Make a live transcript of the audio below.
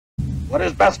what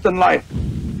is best in life?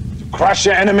 To crush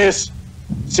your enemies,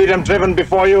 see them driven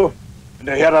before you, and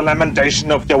to hear the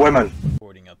lamentation of their women.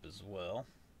 Recording up as well.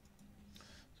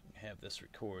 So we have this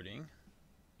recording.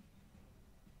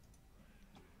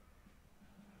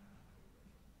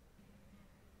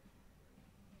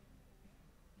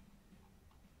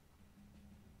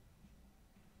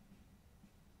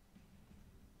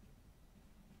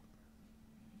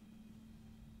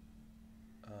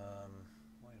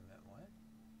 Wait a minute, what?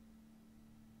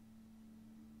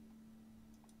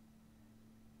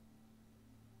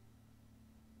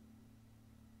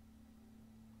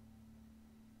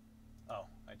 Oh,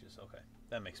 okay.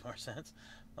 That makes more sense.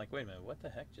 I'm like, wait a minute, what the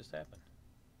heck just happened?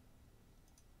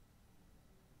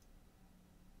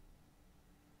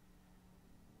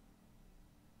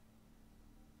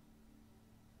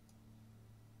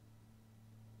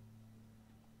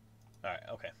 Alright,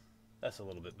 okay. That's a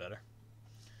little bit better.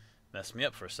 Messed me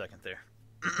up for a second there.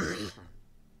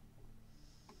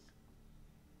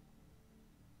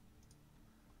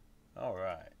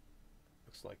 Alright.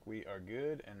 Looks like we are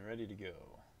good and ready to go.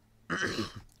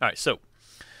 Alright, so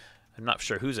I'm not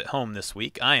sure who's at home this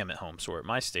week. I am at home, so we're at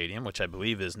my stadium, which I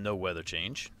believe is no weather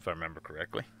change, if I remember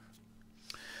correctly.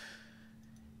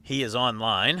 He is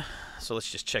online, so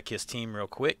let's just check his team real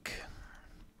quick.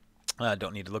 I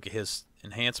don't need to look at his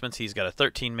enhancements. He's got a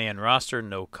 13-man roster,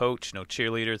 no coach, no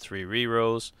cheerleader, 3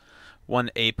 rerows,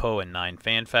 1 APO, and 9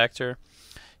 fan factor.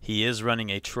 He is running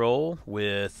a troll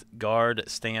with guard,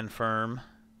 stand firm.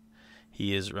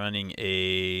 He is running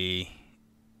a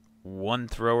 1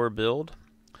 thrower build.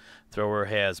 Thrower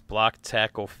has block,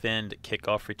 tackle, fend,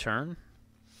 kickoff, return.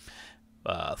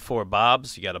 4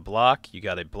 bobs. You got a block. You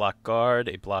got a block guard,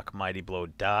 a block mighty blow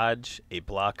dodge, a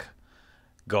block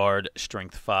guard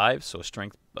strength 5, so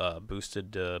strength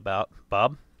boosted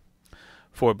bob.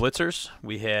 4 blitzers.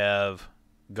 We have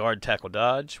guard tackle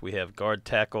dodge. We have guard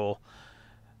tackle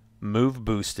move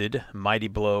boosted mighty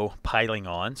blow piling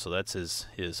on, so that's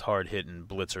his hard hitting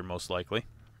blitzer most likely,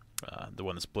 the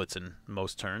one that's blitzing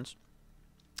most turns,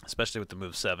 especially with the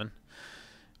move 7.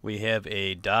 We have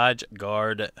a dodge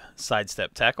guard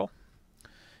sidestep tackle,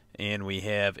 and we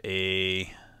have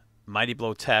a mighty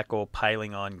blow tackle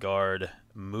piling on guard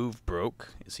move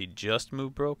broke. Is he just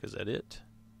move broke? Is that it?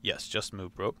 Yes, just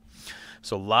move broke.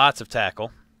 So lots of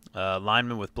tackle.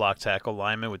 Lineman with block tackle,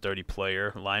 lineman with dirty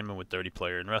player, lineman with dirty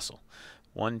player, and wrestle.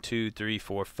 1, 2, 3,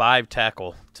 4, 5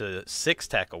 tackle to 6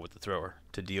 tackle with the thrower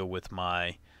to deal with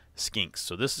my skinks.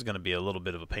 So this is going to be a little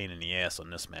bit of a pain in the ass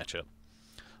on this matchup.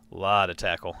 A lot of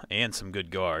tackle and some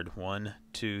good guard. 1,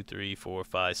 2, 3, 4,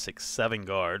 5, 6, 7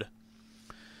 guard.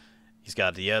 He's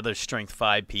got the other strength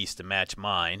 5 piece to match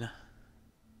mine.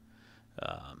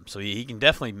 So he can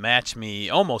definitely match me,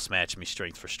 almost match me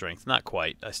strength for strength. Not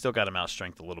quite. I still got him out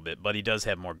strength a little bit, but he does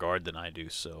have more guard than I do,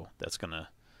 so it's gonna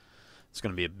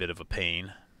be a bit of a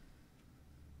pain.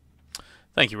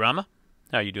 Thank you, Rama.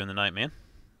 How are you doing tonight, man?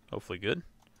 Hopefully good.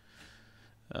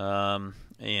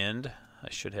 And I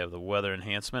should have the weather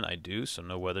enhancement. I do, so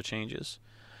no weather changes.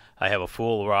 I have a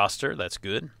full roster. That's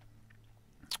good.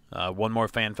 1 more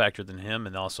fan factor than him,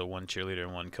 and also 1 cheerleader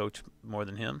and 1 coach more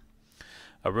than him.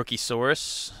 A rookie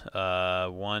Saurus,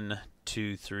 1,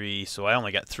 2, 3. So I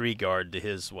only got 3 guard to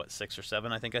his, what, 6 or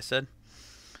 7, I think I said.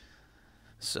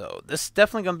 So this is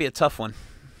definitely going to be a tough one.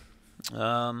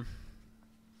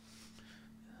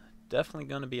 Definitely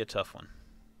going to be a tough one.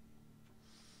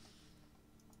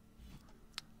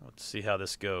 Let's see how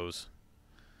this goes.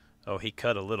 Oh, he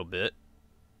cut a little bit.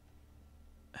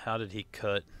 How did he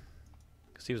cut?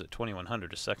 Because he was at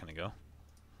 2100 a second ago.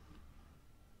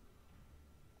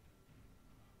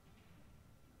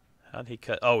 How'd he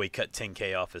cut? Oh, he cut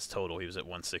 10K off his total. He was at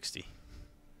 160.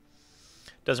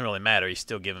 Doesn't really matter. He's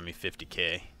still giving me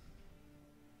 50K.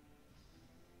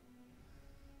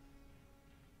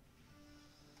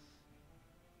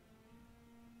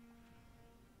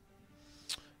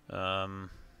 Let's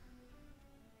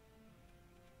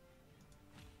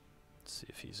see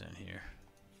if he's in here.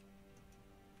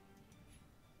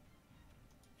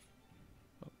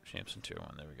 Oh, Champs in Tier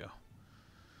 1. There we go.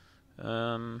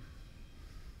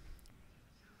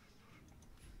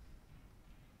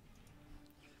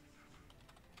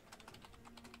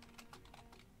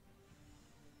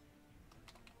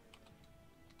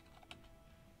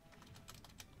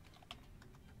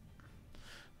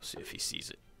 See if he sees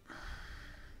it.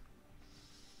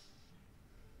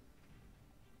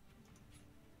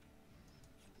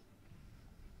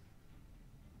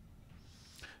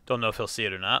 Don't know if he'll see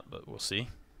it or not, but we'll see.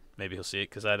 Maybe he'll see it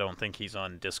because I don't think he's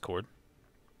on Discord.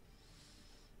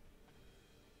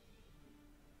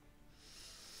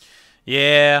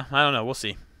 Yeah, I don't know. We'll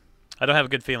see. I don't have a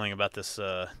good feeling about this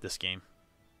this game.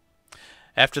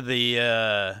 After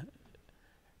the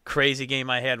crazy game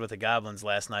I had with the Goblins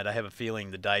last night, I have a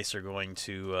feeling the dice are going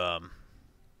to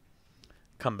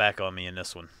come back on me in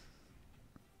this one.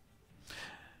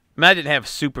 I mean, I didn't have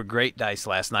super great dice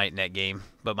last night in that game,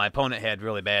 but my opponent had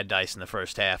really bad dice in the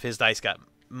first half. His dice got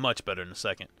much better in the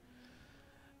second.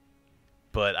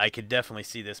 But I could definitely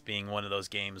see this being one of those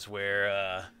games where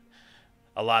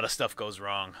a lot of stuff goes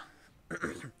wrong.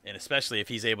 And especially if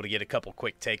he's able to get a couple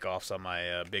quick takeoffs on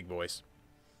my big boys.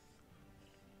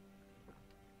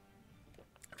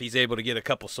 If he's able to get a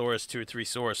couple Saurus, 2 or 3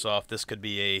 Saurus off, this could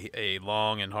be a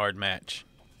long and hard match.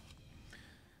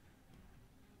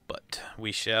 But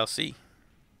we shall see.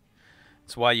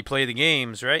 That's why you play the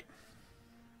games, right?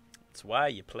 That's why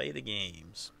you play the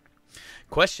games.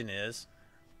 Question is,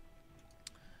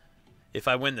 if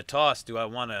I win the toss, do I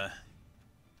want to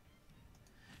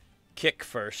kick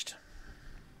first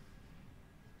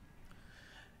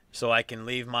so I can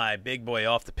leave my big boy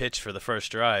off the pitch for the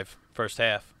first drive, first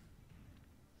half?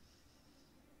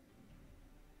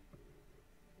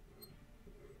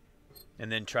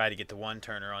 And then try to get the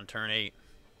one-turner on turn 8.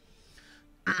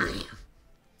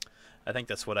 I think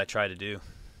that's what I try to do.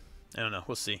 I don't know.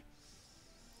 We'll see.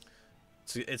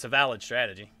 It's a valid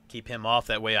strategy. Keep him off.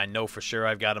 That way I know for sure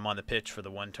I've got him on the pitch for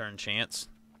the one-turn chance.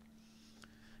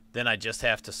 Then I just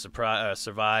have to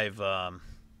survive.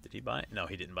 Did he buy? No,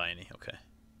 he didn't buy any. Okay.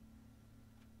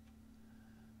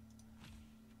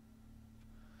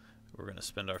 We're going to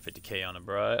spend our 50K on a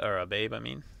bride, or a babe, I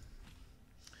mean.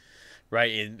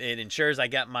 Right, it ensures I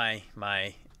got my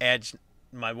edge,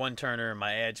 my one-turner and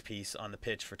my edge piece on the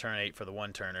pitch for turn 8 for the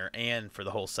one-turner and for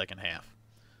the whole second half.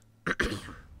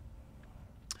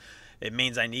 It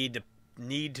means I need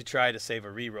to try to save a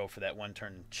reroll for that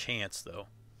one-turn chance, though.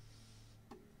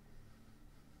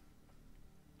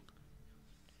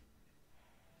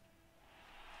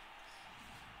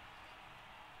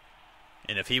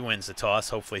 And if he wins the toss,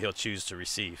 hopefully he'll choose to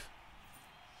receive.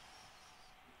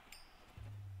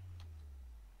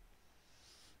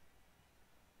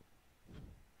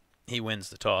 He wins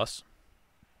the toss.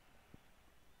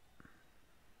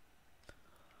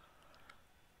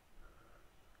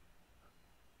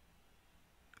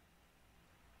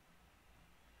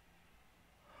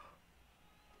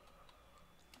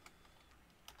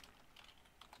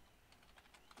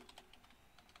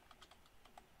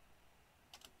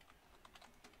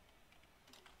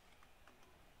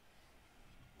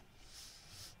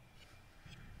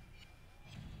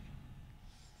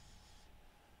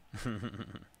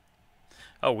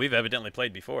 Oh, we've evidently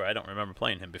played before. I don't remember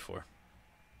playing him before.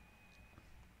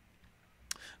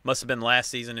 Must have been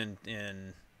last season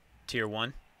in Tier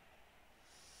 1.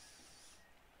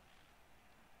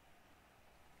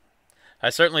 I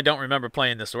certainly don't remember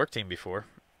playing this Orc team before,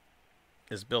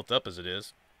 as built up as it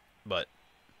is. But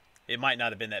it might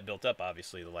not have been that built up,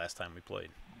 obviously, the last time we played.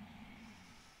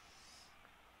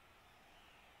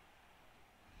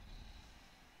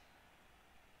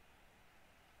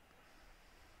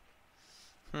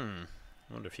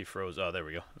 I wonder if he froze. Oh, there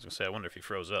we go. I was going to say, I wonder if he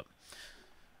froze up.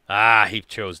 Ah, he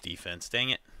chose defense. Dang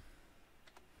it.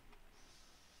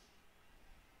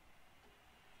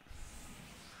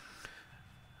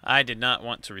 I did not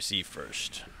want to receive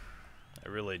first. I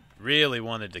really, really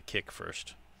wanted to kick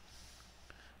first.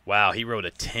 Wow, he wrote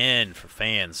a 10 for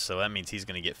fans, so that means he's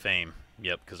going to get fame.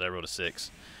 Yep, because I wrote a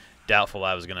 6. Doubtful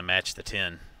I was going to match the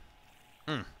 10.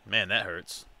 Man, that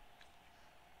hurts.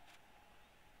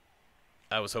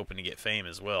 I was hoping to get fame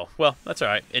as well. Well, that's all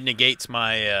right. It negates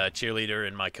my cheerleader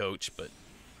and my coach, but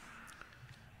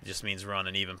it just means we're on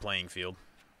an even playing field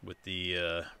with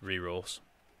the rerolls.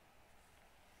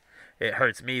 It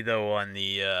hurts me, though, on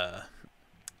the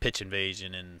pitch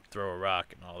invasion and throw a rock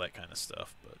and all that kind of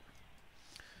stuff, but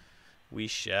we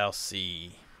shall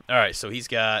see. All right, so he's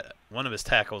got one of his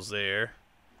tackles there.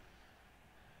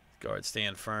 Guard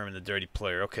stand firm and the dirty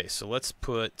player. Okay, so let's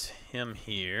put him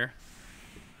here.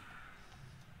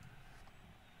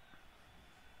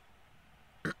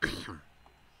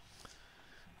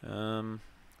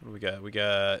 What do we got? We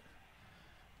got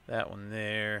that one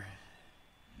there.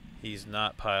 He's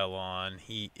not pylon.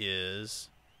 He is.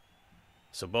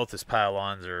 So both his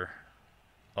pylons are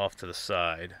off to the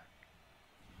side.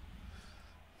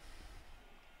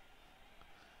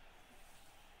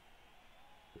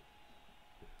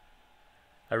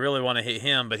 I really want to hit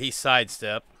him, but he's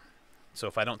sidestep. So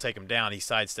if I don't take him down, he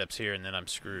sidesteps here, and then I'm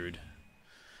screwed.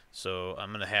 So I'm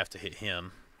going to have to hit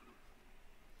him.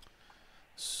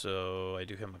 So I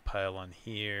do have my pylon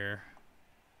here.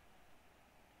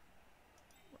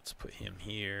 Let's put him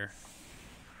here.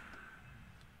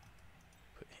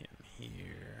 Put him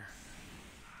here.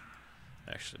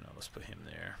 Actually, no, let's put him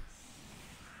there.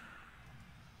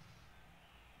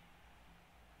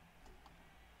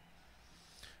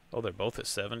 Oh, they're both at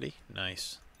 70?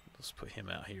 Nice. Let's put him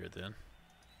out here then.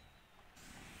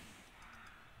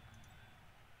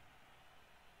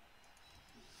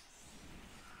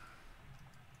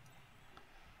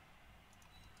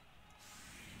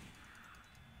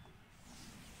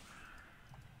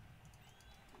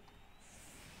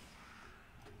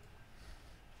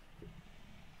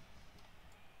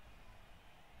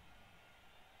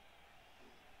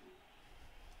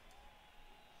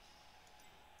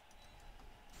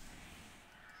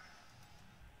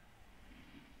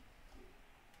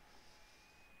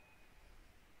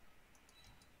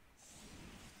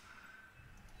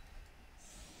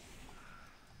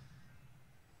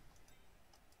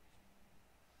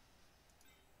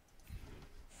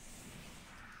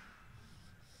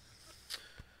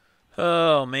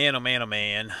 Oh, man, oh, man, oh,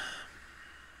 man.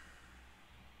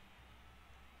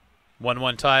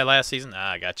 1-1 tie last season?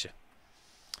 Ah, I got you.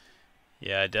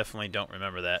 Yeah, I definitely don't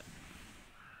remember that.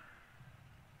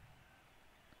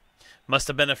 Must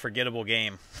have been a forgettable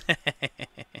game.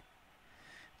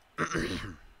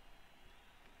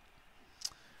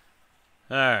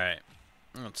 Alright.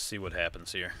 Let's see what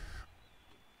happens here.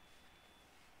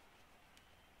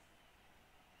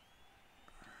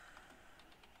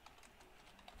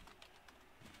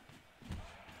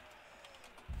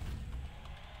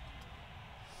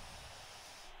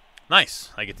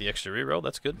 Nice. I get the extra reroll.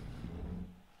 That's good.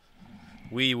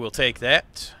 We will take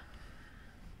that.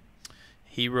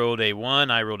 He rolled a 1.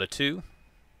 I rolled a 2.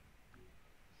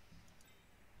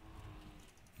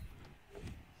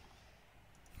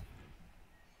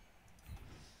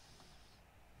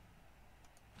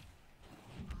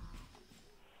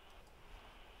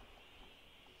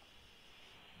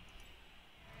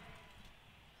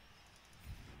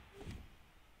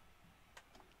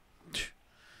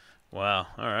 Wow.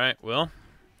 All right. Well,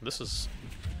 this has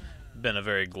been a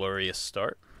very glorious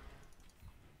start.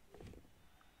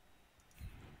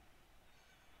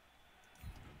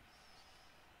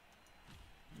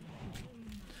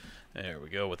 There we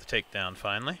go with the takedown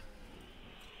finally.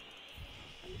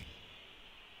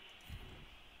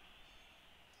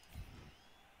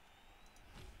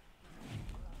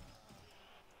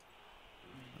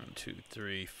 One, 2,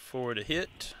 3, 4 to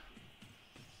hit.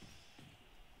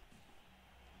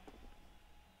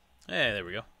 Hey, there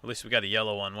we go. At least we got a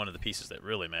yellow on one of the pieces that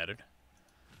really mattered.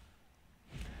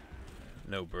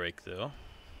 No break, though.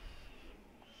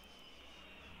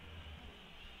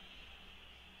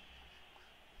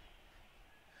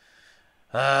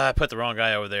 I put the wrong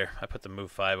guy over there. I put the move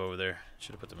 5 over there.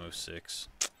 Should have put the move 6.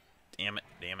 Damn it,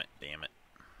 damn it, damn it.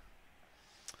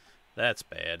 That's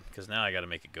bad, because now I got to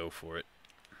make it go for it.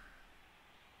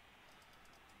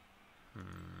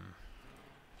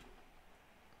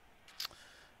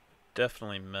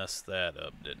 Definitely messed that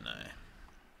up, didn't I?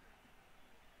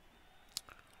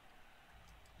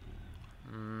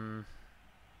 1,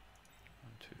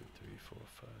 2, 3, 4,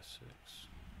 5, 6.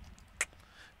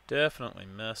 Definitely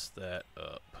messed that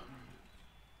up.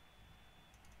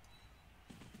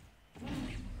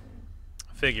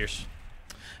 Figures.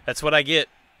 That's what I get.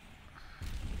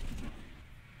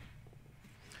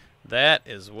 That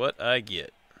is what I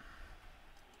get.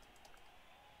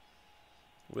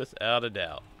 Without a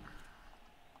doubt.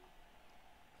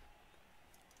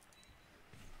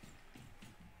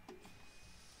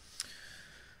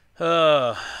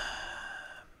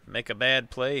 Make a bad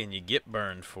play and you get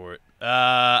burned for it.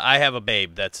 I have a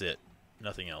babe. That's it.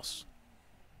 Nothing else.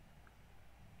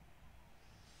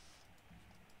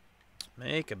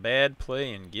 Make a bad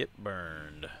play and get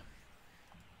burned.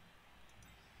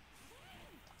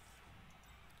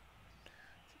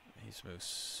 He's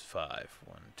moves 5.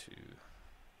 1, 2,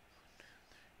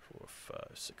 4, 5,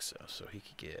 6, 7. So he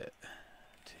could get. 1,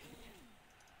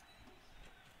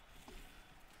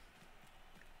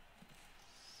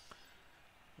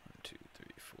 2, 3,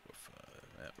 4, 5.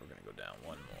 We're gonna go down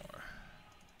one more.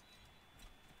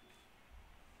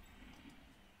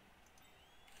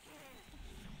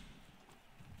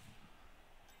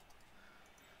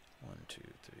 One, 2,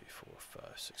 3, 4, 5,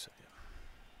 6, 7.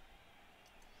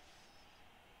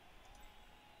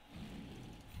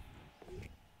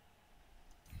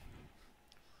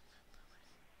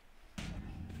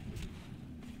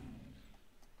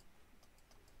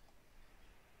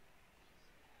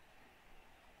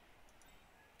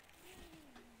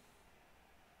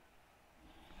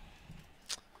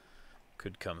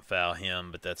 Could come foul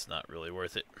him, but that's not really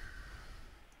worth it.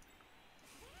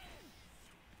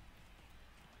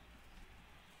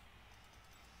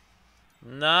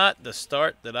 Not the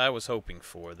start that I was hoping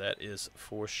for, that is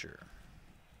for sure.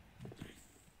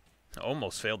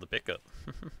 Almost failed the pickup.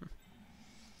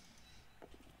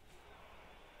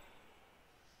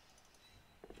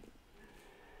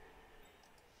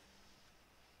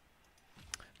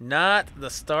 Not the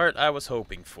start I was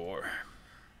hoping for. Of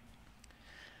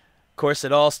course,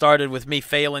 it all started with me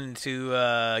failing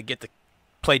to get to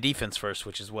play defense first,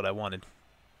 which is what I wanted.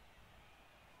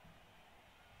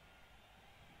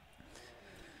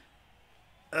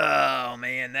 Oh,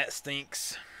 man, that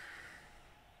stinks.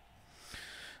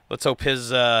 Let's hope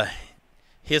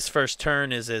his first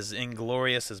turn is as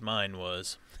inglorious as mine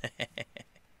was.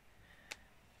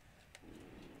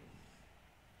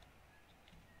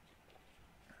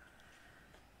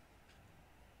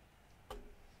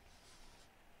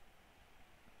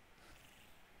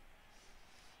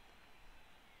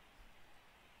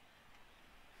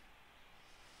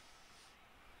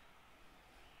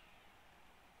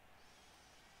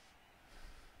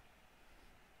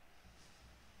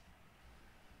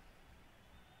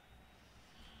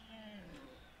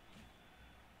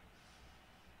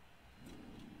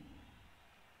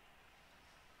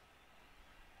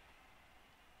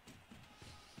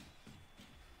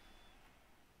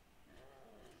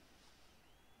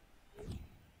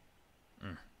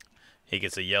 He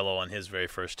gets a yellow on his very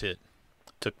first hit.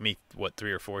 Took me, what,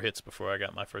 3 or 4 hits before I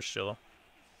got my first yellow?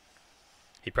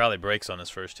 He probably breaks on his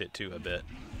first hit, too, I bet.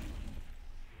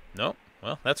 Nope.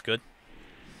 Well, that's good.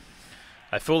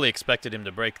 I fully expected him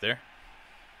to break there.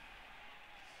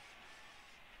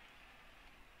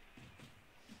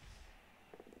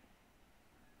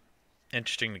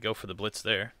 Interesting to go for the blitz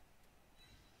there.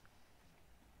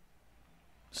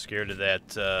 Scared of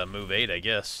that move 8, I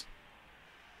guess.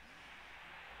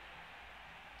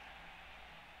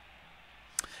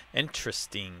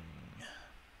 Interesting.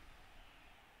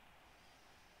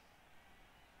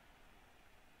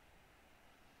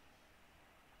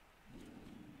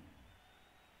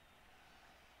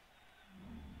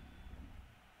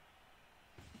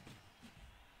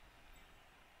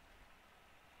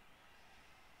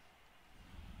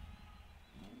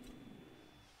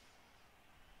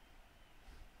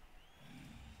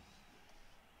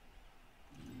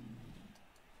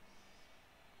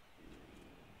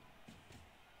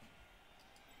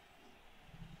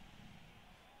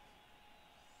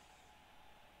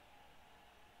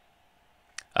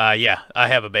 Yeah, I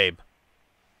have a babe.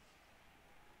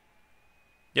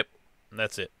 Yep,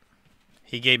 that's it.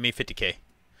 He gave me 50K.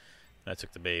 I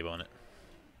took the babe on it.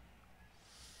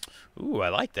 Ooh, I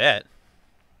like that.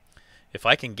 If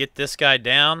I can get this guy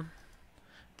down,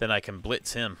 then I can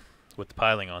blitz him with the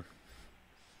piling on.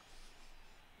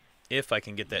 If I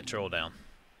can get that troll down.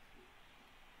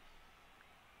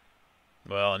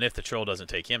 Well, and if the troll doesn't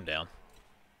take him down.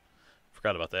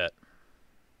 Forgot about that.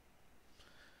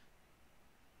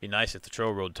 Be nice if the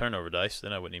troll rolled turnover dice,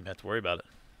 then I wouldn't even have to worry about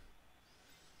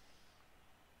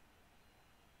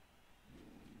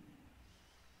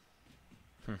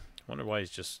it. Wonder why he's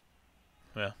just,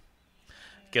 well,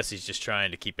 I guess he's just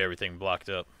trying to keep everything blocked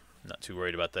up. Not too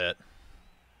worried about that.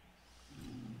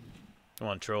 Come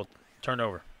on, troll,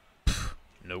 turnover.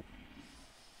 Nope.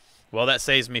 Well, that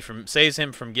saves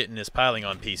him from getting his piling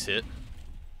on piece hit.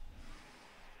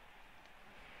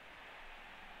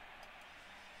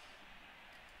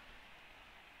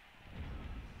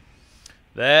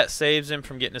 That saves him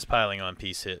from getting his piling on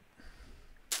piece hit.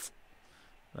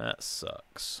 That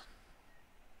sucks.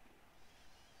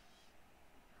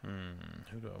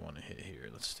 Who do I want to hit here?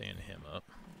 Let's stand him up.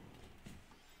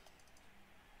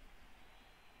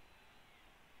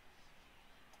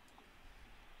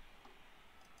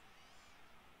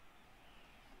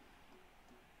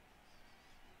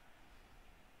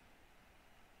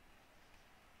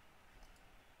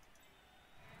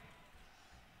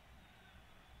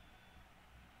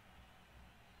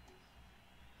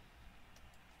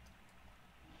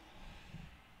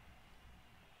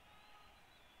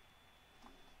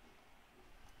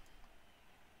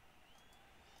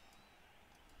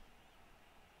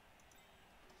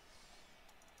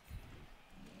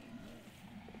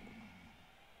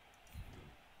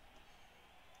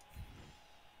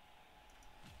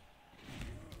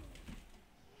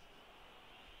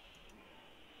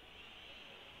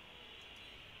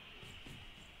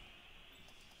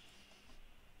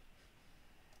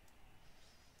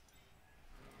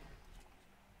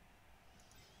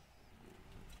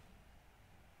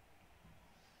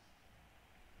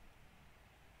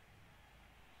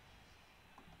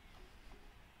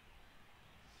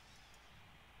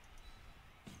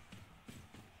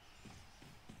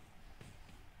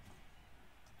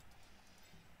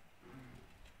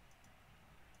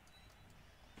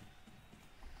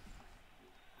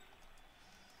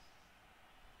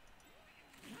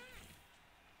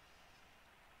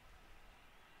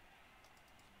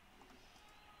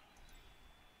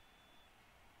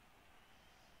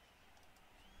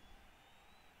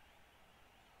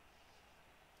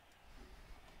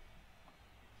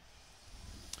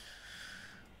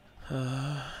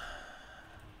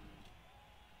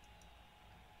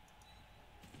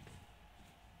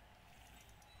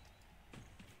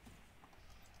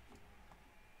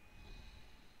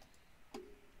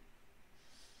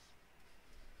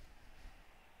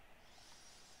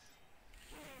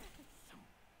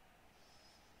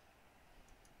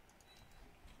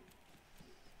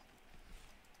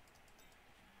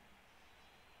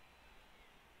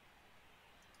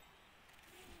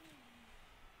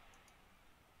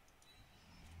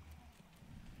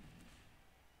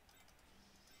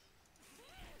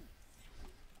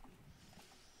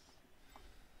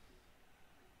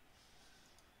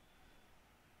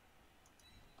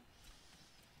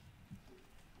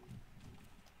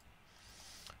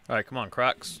 Alright, come on,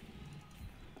 Crocs.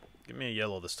 Give me a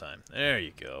yellow this time. There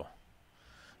you go.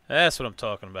 That's what I'm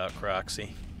talking about,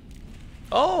 Croxy.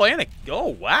 Oh, and oh,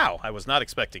 wow. I was not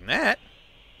expecting that.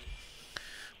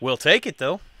 We'll take it,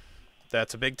 though.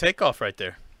 That's a big takeoff right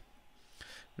there.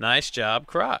 Nice job,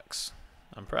 Crocs.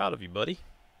 I'm proud of you, buddy.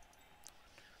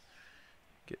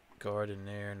 Get guard in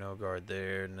there. No guard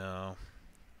there. No.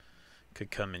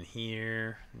 Could come in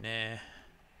here. Nah.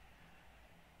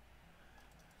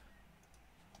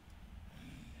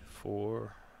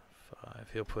 4, 5.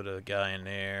 He'll put a guy in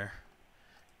there.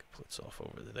 Puts off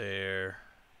over there.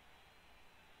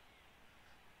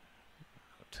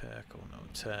 No tackle, no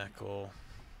tackle.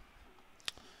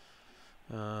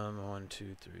 1,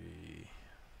 2, 3.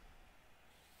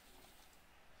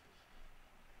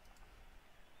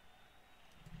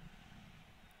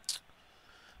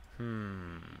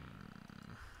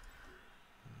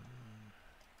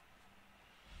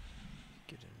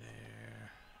 Get in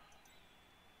there.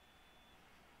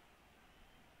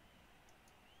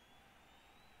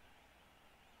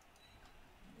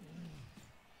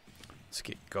 Let's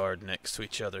get guard next to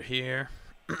each other here.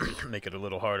 Make it a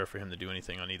little harder for him to do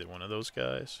anything on either one of those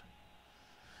guys.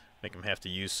 Make him have to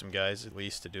use some guys at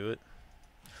least to do it.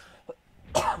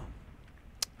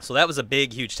 So that was a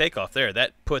big, huge takeoff there.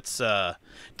 That puts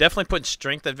definitely puts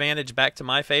strength advantage back to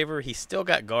my favor. He's still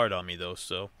got guard on me, though,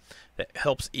 so that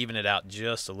helps even it out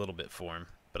just a little bit for him.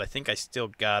 But I think I still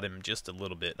got him just a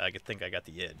little bit. I think I got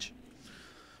the edge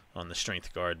on the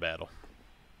strength guard battle.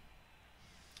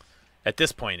 At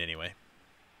this point, anyway.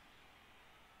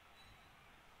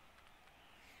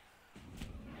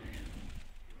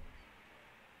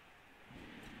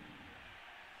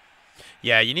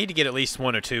 Yeah, you need to get at least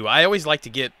 1 or 2. I always like to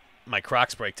get my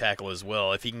Crocs break tackle as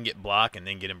well. If he can get block and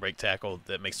then get him break tackle,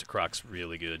 that makes the Crocs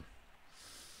really good.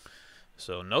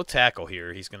 So no tackle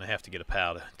here. He's going to have to get a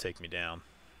POW to take me down.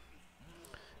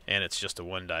 And it's just a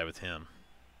 1 die with him.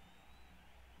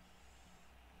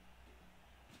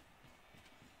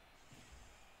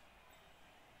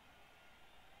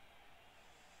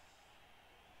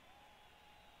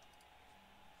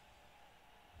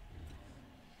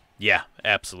 Yeah,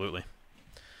 absolutely.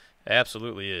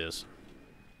 Absolutely is.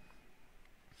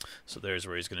 So there's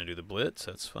where he's going to do the blitz.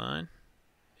 That's fine.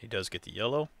 He does get the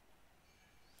yellow.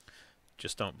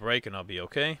 Just don't break and I'll be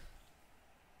okay.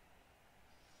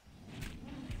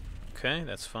 Okay,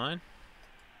 that's fine.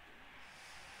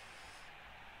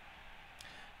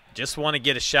 Just want to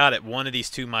get a shot at one of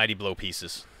these 2 Mighty Blow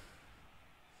pieces.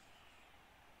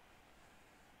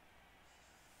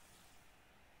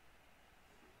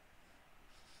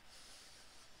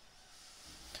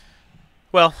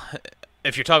 Well,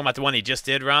 if you're talking about the one he just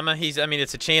did, Rama, I mean,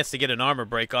 it's a chance to get an armor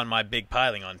break on my big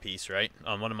piling on piece, right?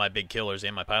 On one of my big killers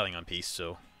and my piling on piece,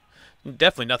 so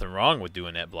definitely nothing wrong with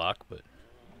doing that block, but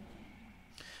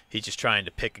he's just trying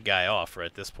to pick a guy off right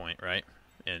at this point, right?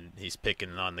 And he's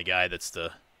picking on the guy that's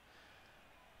the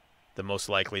most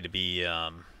likely to be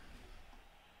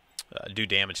do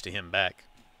damage to him back.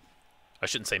 I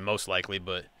shouldn't say most likely,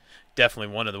 but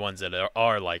definitely one of the ones that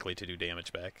are likely to do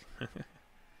damage back.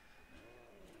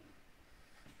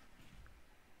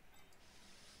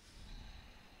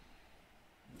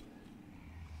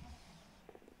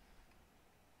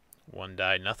 1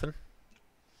 die, nothing.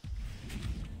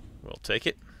 We'll take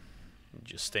it.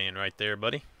 Just staying right there,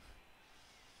 buddy.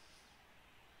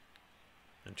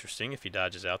 Interesting if he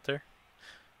dodges out there.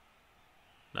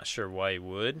 Not sure why he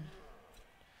would.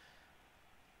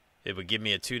 It would give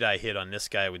me a 2 die hit on this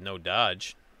guy with no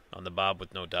dodge. On the Bob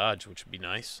with no dodge, which would be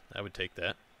nice. I would take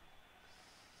that.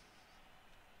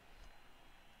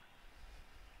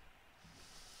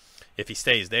 If he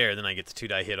stays there, then I get the 2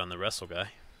 die hit on the wrestle guy.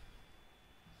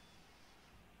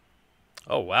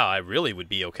 Oh, wow, I really would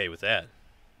be okay with that.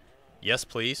 Yes,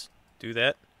 please, do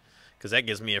that. Because that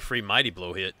gives me a free Mighty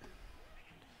Blow hit.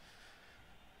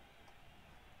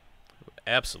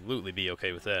 Absolutely be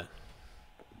okay with that.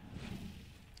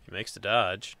 He makes the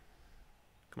dodge.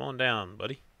 Come on down,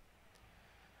 buddy.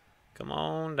 Come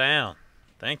on down.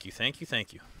 Thank you, thank you,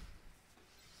 thank you.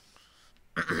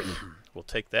 We'll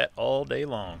take that all day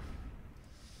long.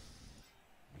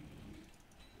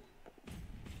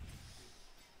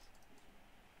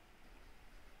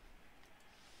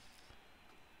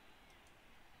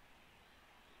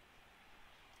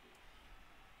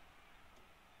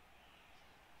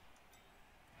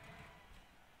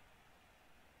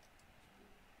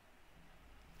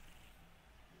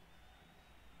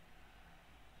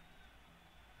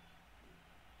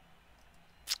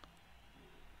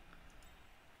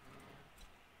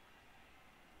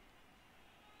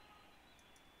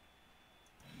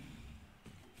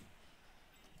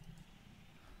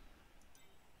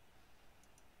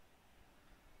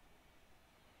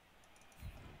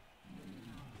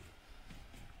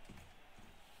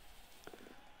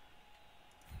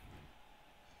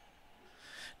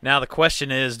 Now the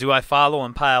question is, do I follow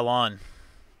and pile on?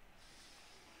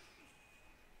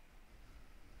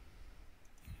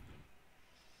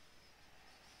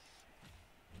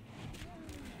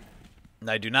 And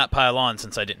I do not pile on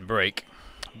since I didn't break,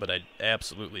 but I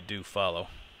absolutely do follow.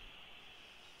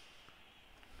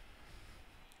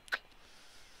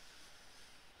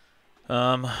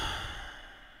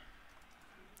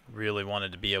 Really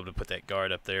wanted to be able to put that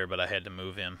guard up there, but I had to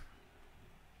move him.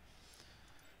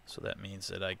 So that means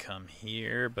that I come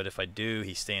here, but if I do,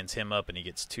 he stands him up and he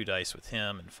gets 2 dice with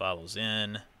him and follows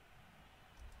in.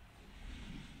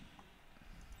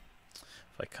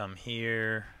 If I come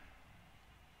here,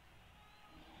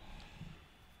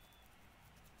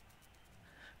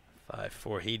 five,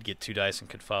 4, he'd get 2 dice and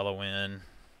could follow in.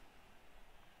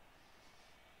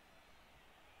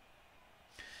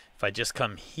 If I just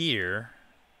come here,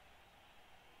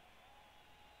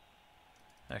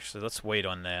 actually, let's wait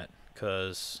on that,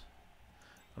 because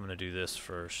I'm going to do this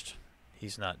first.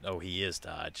 He's not... Oh, he is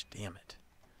dodged. Damn it.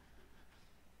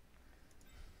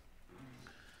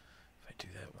 If I do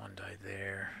that 1 die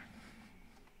there.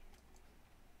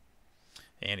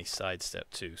 And he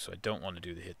sidestepped too, so I don't want to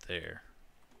do the hit there.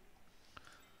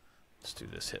 Let's do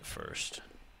this hit first.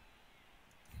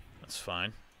 That's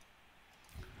fine.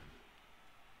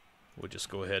 We'll just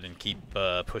go ahead and keep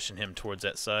pushing him towards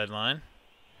that sideline.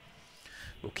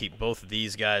 We'll keep both of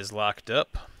these guys locked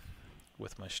up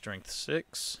with my strength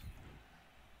 6.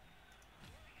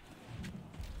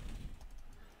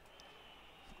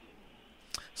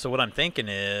 So what I'm thinking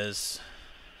is,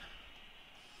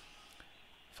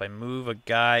 if I move a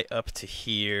guy up to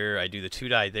here, I do the 2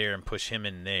 die there and push him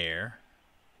in there.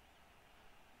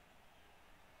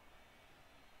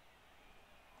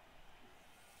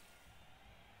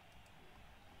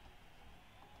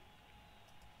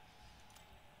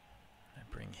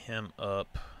 Him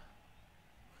up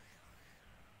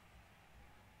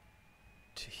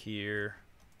to here.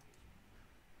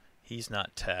 He's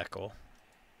not tackle.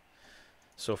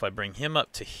 So if I bring him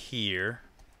up to here,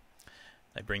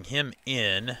 I bring him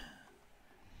in,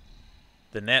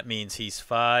 then that means he's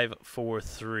 5, 4,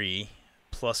 3,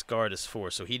 plus guard is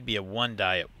 4. So he'd be a 1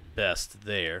 die at best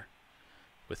there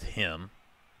with him.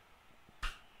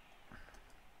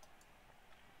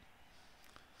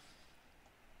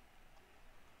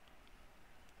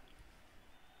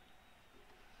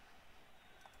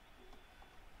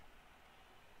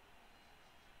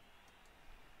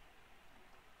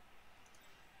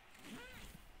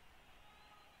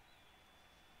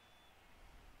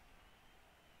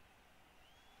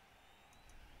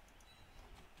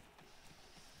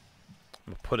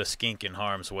 Put a skink in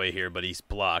harm's way here, but he's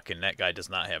block, and that guy does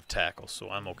not have tackle, so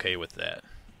I'm okay with that.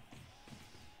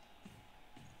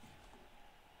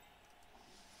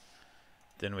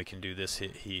 Then we can do this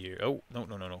hit here. Oh, no,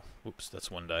 no, no, no. Oops,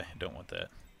 that's 1 die. I don't want that.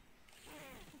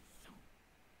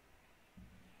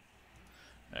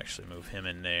 Actually move him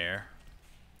in there.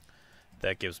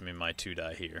 That gives me my 2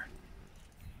 die here.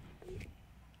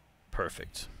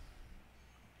 Perfect.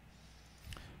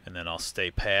 And then I'll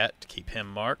stay pat to keep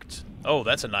him marked. Oh,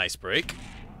 that's a nice break.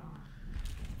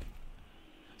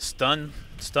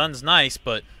 Stun's nice,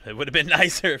 but it would have been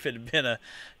nicer if it had been a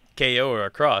KO or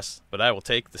a cross. But I will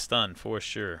take the stun for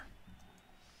sure.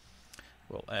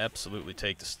 Will absolutely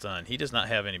take the stun. He does not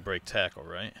have any break tackle,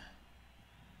 right?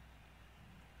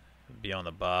 Be on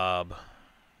the bob.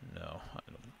 No, I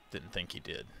didn't think he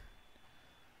did.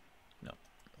 No.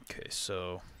 Okay,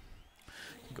 so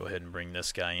go ahead and bring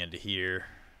this guy into here.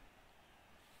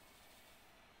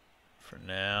 For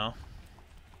now,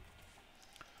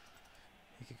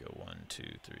 he could go 1, 2,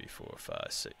 3, 4, 5,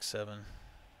 6, 7.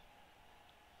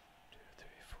 2, 3,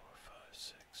 4, 5,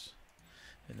 6.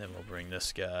 And then we'll bring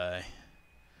this guy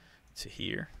to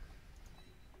here.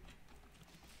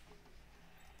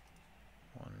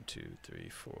 1, 2, 3,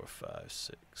 4, 5,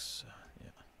 6. Yeah.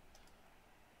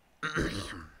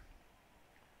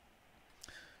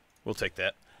 We'll take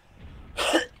that.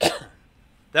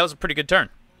 That was a pretty good turn.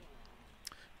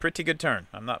 Pretty good turn.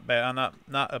 I'm not bad. I'm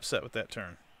not upset with that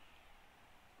turn.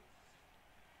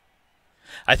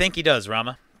 I think he does,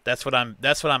 Rama. That's what I'm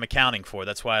accounting for.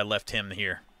 That's why I left him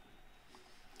here.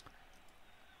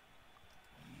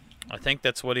 I think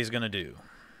that's what he's going to do.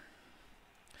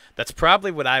 That's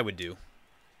probably what I would do.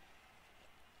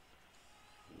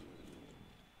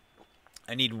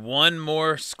 I need one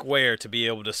more square to be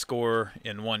able to score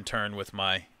in one turn with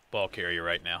my ball carrier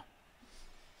right now.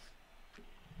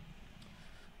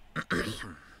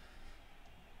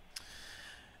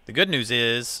 The good news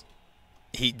is,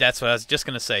 that's what I was just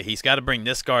going to say. He's got to bring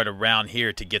this guard around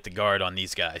here to get the guard on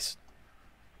these guys.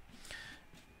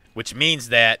 Which means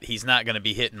that he's not going to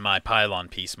be hitting my pylon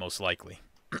piece, most likely.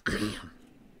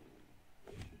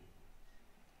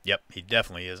 Yep, he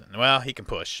definitely isn't. Well, he can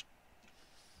push.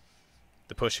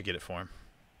 The push should get it for him.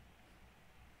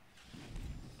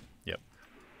 Yep.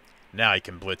 Now he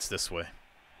can blitz this way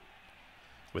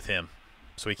with him.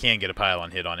 So he can get a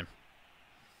pylon hit on him.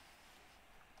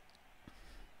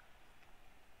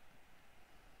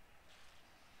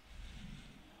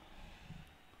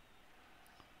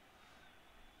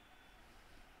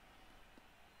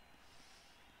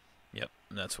 Yep,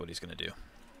 that's what he's going to do.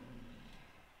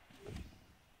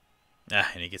 Ah,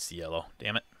 and he gets the yellow.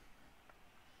 Damn it.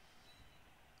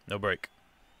 No break.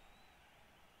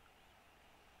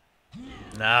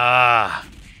 Nah.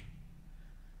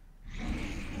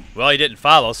 Well, he didn't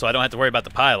follow, so I don't have to worry about the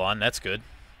pylon. That's good.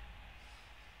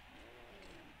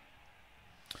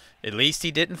 At least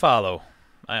he didn't follow.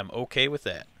 I am okay with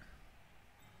that.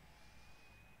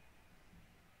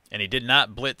 And he did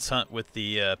not blitz hunt with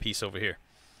the piece over here.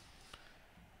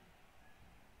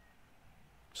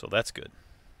 So that's good.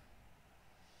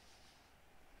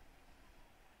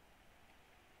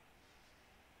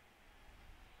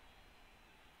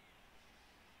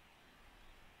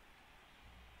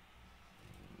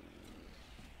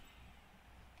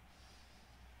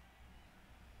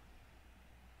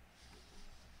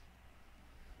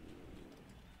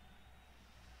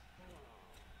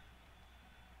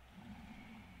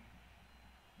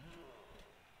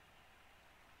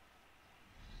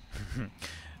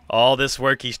 All this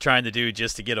work he's trying to do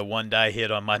just to get a 1-die hit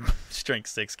on my strength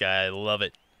 6 guy. I love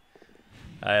it.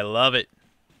 I love it.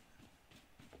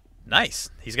 Nice.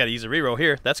 He's got to use a reroll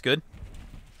here. That's good.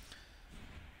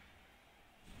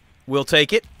 We'll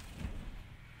take it.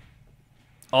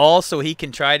 All so he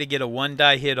can try to get a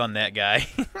 1-die hit on that guy.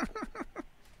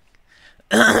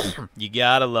 You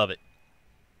gotta love it.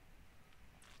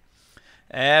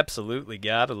 Absolutely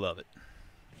gotta love it.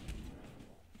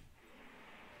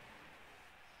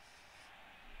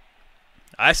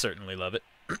 I certainly love it.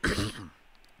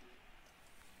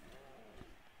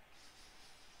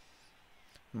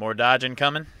 More dodging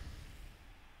coming.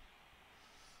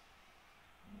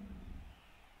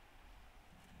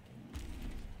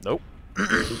 Nope.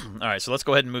 Alright, so let's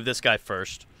go ahead and move this guy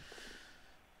first.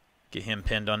 Get him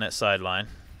pinned on that sideline.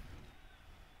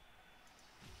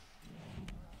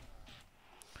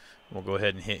 We'll go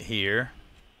ahead and hit here.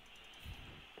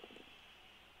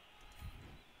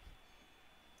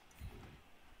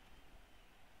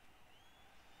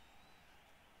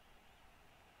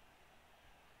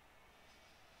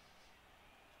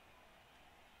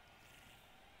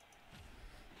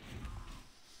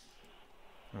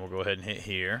 We'll go ahead and hit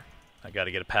here. I got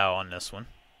to get a POW on this one.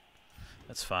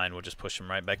 That's fine. We'll just push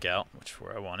him right back out, which is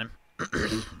where I want him.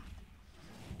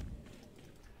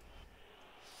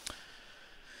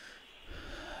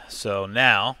 So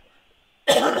now,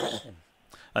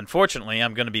 unfortunately,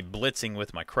 I'm going to be blitzing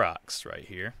with my Crocs right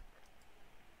here.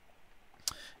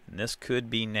 And this could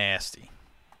be nasty.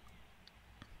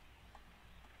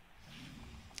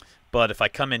 But if I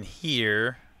come in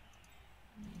here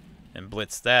and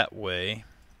blitz that way,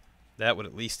 that would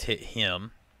at least hit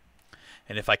him.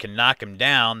 And if I can knock him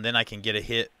down, then I can get a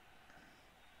hit.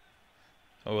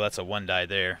 Oh, that's a 1-die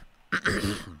there.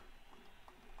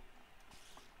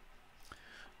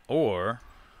 Or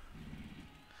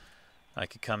I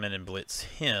could come in and blitz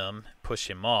him,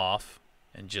 push him off,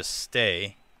 and just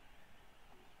stay.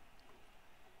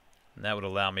 And that would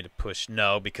allow me to push.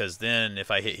 No, because then if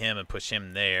I hit him and push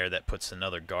him there, that puts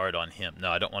another guard on him.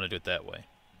 No, I don't want to do it that way.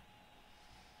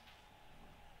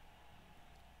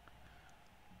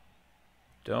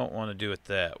 Don't want to do it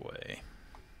that way.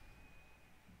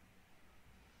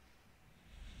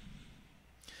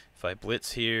 If I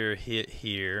blitz here, hit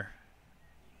here,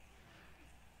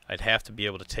 I'd have to be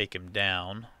able to take him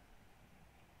down.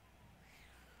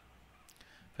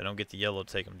 If I don't get the yellow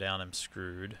to take him down, I'm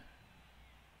screwed.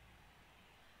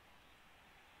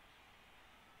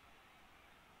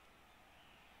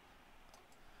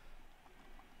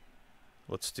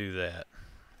 Let's do that.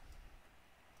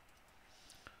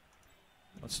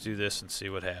 Let's do this and see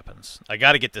what happens. I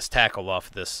got to get this tackle off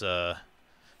this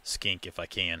skink if I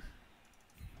can.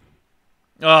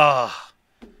 Oh,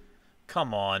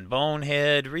 come on,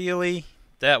 bonehead, really?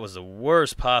 That was the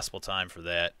worst possible time for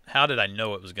that. How did I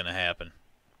know it was going to happen?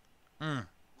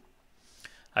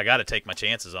 I got to take my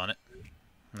chances on it.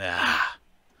 Ah,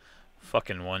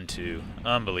 fucking 1-2.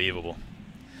 Unbelievable.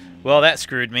 Well, that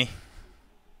screwed me.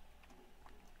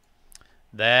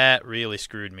 That really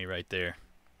screwed me right there.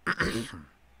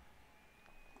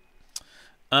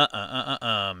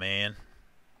 Man.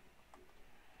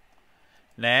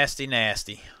 Nasty,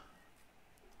 nasty.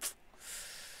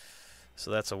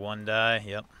 So that's a 1 die.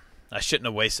 Yep. I shouldn't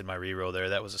have wasted my reroll there.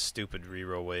 That was a stupid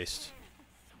reroll waste.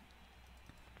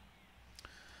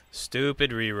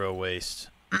 Stupid reroll waste.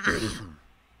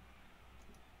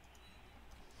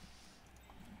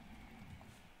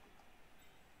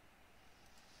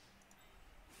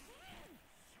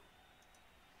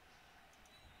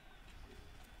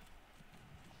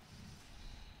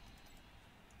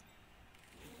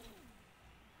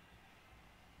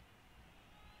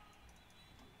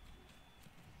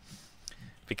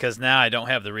 Because now I don't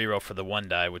have the reroll for the 1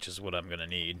 die, which is what I'm going to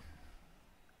need.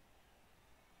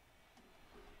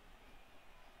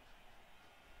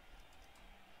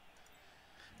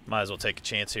 Might as well take a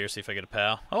chance here, see if I get a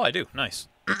pal. Oh, I do. Nice.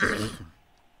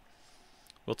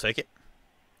 We'll take it.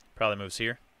 Probably moves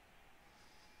here.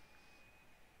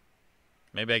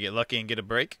 Maybe I get lucky and get a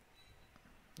break.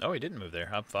 Oh, he didn't move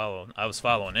there. I'm following. I was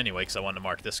following anyway because I wanted to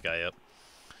mark this guy up.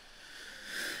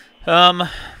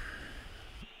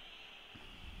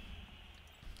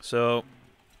 So,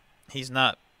 he's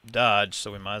not dodged,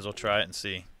 so we might as well try it and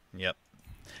see. Yep.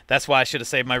 That's why I should have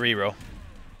saved my reroll.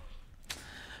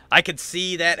 I could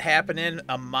see that happening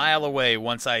a mile away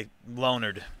once I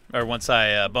lonered, or once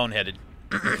I boneheaded.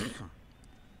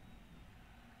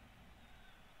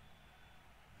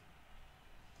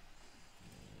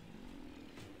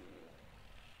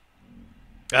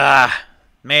 Ah,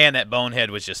 man, that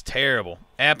bonehead was just terrible.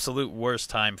 Absolute worst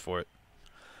time for it.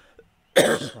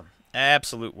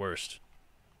 Absolute worst.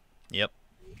 Yep.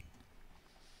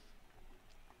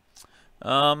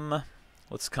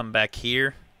 Let's come back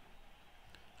here.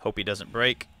 Hope he doesn't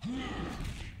break.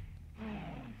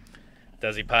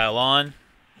 Does he pile on?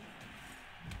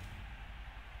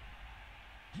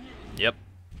 Yep.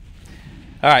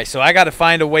 Alright, so I got to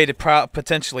find a way to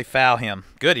potentially foul him.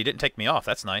 Good, he didn't take me off.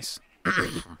 That's nice.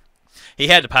 He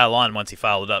had to pile on once he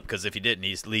fouled up, because if he didn't,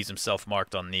 he leaves himself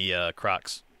marked on the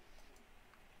Crocs.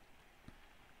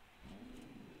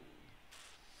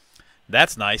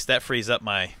 That's nice. That frees up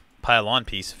my pile-on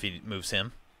piece if he moves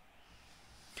him.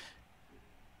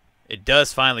 It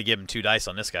does finally give him 2 dice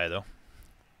on this guy, though.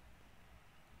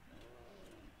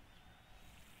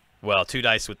 Well, 2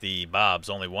 dice with the bobs,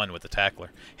 only 1 with the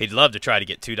tackler. He'd love to try to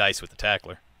get 2 dice with the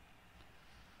tackler.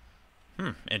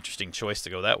 Interesting choice to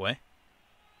go that way.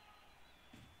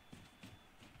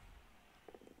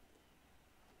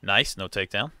 Nice, no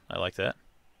takedown. I like that.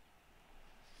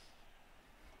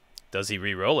 Does he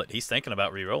re-roll it? He's thinking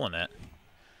about re-rolling that.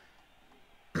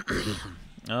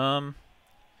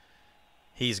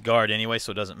 He's guard anyway,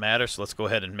 so it doesn't matter. So let's go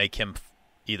ahead and make him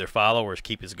either follow or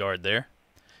keep his guard there.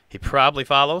 He probably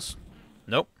follows.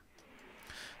 Nope.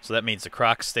 So that means the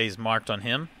Croc stays marked on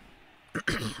him.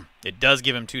 It does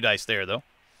give him 2 dice there, though.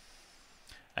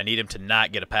 I need him to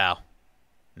not get a pal.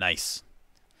 Nice.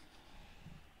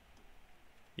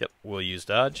 Yep, we'll use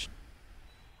dodge.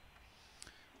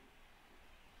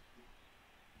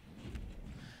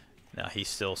 Now he's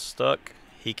still stuck.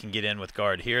 He can get in with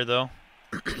guard here, though.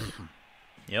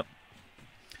 Yep.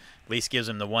 At least gives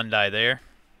him the 1 die there.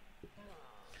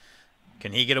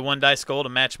 Can he get a 1 die skull to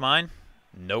match mine?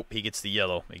 Nope, he gets the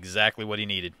yellow. Exactly what he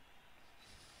needed.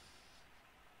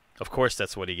 Of course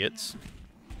that's what he gets.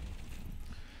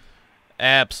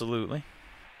 Absolutely.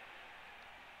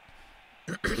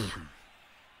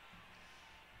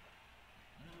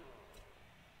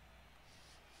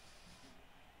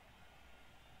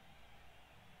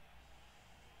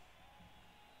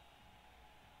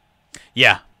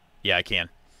 Yeah, I can.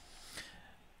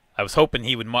 I was hoping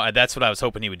he would. That's what I was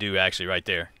hoping he would do, actually, right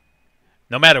there.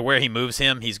 No matter where he moves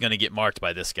him, he's going to get marked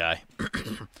by this guy.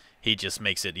 He just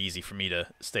makes it easy for me to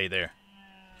stay there.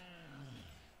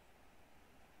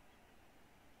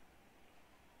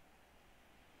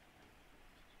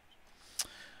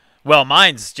 Well,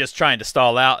 mine's just trying to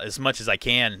stall out as much as I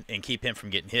can and keep him from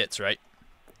getting hits, right?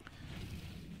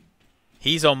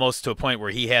 He's almost to a point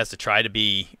where he has to try to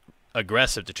be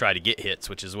aggressive to try to get hits,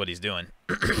 which is what he's doing.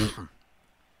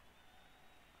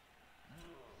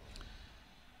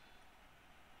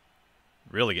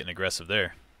 Really getting aggressive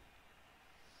there.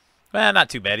 Well, not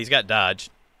too bad. He's got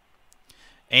dodge.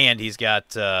 And he's got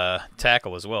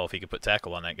tackle as well, if he could put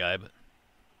tackle on that guy. But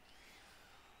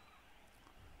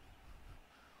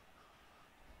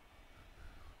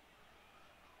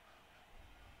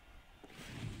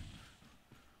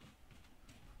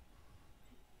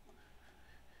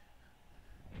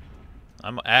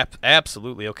I'm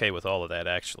absolutely okay with all of that,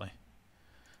 actually.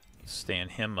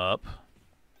 Stand him up.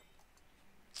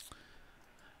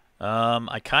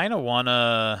 I kind of want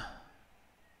to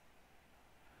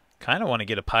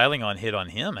get a piling on hit on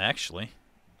him, actually.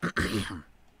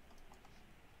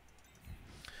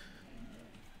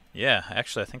 Yeah,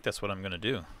 actually, I think that's what I'm going to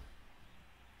do.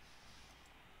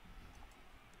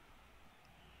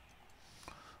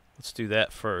 Let's do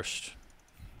that first.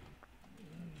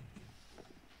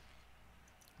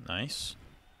 Nice.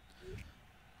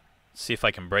 Let's see if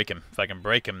I can break him. If I can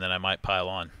break him, then I might pile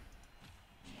on.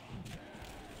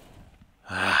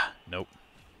 Ah, nope.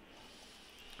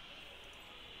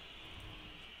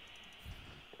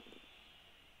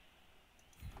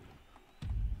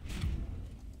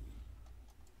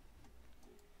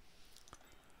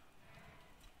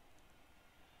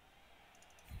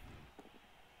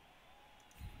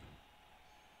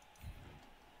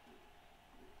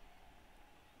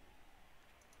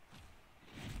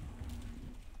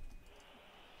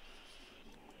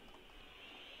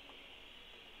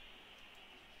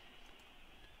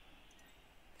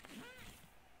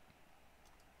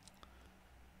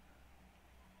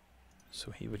 So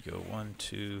he would go 1,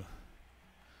 2,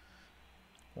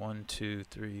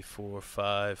 3, 4,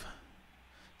 5,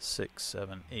 6,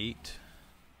 7, 8.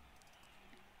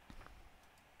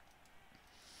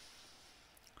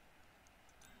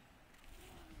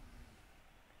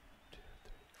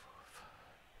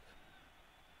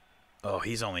 Oh,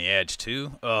 he's only edge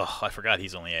 2? Oh, I forgot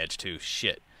he's only edge 2.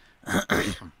 Shit.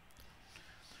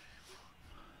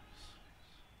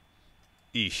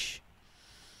 Eesh.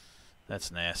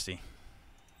 That's nasty.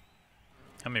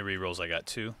 How many rerolls I got?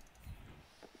 2.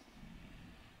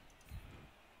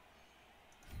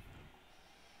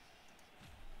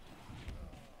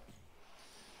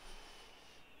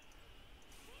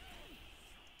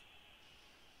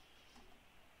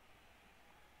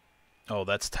 Oh,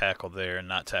 that's tackle there,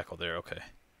 not tackle there. Okay.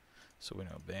 So we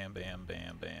know bam, bam,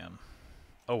 bam, bam.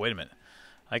 Oh, wait a minute.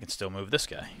 I can still move this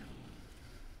guy.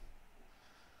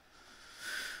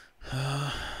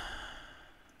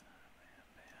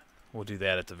 We'll do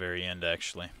that at the very end,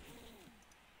 actually.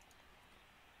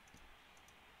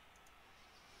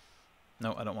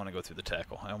 No, I don't want to go through the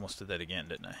tackle. I almost did that again,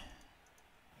 didn't I?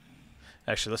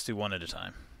 Actually, let's do one at a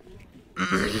time.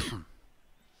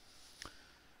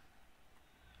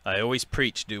 I always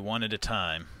preach do one at a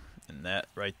time, and that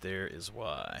right there is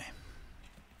why.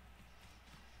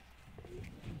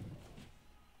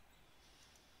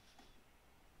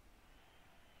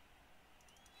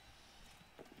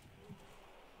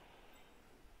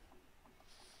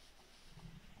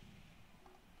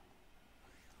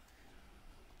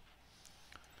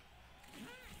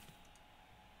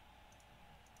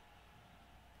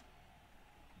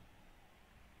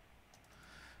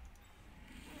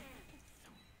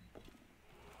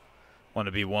 Want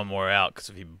to be one more out because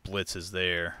if he blitzes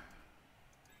there.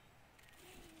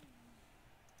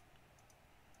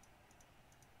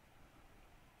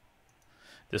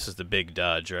 This is the big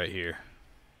dodge right here.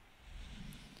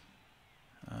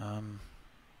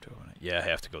 Yeah, I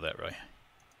have to go that way.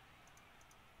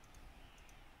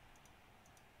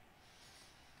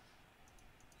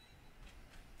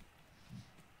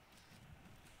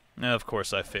 Now, of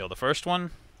course, I failed the first one.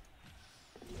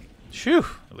 Phew!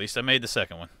 At least I made the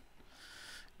second one.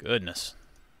 Goodness.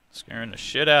 Scaring the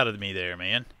shit out of me there,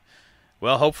 man.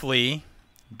 Well, hopefully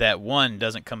that one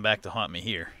doesn't come back to haunt me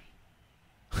here.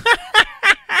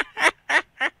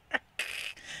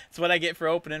 That's what I get for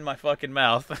opening my fucking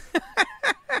mouth.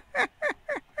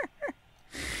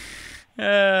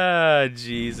 Ah,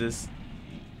 Jesus.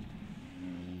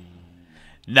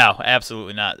 No,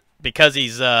 absolutely not. Because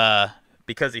he's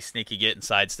sneaky getting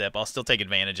sidestep, I'll still take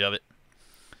advantage of it.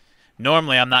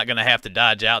 Normally, I'm not going to have to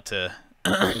dodge out to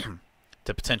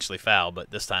to potentially foul, but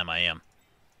this time I am.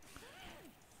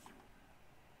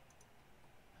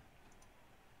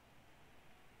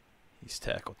 He's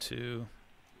tackle 2.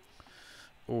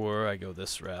 Or I go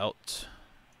this route.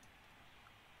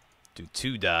 Do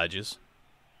 2 dodges.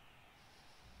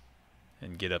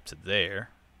 And get up to there.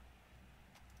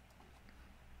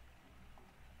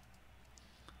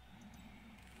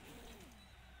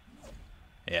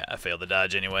 Yeah, I failed the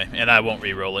dodge anyway, and I won't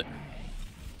re-roll it.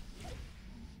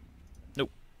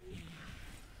 Nope.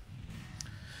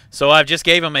 So I've just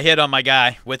gave him a hit on my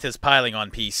guy with his piling on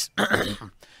piece.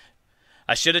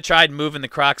 I should have tried moving the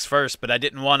Crocs first, but I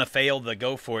didn't want to fail the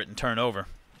go for it and turn over.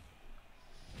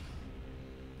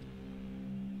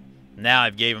 Now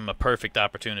I've gave him a perfect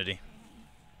opportunity.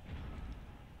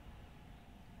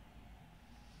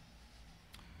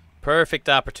 Perfect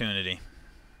opportunity,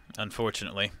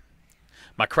 unfortunately.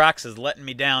 My Crocs is letting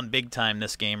me down big time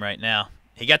this game right now.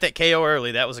 He got that KO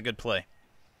early. That was a good play.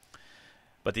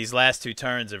 But these last 2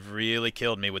 turns have really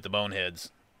killed me with the boneheads.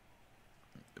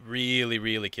 Really,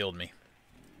 really killed me.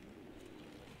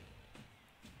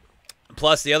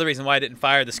 Plus, the other reason why I didn't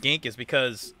fire the skink is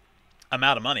because I'm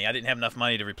out of money. I didn't have enough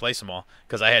money to replace them all.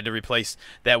 Because I had to replace...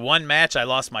 That one match, I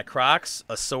lost my Crocs,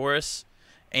 a Saurus,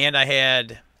 and I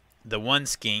had the one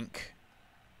skink.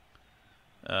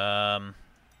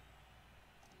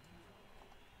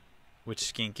 Which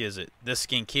skink is it? This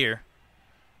skink here.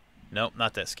 Nope,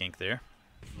 not that skink there.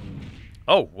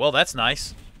 Oh, well, that's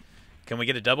nice. Can we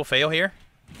get a double fail here?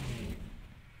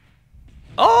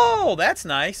 Oh, that's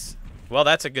nice. Well,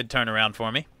 that's a good turnaround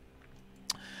for me.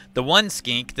 The one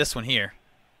skink, this one here.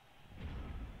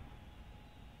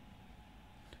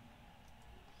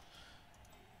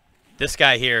 This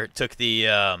guy here took the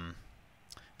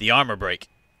armor break.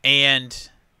 And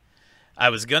I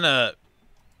was going to...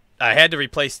 I had to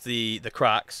replace the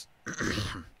Crocs.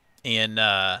 And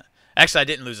actually, I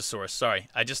didn't lose a Saurus. Sorry,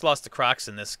 I just lost the Crocs,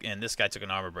 and this guy took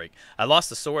an armor break. I lost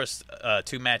the Saurus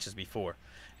 2 matches before,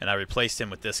 and I replaced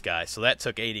him with this guy. So that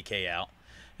took 80k out.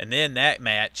 And then that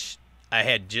match, I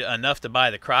had enough to buy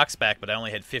the Crocs back, but I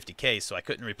only had 50k, so I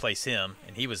couldn't replace him,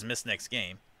 and he was missed next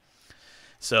game.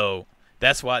 So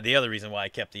that's why the other reason why I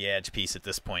kept the edge piece at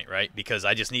this point, right? Because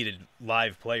I just needed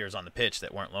live players on the pitch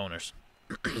that weren't loners.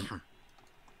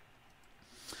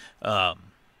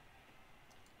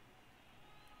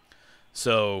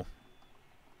 So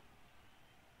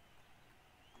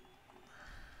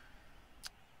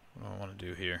what do I want to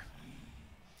do here?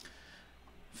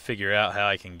 Figure out how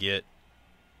I can get...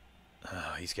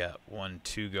 Oh, he's got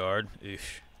 1-2 guard.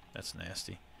 Oof, that's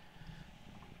nasty.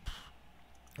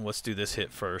 Let's do this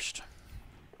hit first.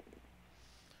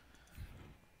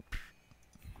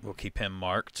 We'll keep him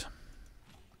marked.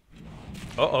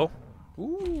 Uh-oh.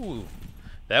 Ooh.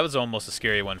 That was almost a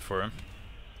scary one for him.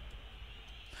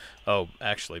 Oh,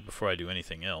 actually, before I do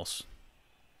anything else,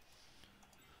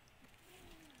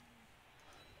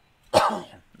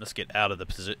 let's get out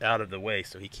of the way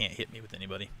so he can't hit me with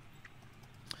anybody.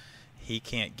 He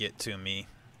can't get to me.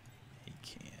 He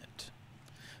can't.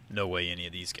 No way any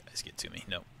of these guys get to me.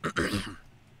 No.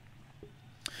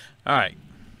 All right.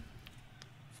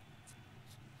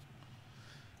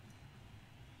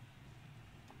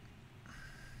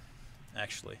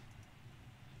 Actually.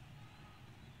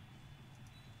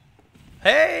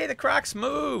 Hey, the Crocs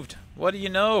moved. What do you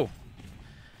know?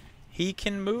 He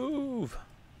can move.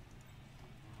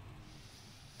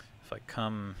 If I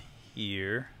come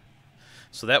here.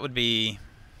 So that would be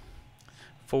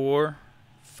 4,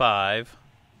 5,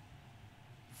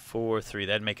 4, 3.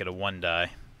 That'd make it a 1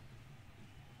 die.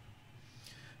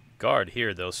 Guard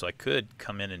here, though, so I could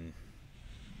come in and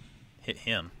hit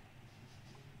him.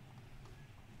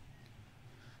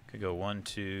 Could go 1,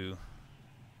 2...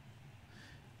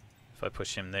 If I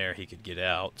push him there, he could get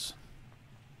out.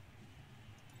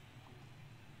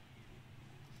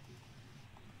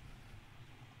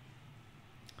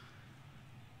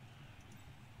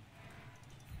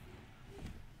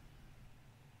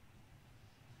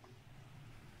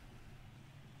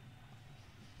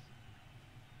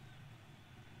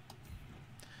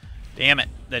 Damn it,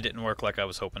 that didn't work like I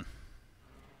was hoping.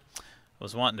 I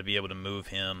was wanting to be able to move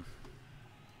him.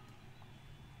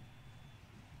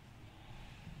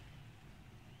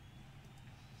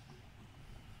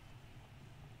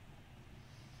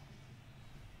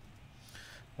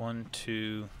 One,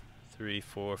 2, 3,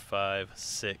 4, 5,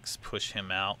 6. Push him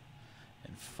out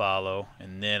and follow,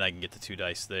 and then I can get the 2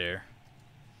 dice there.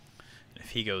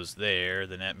 If he goes there,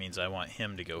 then that means I want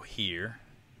him to go here.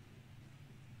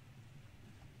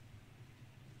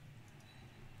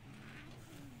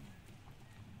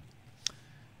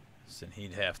 So then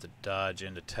he'd have to dodge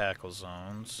into tackle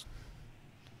zones.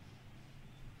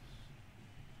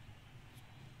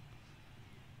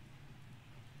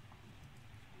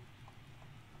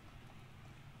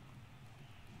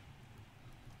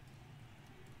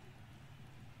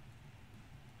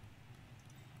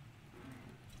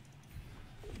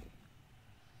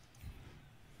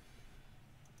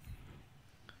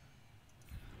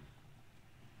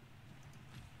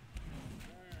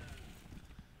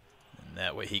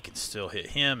 that way he can still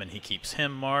hit him, and he keeps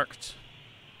him marked.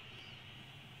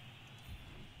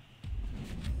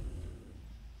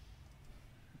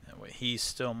 That way he's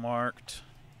still marked.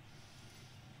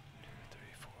 2, 3,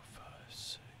 4,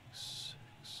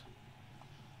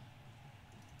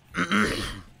 5,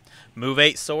 6. Move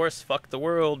 8 source. Fuck the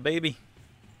world, baby.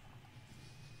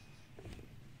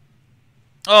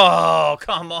 Oh,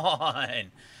 come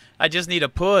on. I just need a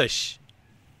push.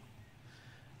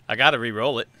 I got to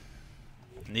re-roll it.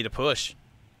 Need a push.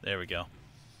 There we go.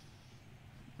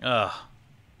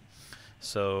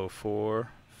 So 4,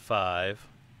 5.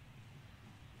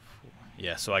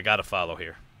 Yeah, so I got to follow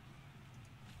here.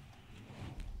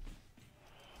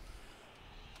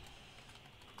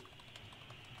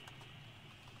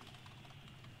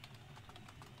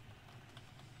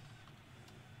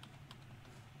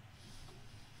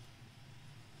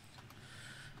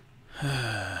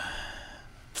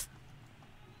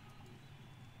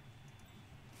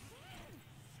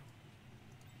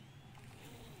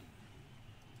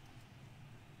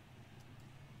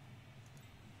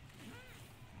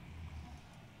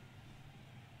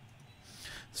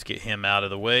 Let's get him out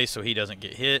of the way so he doesn't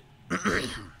get hit.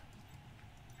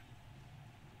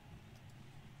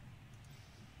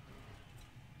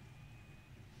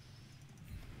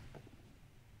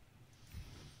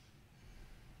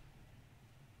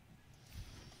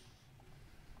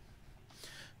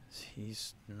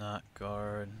 He's not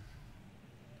guard.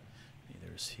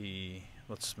 Neither is he.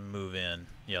 Let's move in.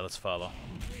 Yeah, let's follow.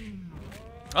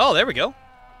 Oh, there we go.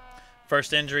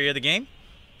 First injury of the game.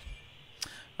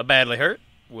 A badly hurt.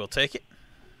 We'll take it.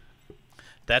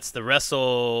 That's the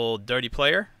wrestle dirty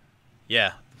player.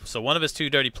 Yeah, so one of his 2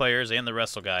 dirty players and the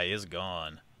wrestle guy is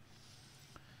gone.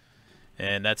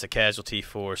 And that's a casualty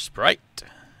for Sprite.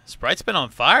 Sprite's been on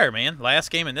fire, man. Last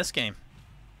game and this game.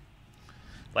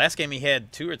 Last game he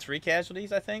had 2 or 3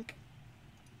 casualties, I think.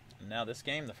 And now this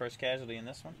game, the first casualty in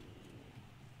this one.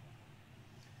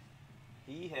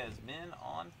 He has been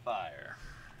on fire.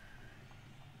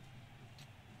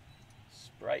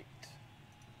 Sprite.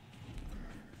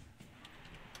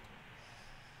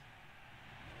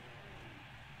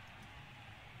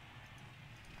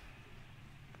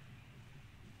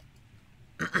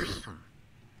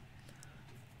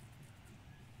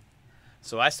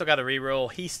 So I still got a reroll.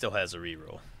 He still has a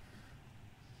reroll.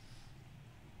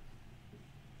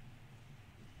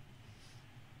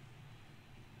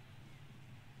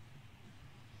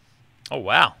 Oh,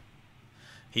 wow.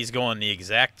 He's going the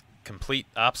exact, complete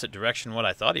opposite direction what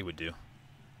I thought he would do.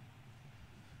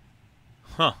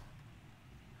 Huh.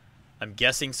 I'm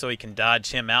guessing so he can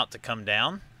dodge him out to come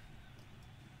down.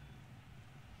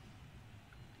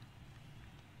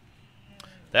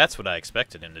 That's what I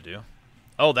expected him to do.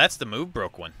 Oh, that's the move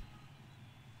broke one.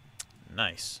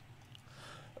 Nice.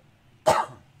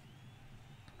 Oh,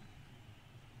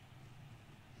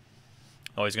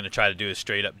 he's going to try to do a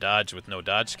straight up dodge with no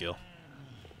dodge skill.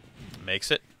 Makes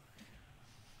it.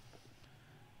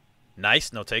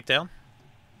 Nice, no takedown.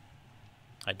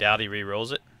 I doubt he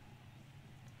re-rolls it.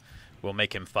 We'll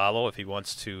make him follow if he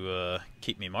wants to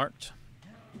keep me marked.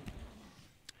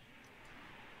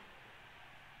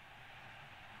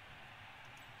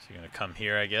 So you're going to come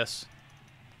here, I guess.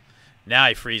 Now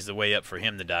he frees the way up for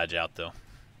him to dodge out, though.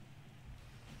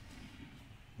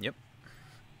 Yep.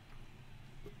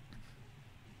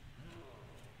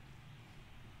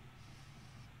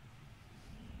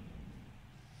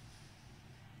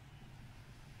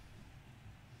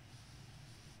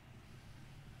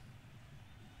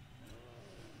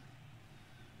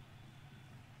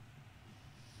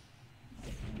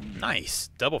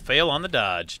 Nice. Double fail on the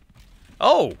dodge.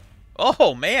 Oh!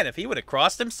 Oh, man, if he would have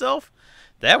crossed himself,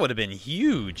 that would have been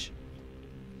huge.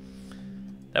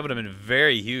 That would have been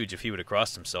very huge if he would have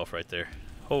crossed himself right there.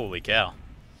 Holy cow.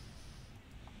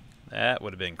 That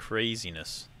would have been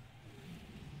craziness.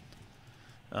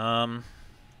 1,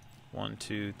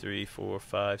 2, 3, 4,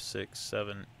 5, 6,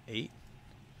 7, 8.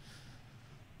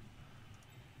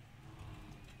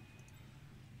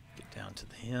 Get down to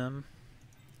him.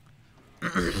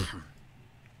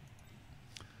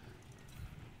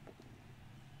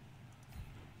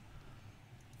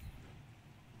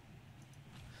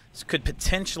 This could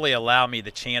potentially allow me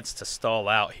the chance to stall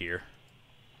out here.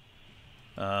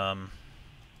 God,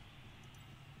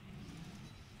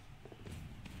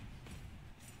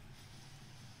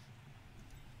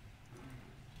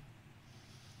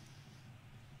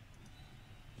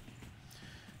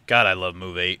 I love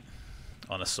move 8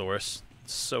 on a Saurus.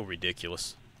 It's so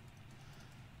ridiculous.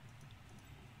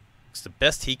 Because the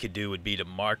best he could do would be to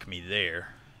mark me there.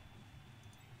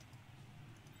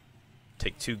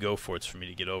 Take 2 go-forts for me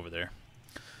to get over there.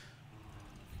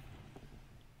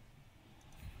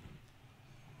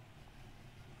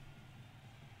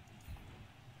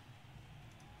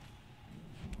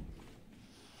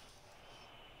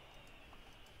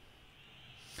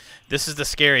 This is the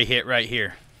scary hit right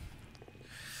here.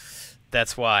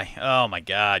 That's why. Oh my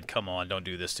God, come on, don't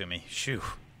do this to me. Shoo,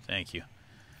 thank you.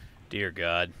 Dear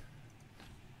God.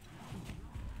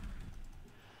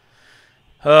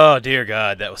 Oh, dear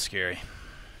God, that was scary.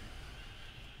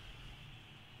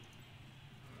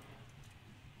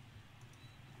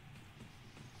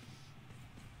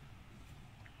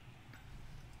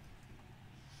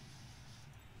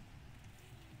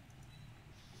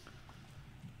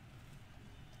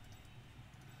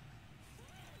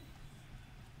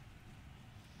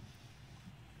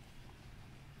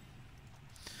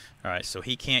 Alright, so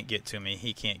he can't get to me.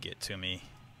 He can't get to me.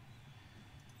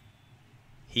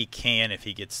 He can if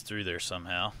he gets through there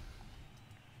somehow.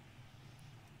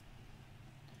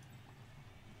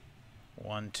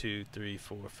 1, 2, 3,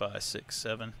 4, 5, 6,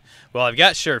 7. Well, I've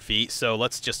got sure feet, so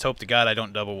let's just hope to God I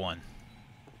don't double one.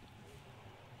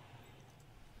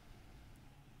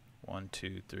 1,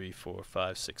 2, 3, 4,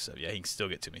 5, 6, 7. Yeah, he can still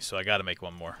get to me, so I got to make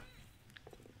one more.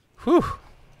 Whew.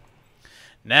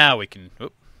 Now we can...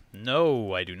 Whoop.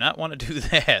 No, I do not want to do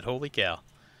that. Holy cow.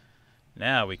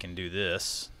 Now we can do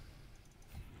this.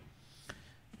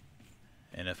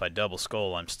 And if I double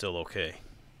skull, I'm still okay.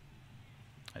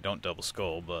 I don't double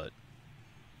skull, but...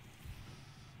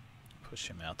 Push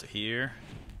him out to here.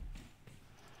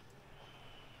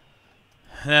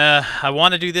 I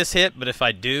want to do this hit, but if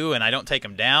I do and I don't take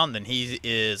him down, then he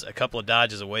is a couple of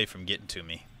dodges away from getting to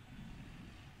me.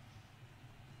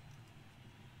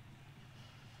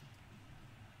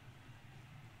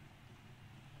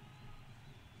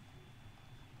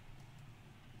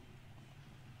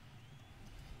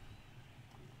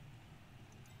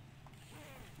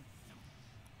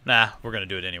 Nah, we're going to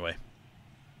do it anyway.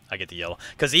 I get the yellow.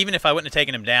 Because even if I wouldn't have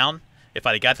taken him down, if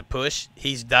I'd have got the push,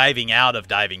 he's diving out of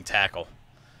diving tackle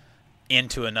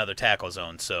into another tackle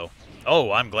zone. So,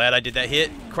 oh, I'm glad I did that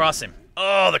hit. Cross him.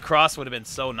 Oh, the cross would have been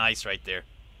so nice right there.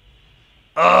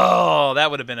 Oh,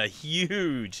 that would have been a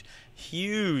huge,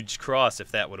 huge cross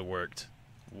if that would have worked.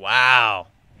 Wow.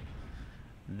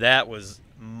 That was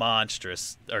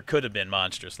monstrous. Or could have been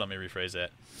monstrous. Let me rephrase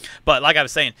that. But like I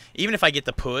was saying, even if I get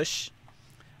the push...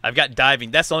 I've got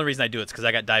diving. That's the only reason I do it, is because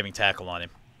I got diving tackle on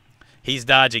him. He's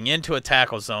dodging into a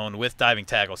tackle zone with diving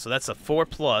tackle. So that's a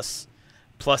 4+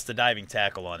 plus the diving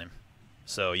tackle on him.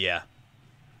 So, yeah.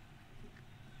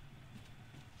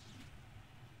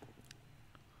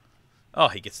 Oh,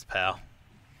 he gets the POW.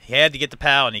 He had to get the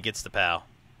POW, and he gets the POW.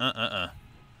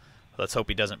 Let's hope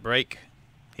he doesn't break.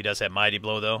 He does have Mighty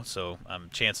Blow, though, so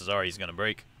chances are he's going to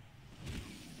break.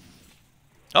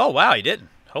 Oh, wow, he didn't.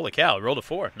 Holy cow, he rolled a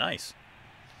 4. Nice.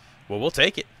 Well, we'll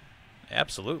take it.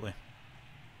 Absolutely.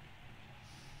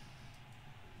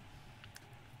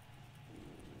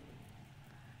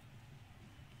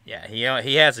 Yeah,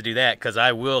 he has to do that, because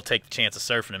I will take the chance of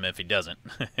surfing him if he doesn't.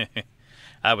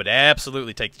 I would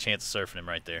absolutely take the chance of surfing him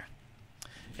right there.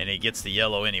 And he gets the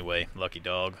yellow anyway. Lucky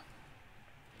dog.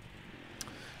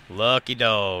 Lucky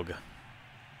dog.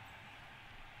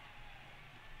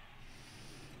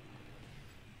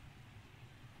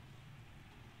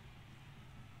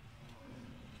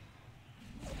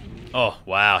 Oh,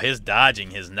 wow. His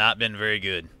dodging has not been very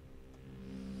good.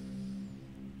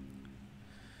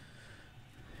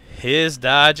 His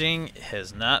dodging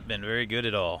has not been very good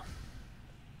at all.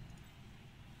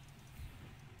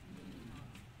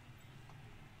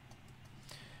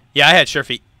 Yeah, I had sure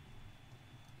feet.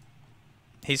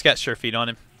 He's got sure feet on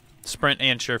him. Sprint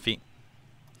and sure feet.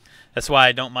 That's why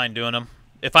I don't mind doing them.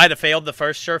 If I'd have failed the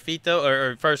first sure feet, though,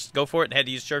 or first go for it and had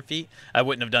to use sure feet, I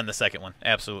wouldn't have done the second one.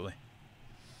 Absolutely.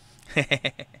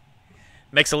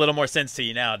 Makes a little more sense to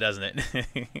you now, doesn't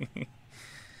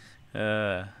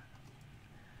it?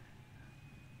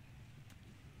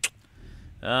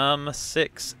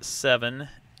 6, 7,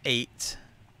 8.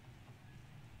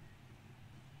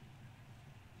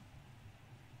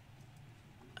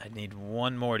 I need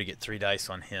one more to get 3 dice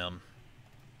on him.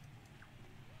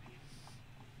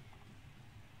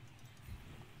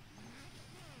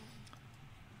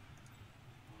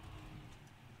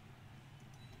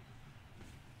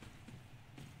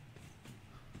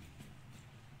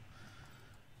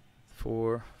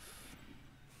 Four,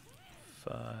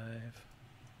 5.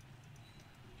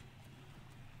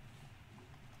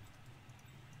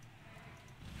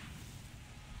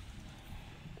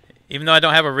 Even though I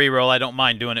don't have a reroll, I don't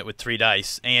mind doing it with 3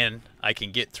 dice, and I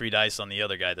can get 3 dice on the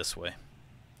other guy this way.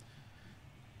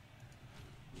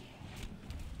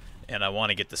 And I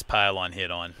want to get this pylon hit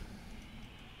on.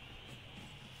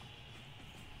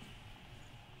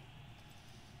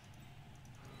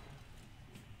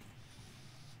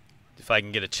 If I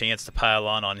can get a chance to pile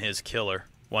on his killer,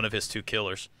 one of his 2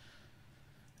 killers.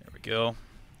 There we go.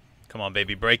 Come on,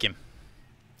 baby. Break him.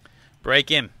 Break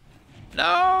him.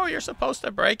 No, you're supposed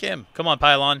to break him. Come on,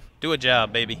 Pylon. Do a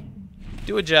job, baby.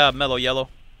 Do a job, Mellow Yellow.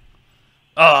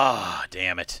 Ah, oh,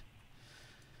 damn it.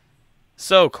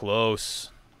 So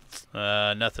close.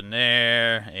 Nothing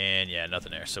there. And, yeah,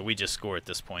 nothing there. So we just score at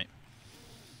this point.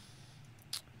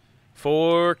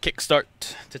 For kickstart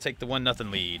to take the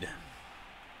 1-0 lead.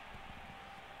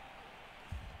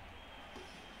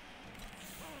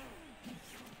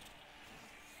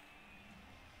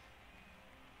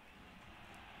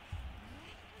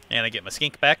 And I get my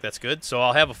skink back. That's good. So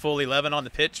I'll have a full 11 on the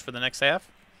pitch for the next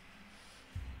half.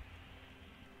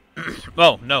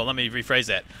 Oh, no, let me rephrase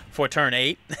that. For turn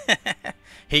 8,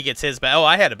 he gets his back. Oh,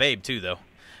 I had a babe too, though.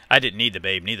 I didn't need the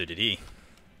babe. Neither did he.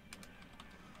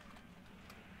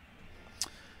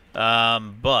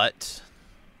 But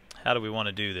how do we want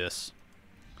to do this?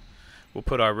 We'll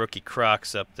put our rookie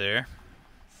Crocs up there.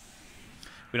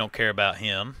 We don't care about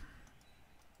him.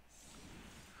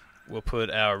 We'll put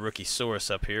our rookie Saurus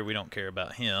up here. We don't care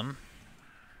about him.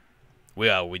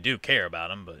 Well, we do care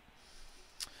about him, but...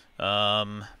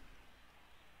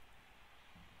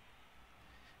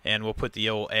 and we'll put the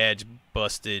old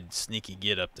edge-busted sneaky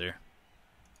git up there.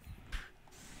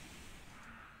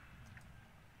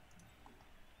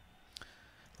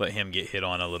 Let him get hit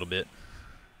on a little bit.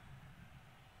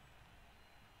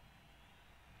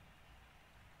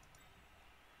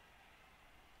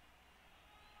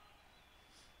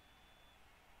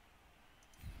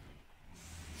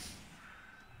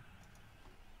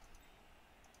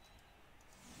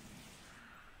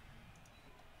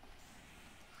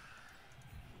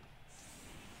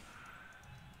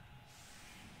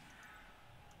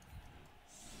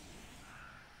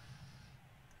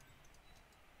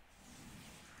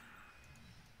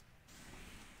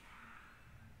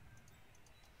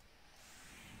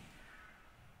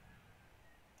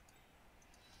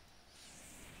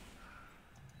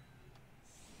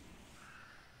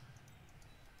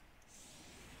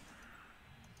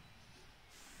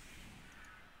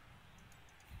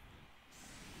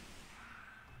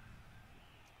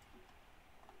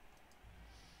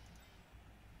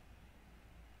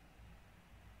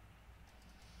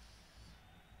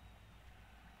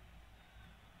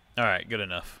 All right, good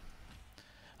enough.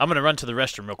 I'm going to run to the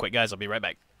restroom real quick, guys. I'll be right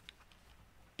back.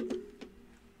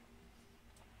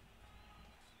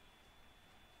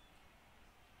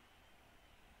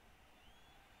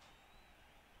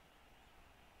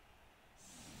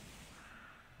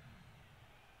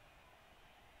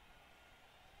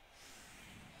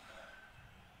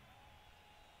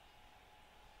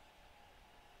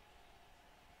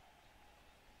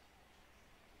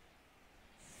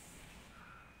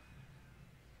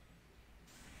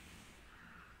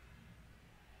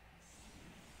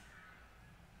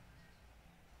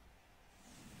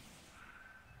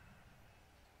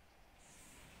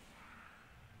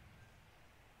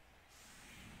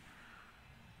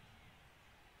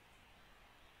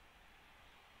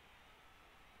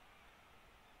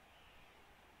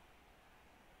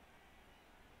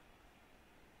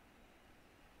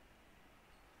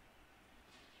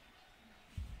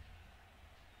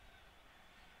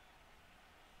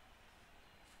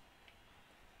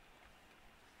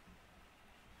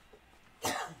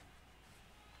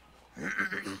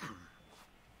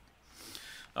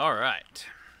 All right.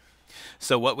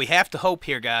 So what we have to hope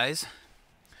here, guys,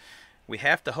 we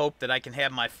have to hope that I can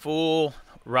have my full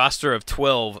roster of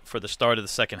 12 for the start of the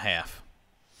second half.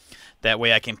 That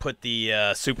way I can put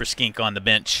the Super Skink on the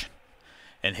bench,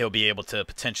 and he'll be able to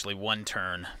potentially one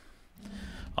turn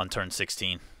on turn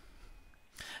 16.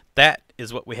 That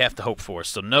is what we have to hope for.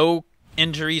 So no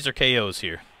injuries or KOs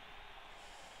here.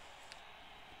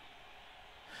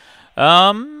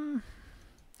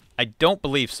 I don't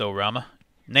believe so, Rama.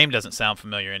 Name doesn't sound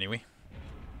familiar anyway.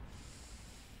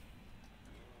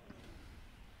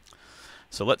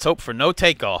 So let's hope for no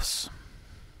takeoffs.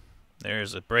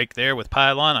 There's a break there with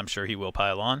Pylon. I'm sure he will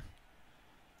Pylon.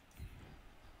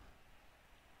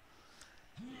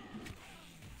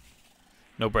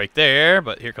 No break there,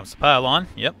 but here comes the Pylon.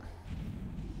 Yep.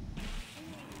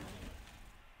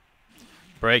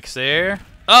 Breaks there.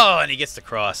 Oh, and he gets the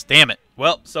cross. Damn it.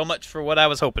 Well, so much for what I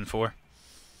was hoping for.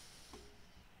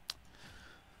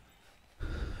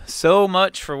 So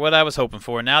much for what I was hoping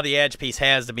for. Now the edge piece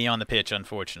has to be on the pitch,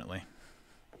 unfortunately.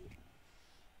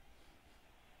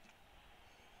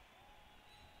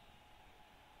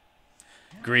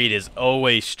 Greed is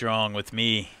always strong with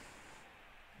me.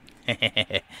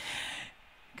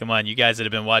 Come on, you guys that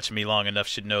have been watching me long enough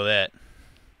should know that.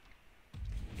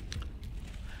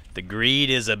 The greed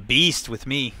is a beast with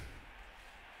me.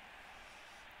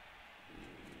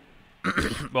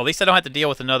 Well, at least I don't have to deal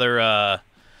with another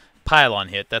pylon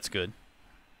hit. That's good.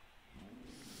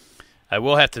 I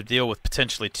will have to deal with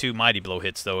potentially 2 Mighty Blow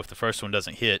hits, though, if the first one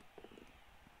doesn't hit.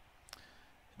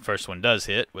 First one does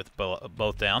hit with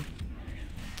both down.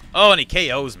 Oh, and he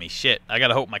KOs me. Shit. I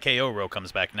gotta hope my KO row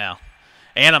comes back now.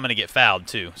 And I'm gonna get fouled,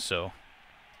 too, so...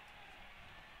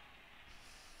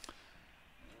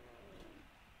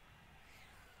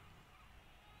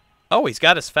 Oh, he's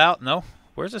got his foul. No.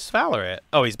 Where's his fouler at?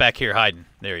 Oh, he's back here hiding.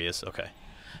 There he is. Okay.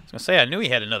 I was going to say, I knew he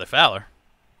had another fouler.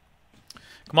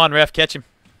 Come on, ref. Catch him.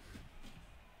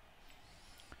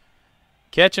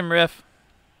 Catch him, ref.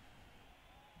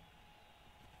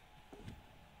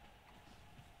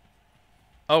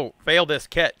 Oh, fail this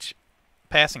catch.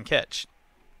 Pass and catch.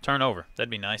 Turnover. That'd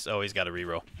be nice. Oh, he's got a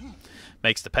reroll.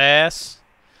 Makes the pass.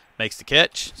 Makes the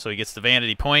catch. So he gets the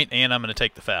vanity point, and I'm going to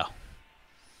take the foul.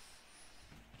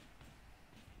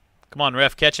 Come on,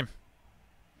 ref, catch him.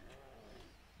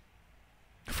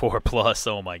 4+.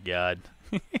 Oh, my God.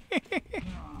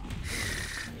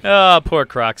 Oh, poor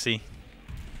Croxy.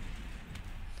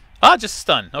 Ah, just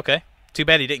stun. Okay. Too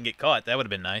bad he didn't get caught. That would have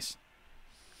been nice.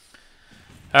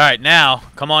 All right, now,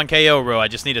 come on, KO row. I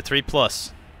just need a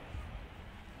 3+.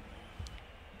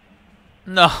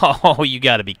 No, you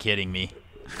got to be kidding me.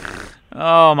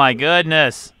 Oh, my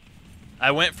goodness.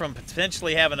 I went from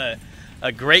potentially having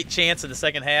a great chance in the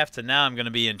second half to now I'm going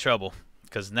to be in trouble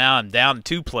because now I'm down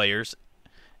 2 players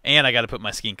and I got to put my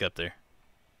skink up there.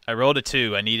 I rolled a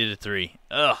 2. I needed a 3.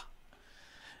 Ugh.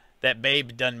 That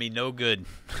babe done me no good.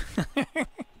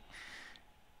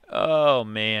 Oh,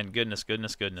 man. Goodness,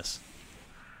 goodness, goodness.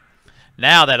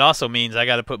 Now that also means I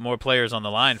got to put more players on the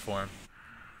line for him.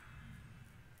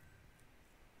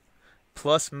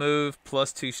 Plus move,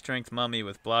 plus 2 strength mummy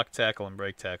with block tackle and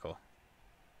break tackle.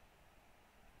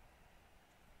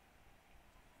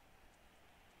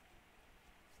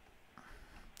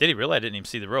 Did he really? I didn't even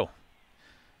see the roll.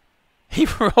 He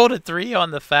rolled a 3 on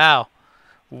the foul.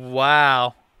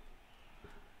 Wow.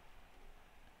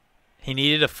 He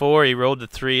needed a 4. He rolled the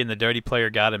 3, and the dirty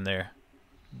player got him there.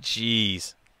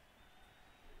 Jeez.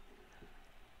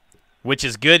 Which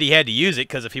is good he had to use it,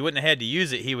 because if he wouldn't have had to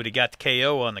use it, he would have got the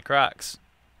KO on the Crocs.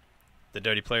 The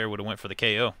dirty player would have went for the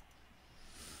KO.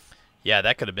 Yeah,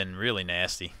 that could have been really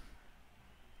nasty.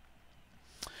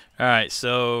 All right,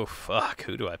 so, fuck,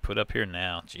 who do I put up here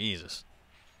now? Jesus.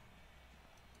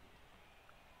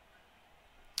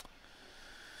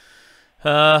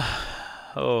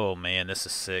 Oh, man, this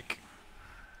is sick.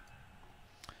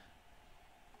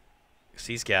 'Cause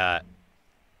he's got,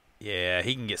 yeah,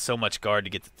 he can get so much guard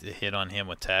to get the hit on him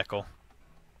with tackle.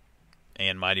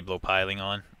 And Mighty Blow piling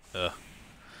on. Ugh.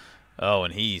 Oh,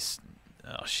 and he's,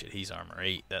 oh, shit, he's armor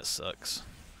 8. That sucks.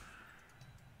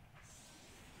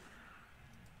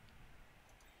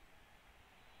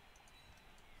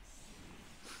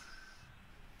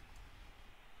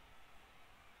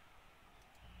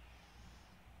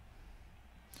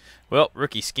 Well,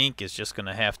 Rookie Skink is just going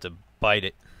to have to bite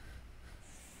it.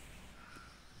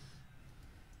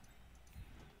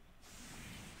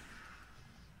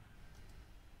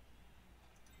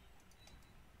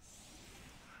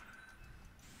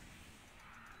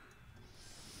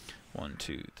 One,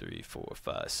 two, three, 4,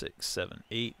 5, 6, 7,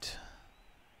 8.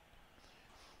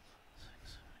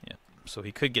 Yep. So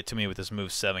he could get to me with this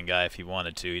move 7 guy if he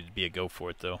wanted to. It'd be a go for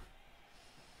it though.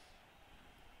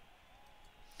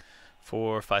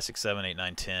 4, 5, 6, 7, 8,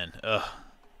 9, 10. Ugh.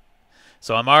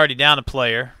 So I'm already down a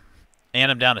player,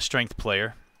 and I'm down a strength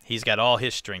player. He's got all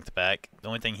his strength back. The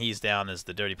only thing he's down is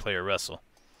the dirty player wrestle.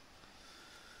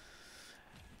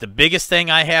 The biggest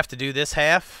thing I have to do this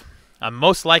half, I'm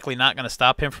most likely not going to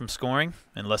stop him from scoring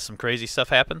unless some crazy stuff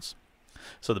happens.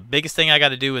 So the biggest thing I got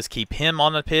to do is keep him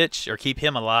on the pitch, or keep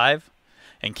him alive,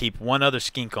 and keep one other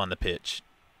skink on the pitch.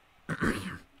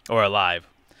 Or alive.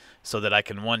 So that I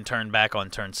can 1 turn back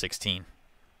on turn 16.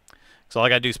 So all I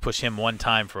got to do is push him 1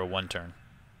 time for a 1 turn.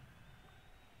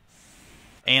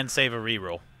 And save a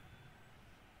reroll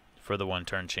for the 1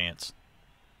 turn chance.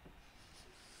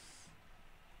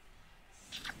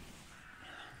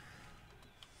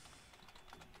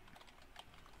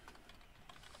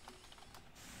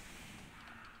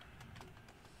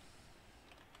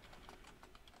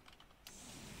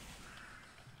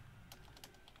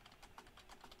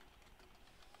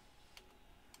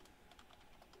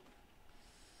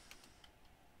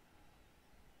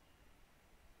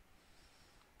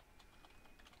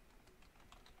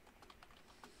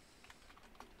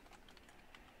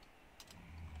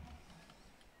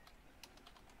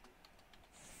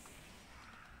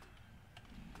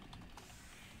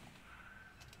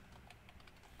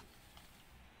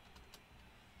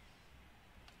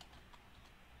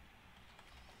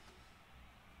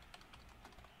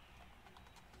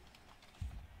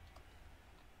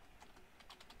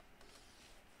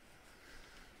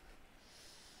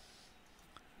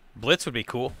 Blitz would be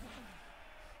cool.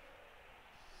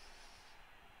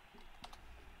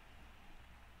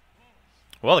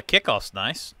 Well, the kickoff's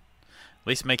nice. At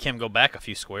least make him go back a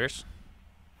few squares.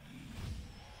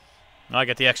 Oh, I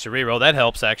got the extra reroll. That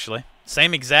helps, actually.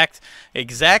 Same exact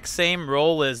same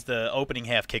roll as the opening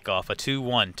half kickoff. A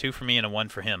 2-1. 2 for me and a 1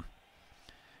 for him.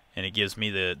 And it gives me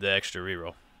the extra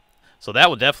reroll. So that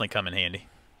will definitely come in handy.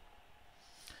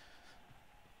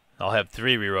 I'll have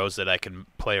 3 rerolls that I can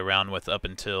play around with up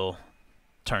until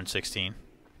turn 16.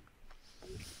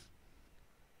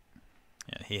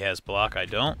 Yeah, he has block. I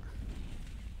don't.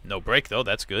 No break, though.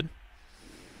 That's good.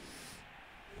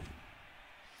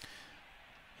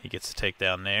 He gets to take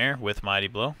down there with Mighty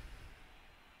Blow.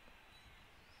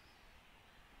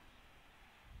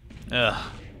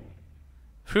 Ugh.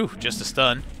 Whew, just a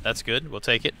stun. That's good. We'll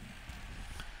take it.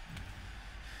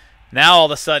 Now, all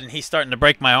of a sudden, he's starting to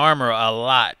break my armor a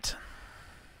lot.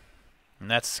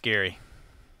 And that's scary.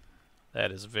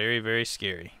 That is very, very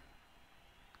scary.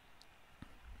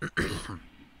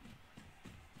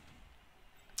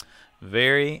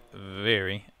 Very,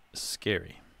 very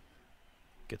scary.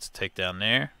 Gets a takedown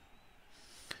there.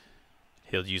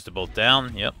 He'll use the bolt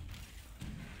down. Yep.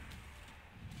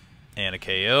 And a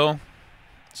KO.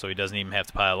 So he doesn't even have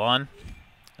to pile on.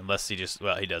 Unless he just...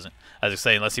 Well, he doesn't. As I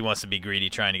say, unless he wants to be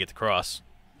greedy trying to get the cross.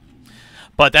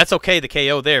 But that's okay, the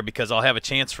KO there, because I'll have a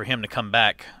chance for him to come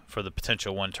back for the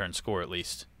potential one-turn score at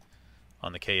least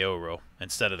on the KO row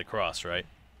instead of the cross, right?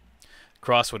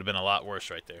 Cross would have been a lot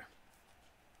worse right there.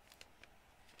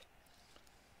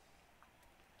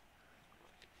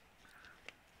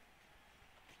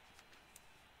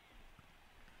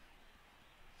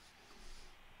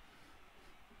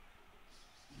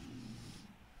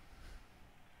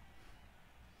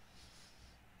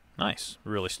 Nice.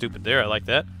 Really stupid there. I like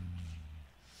that.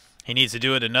 He needs to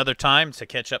do it another time to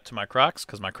catch up to my Crocs,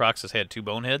 because my Crocs has had 2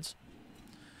 boneheads.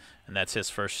 And that's his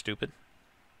first stupid.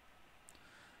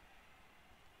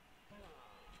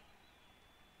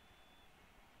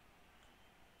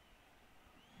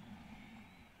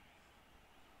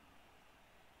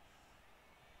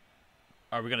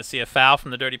 Are we going to see a foul from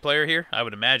the dirty player here? I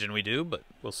would imagine we do, but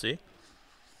we'll see.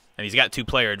 And he's got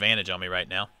 2-player advantage on me right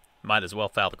now. Might as well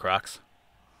foul the Crocs.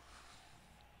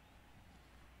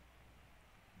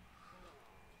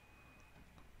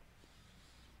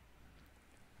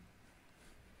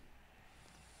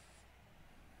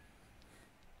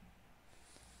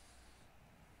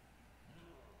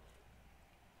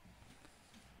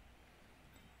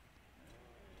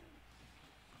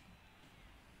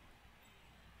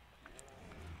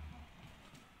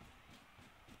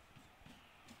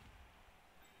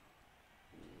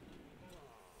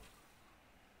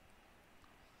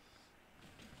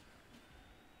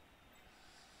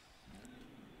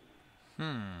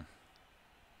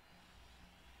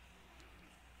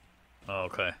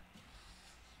 Okay.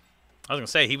 I was going to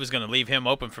say, he was going to leave him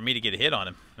open for me to get a hit on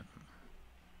him.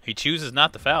 He chooses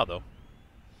not to foul, though.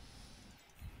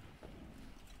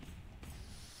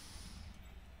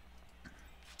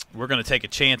 We're going to take a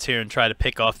chance here and try to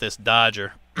pick off this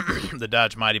Dodger. The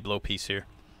Dodge Mighty Blow piece here.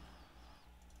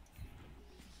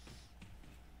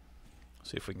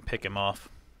 See if we can pick him off.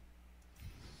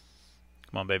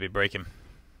 Come on, baby, break him.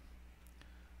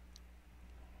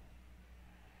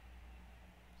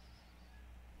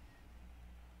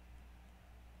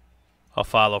 I'll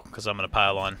follow because I'm going to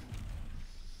pile on.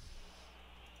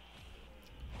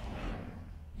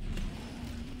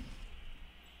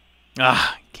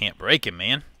 Ah, can't break him,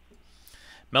 man.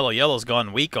 Mellow Yellow's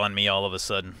gone weak on me all of a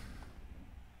sudden.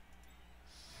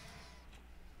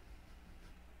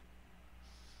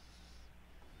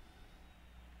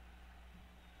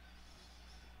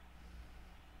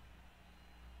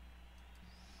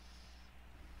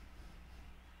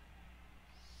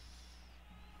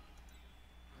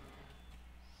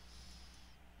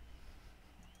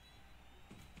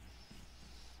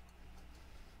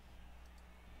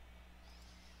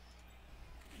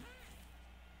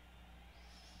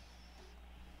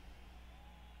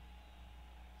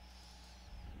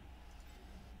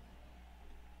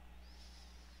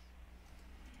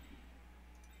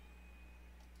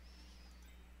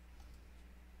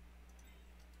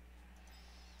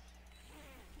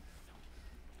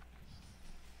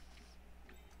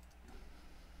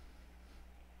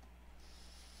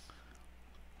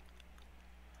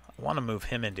 I want to move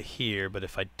him into here, but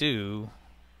if I do,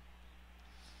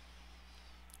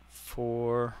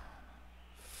 4,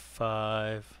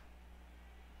 5.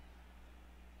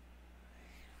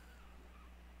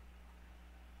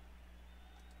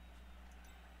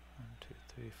 One, 2,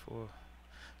 3, 4.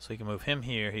 So he can move him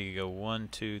here. He can go 1,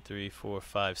 2, 3, 4,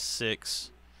 5, 6.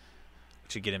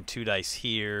 to get him 2 dice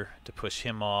here to push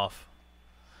him off.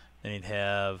 Then he'd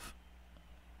have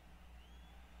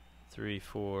 3,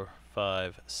 4,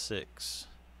 5, 6.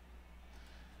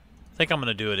 I think I'm going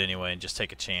to do it anyway and just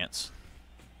take a chance.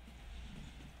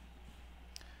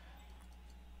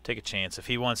 Take a chance. If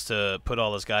he wants to put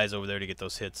all his guys over there to get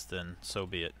those hits, then so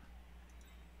be it.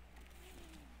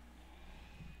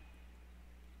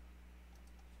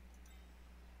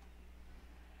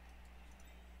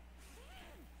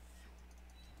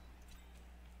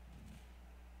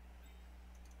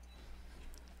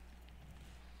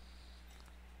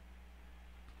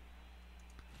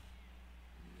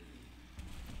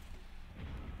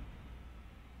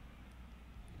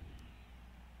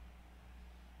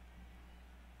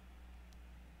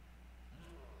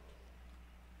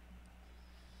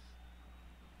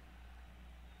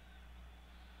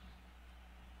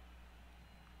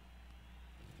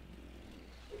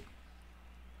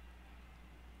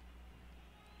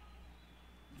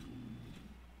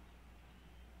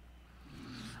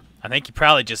 I think he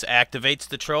probably just activates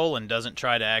the troll and doesn't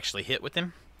try to actually hit with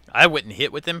him. I wouldn't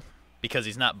hit with him because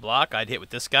he's not block. I'd hit with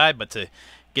this guy, but to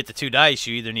get the 2 dice,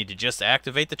 you either need to just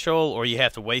activate the troll or you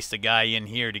have to waste a guy in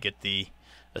here to get the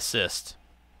assist.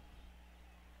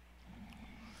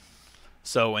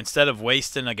 So instead of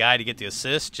wasting a guy to get the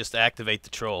assist, just activate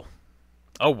the troll.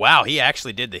 Oh, wow, he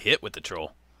actually did the hit with the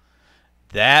troll.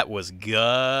 That was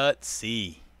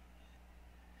gutsy.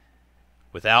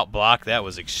 Without block, that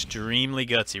was extremely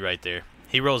gutsy right there.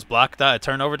 He rolls block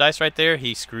turnover dice right there.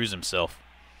 He screws himself.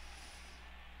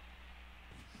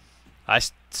 I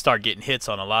start getting hits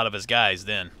on a lot of his guys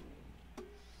then.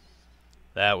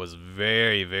 That was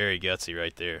very, very gutsy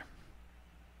right there.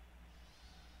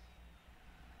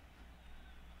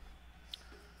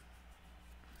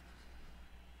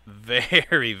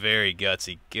 Very, very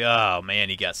gutsy. Oh, man,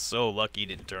 he got so lucky he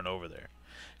didn't turn over there.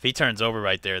 If he turns over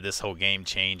right there, this whole game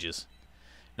changes.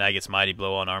 Now he gets Mighty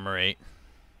Blow on Armor 8.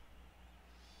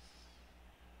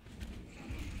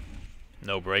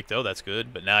 No break, though. That's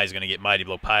good. But now he's going to get Mighty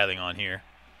Blow piling on here.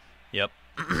 Yep.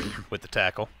 With the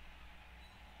tackle.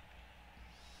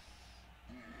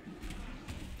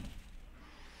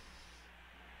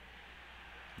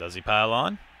 Does he pile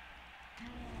on?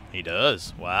 He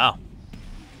does. Wow.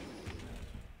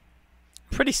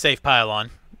 Pretty safe pile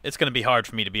on. It's going to be hard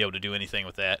for me to be able to do anything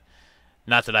with that.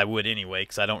 Not that I would anyway,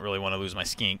 because I don't really want to lose my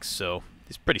skinks, so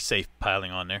he's pretty safe piling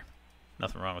on there.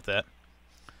 Nothing wrong with that.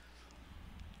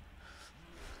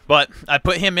 But I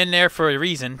put him in there for a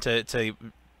reason, to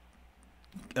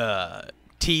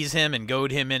tease him and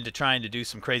goad him into trying to do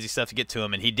some crazy stuff to get to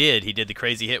him, and he did. He did the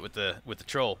crazy hit with the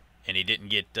troll, and he didn't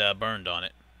get burned on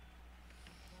it.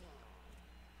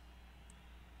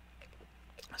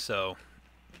 So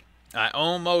I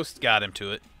almost got him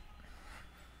to it.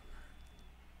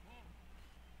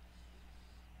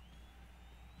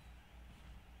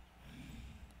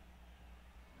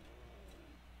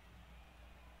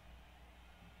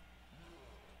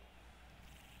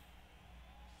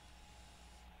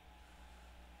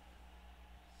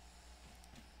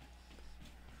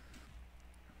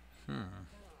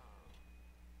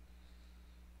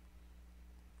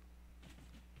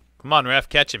 Come on, ref,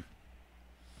 catch him.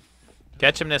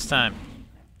 Catch him this time.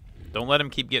 Don't let him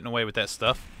keep getting away with that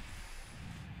stuff.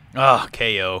 Oh,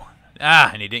 KO. Ah,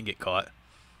 and he didn't get caught.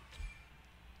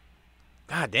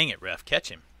 God dang it, ref. Catch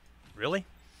him. Really?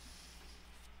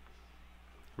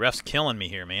 Ref's killing me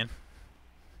here, man.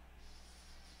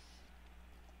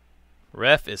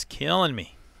 Ref is killing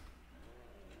me.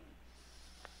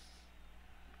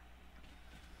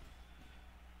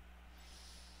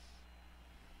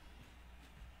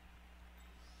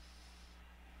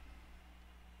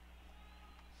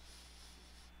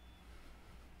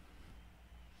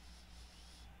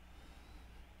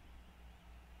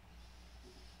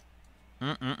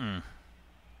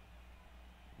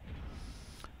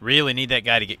 Really need that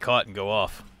guy to get caught and go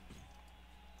off.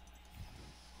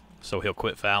 So he'll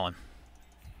quit fouling.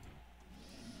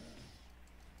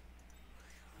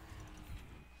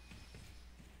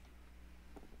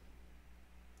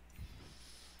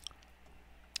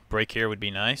 Break here would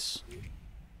be nice.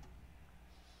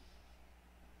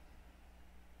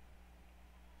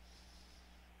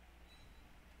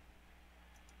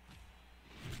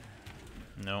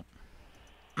 Nope.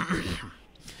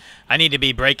 I need to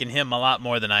be breaking him a lot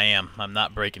more than I am. I'm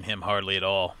not breaking him hardly at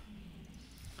all.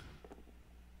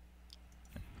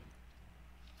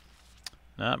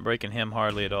 Not breaking him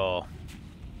hardly at all.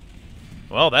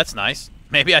 Well, that's nice.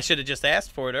 Maybe I should have just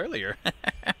asked for it earlier.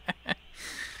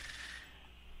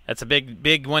 That's a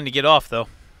big one to get off, though.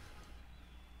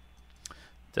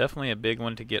 Definitely a big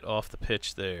one to get off the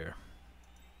pitch there.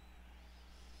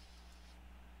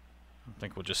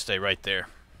 think we'll just stay right there.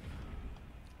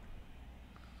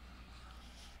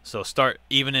 So start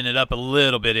evening it up a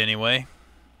little bit anyway.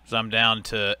 So I'm down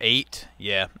to 8.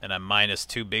 Yeah, and I'm minus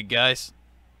 2 big guys.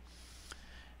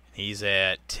 He's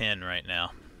at 10 right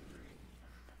now.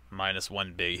 Minus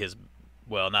 1 big.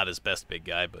 Well, not his best big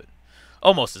guy, but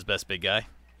almost his best big guy.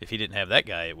 If he didn't have that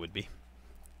guy, it would be.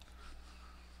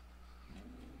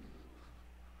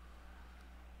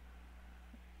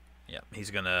 Yep, he's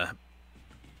going to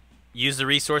use the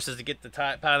resources to get the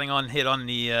piling on, hit on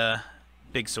the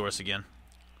big source again.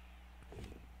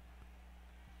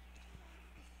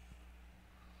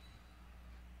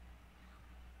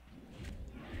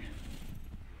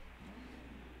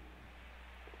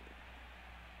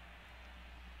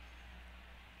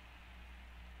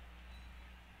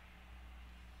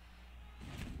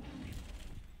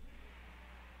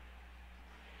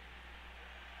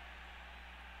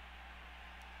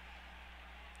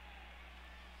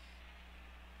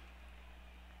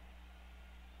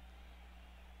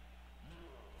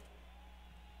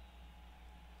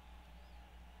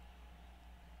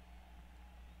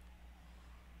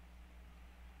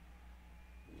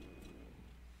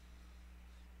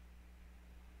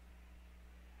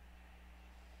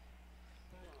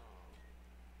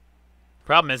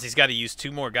 Problem is he's got to use 2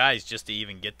 more guys just to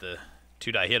even get the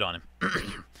 2-die hit on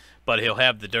him. But he'll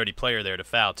have the dirty player there to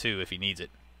foul too if he needs it.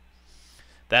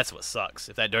 That's what sucks.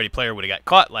 If that dirty player would have got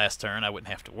caught last turn, I wouldn't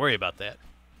have to worry about that.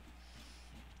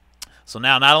 So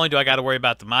now not only do I got to worry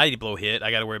about the Mighty Blow hit,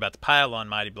 I got to worry about the pile-on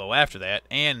Mighty Blow after that,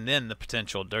 and then the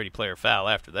potential dirty player foul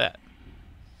after that.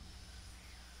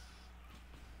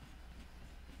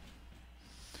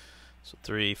 So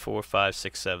 3, 4, 5,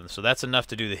 6, 7. So that's enough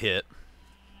to do the hit.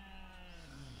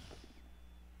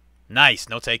 Nice,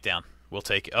 no takedown. We'll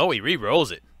take it. Oh, he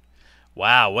re-rolls it.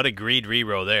 Wow, what a greed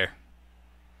re-roll there.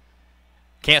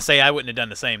 Can't say I wouldn't have done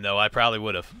the same, though. I probably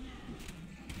would have.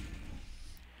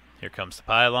 Here comes the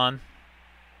pylon.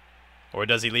 Or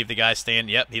does he leave the guy stand?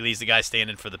 Yep, he leaves the guy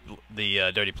standing for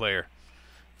the dirty player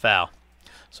foul.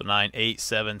 So 9, 8,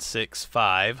 7, 6,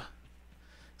 5.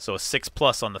 So a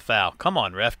 6+ on the foul. Come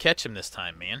on, ref. Catch him this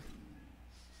time, man.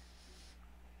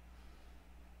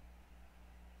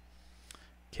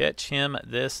 Catch him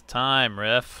this time,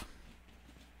 ref.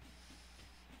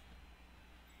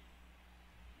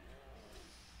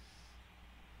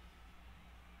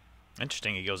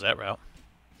 Interesting he goes that route.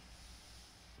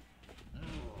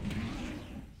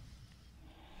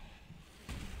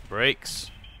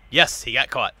 Breaks. Yes, he got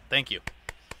caught. Thank you.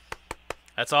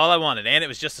 That's all I wanted. And it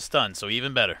was just a stun, so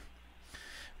even better.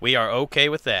 We are okay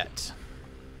with that.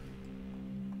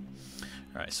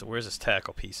 Alright, so where's his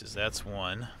tackle pieces? That's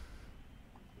 1.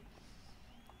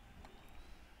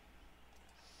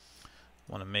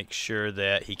 Want to make sure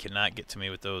that he cannot get to me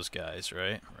with those guys,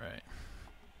 right? Right.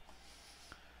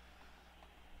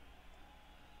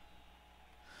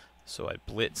 So I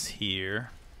blitz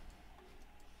here.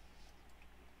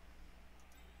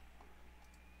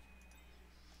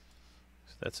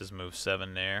 So that's his move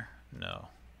 7 there. No.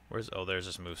 Oh, there's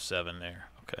his move 7 there.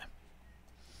 Okay.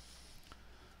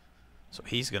 So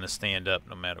he's going to stand up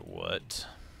no matter what.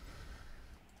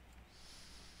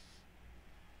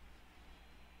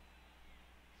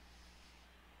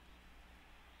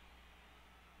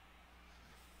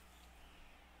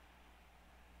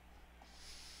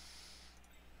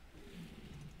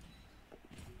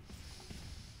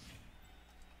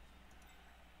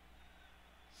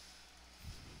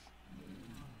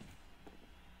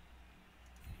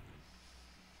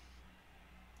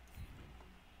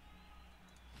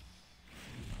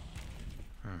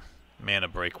 Mana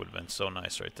break would have been so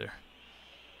nice right there.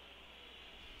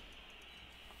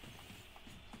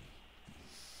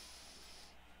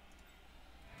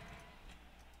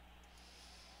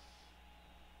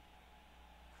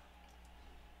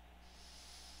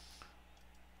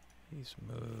 He's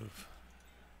move.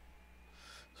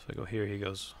 So I go here, he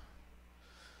goes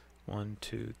 1,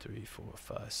 2, 3, 4,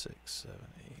 5, 6, 7,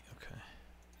 8. Okay.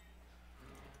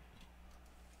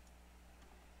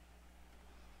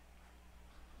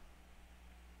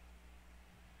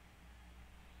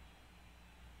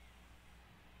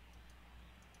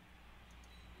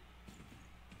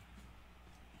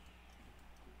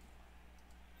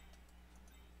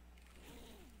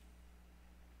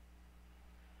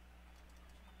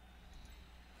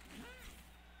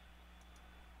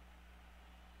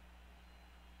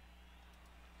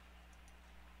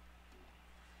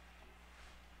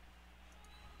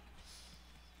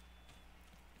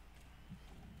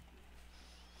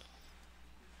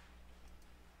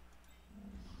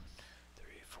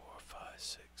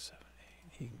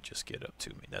 He can just get up to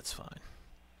me. That's fine.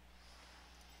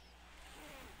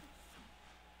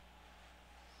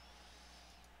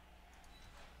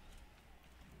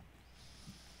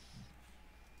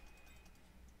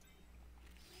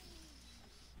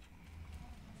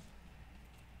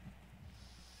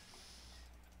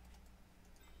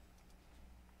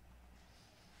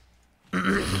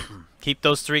 Keep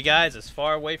those 3 guys as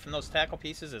far away from those tackle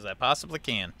pieces as I possibly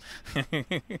can.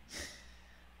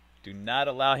 Do not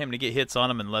allow him to get hits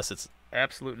on him unless it's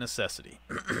absolute necessity.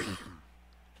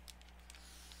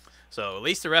 So at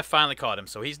least the ref finally caught him,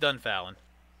 so he's done fouling.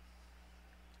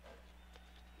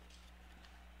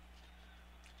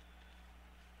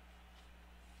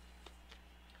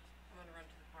 I'm gonna run to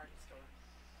the party store.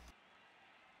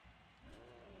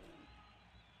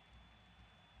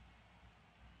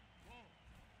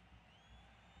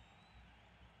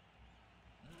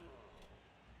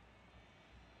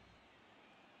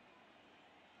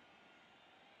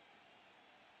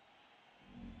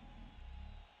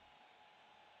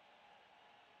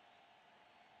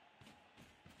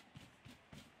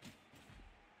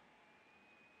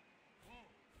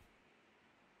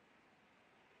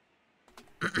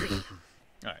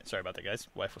 Alright, sorry about that, guys.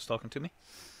 Wife was talking to me.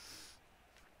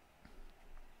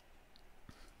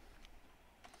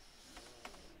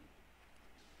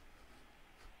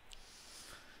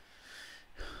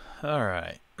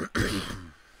 Alright. I was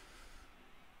going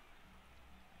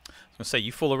to say,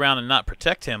 you fool around and not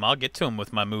protect him, I'll get to him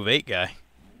with my move 8 guy.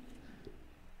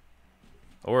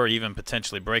 Or even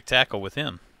potentially break tackle with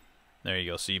him. There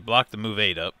you go. So you block the move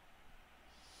 8 up.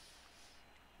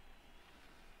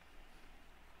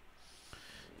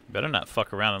 Better not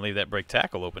fuck around and leave that break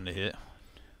tackle open to hit.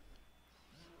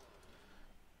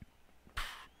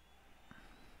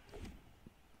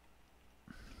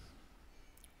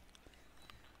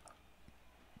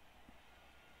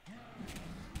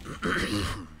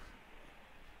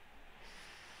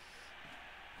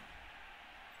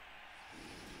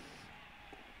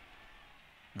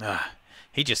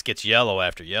 He just gets yellow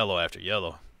after yellow after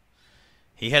yellow.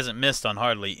 He hasn't missed on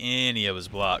hardly any of his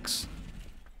blocks.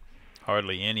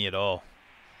 Hardly any at all.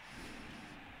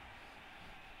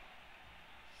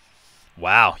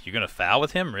 Wow, you're going to foul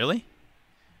with him? Really?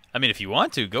 I mean, if you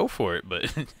want to, go for it,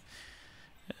 but a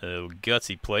little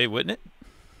gutsy play, wouldn't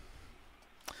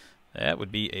it? That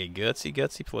would be a gutsy,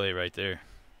 gutsy play right there.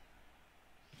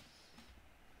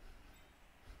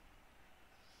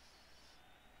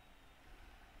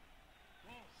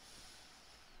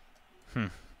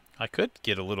 I could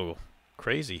get a little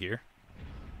crazy here.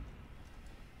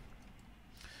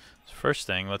 First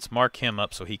thing, let's mark him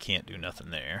up so he can't do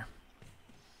nothing there.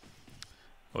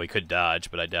 Well, he could dodge,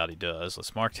 but I doubt he does.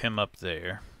 Let's mark him up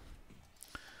there.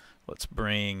 Let's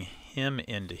bring him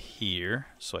into here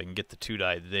so I can get the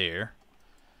 2-die there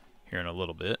here in a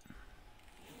little bit.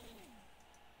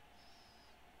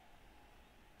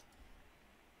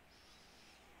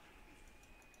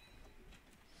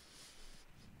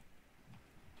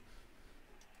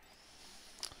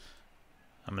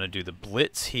 I'm going to do the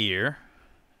blitz here.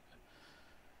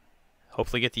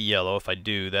 Hopefully get the yellow. If I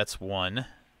do, that's 1.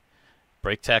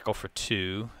 Break tackle for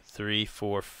 2, 3,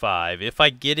 4, 5. If I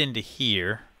get into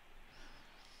here,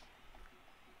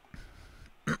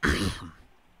 if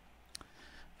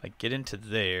I get into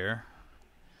there,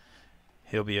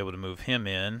 he'll be able to move him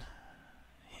in.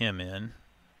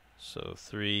 So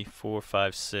 3, 4,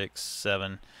 5, 6,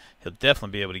 7. He'll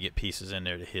definitely be able to get pieces in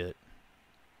there to hit.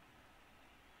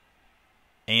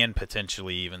 And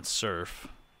potentially even surf.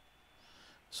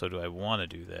 So do I want to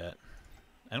do that?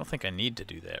 I don't think I need to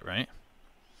do that, right?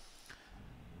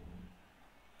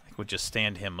 I think we'll just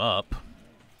stand him up.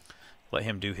 Let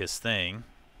him do his thing.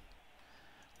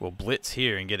 We'll blitz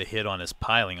here and get a hit on his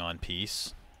piling on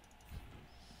piece.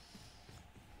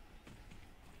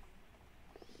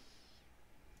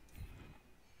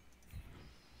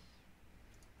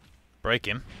 Break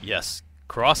him. Yes.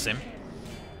 Cross him.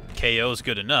 KO's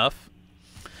good enough.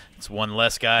 It's one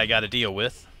less guy I got to deal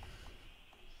with.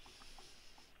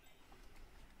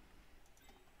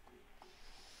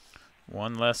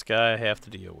 One less guy I have to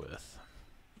deal with.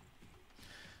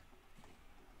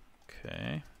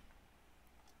 Okay.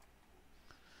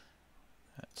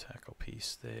 That tackle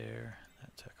piece there.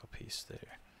 That tackle piece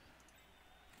there.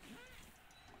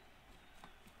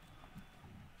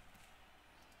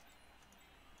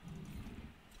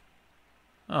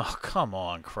 Oh, come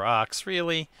on, Crocs.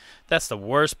 Really? That's the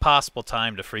worst possible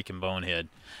time to freaking bonehead.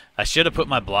 I should have put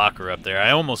my blocker up there.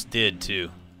 I almost did,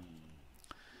 too.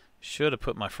 Should have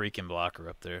put my freaking blocker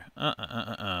up there.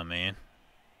 Man.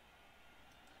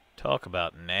 Talk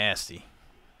about nasty.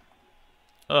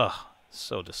 Ugh,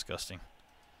 so disgusting.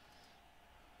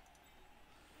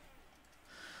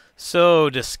 So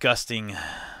disgusting.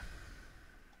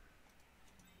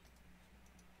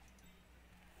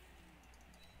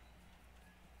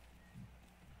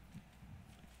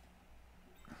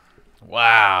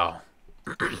 Wow.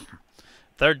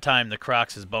 Third time the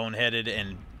Crocs is boneheaded,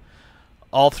 and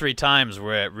all 3 times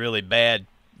were at really bad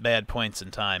bad points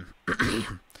in time.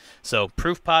 So,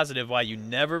 proof positive why you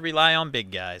never rely on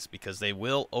big guys, because they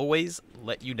will always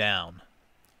let you down.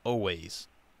 Always.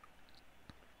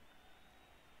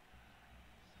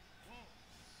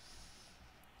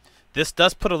 This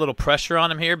does put a little pressure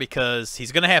on him here, because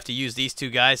he's going to have to use these two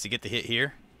guys to get the hit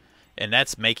here. And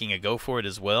that's making a go for it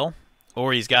as well.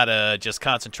 Or he's got to just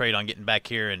concentrate on getting back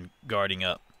here and guarding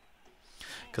up.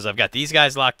 Because I've got these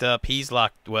guys locked up. He's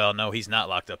locked. Well, no, he's not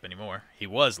locked up anymore. He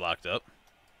was locked up.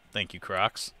 Thank you,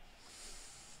 Crocs.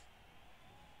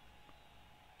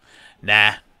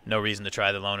 Nah, no reason to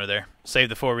try the loner there. Save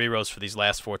the 4 rerolls for these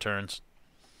last 4 turns.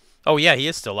 Oh, yeah, he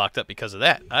is still locked up because of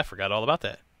that. I forgot all about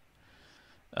that.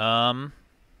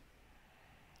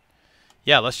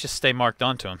 Yeah, let's just stay marked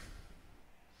onto him.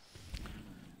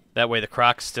 That way the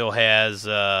Croc still has,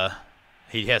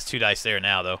 he has 2 dice there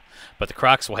now, though. But the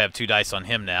Crocs will have 2 dice on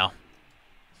him now.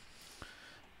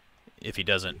 If he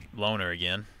doesn't loner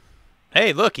again.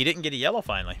 Hey, look, he didn't get a yellow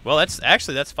finally. Well, that's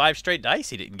 5 straight dice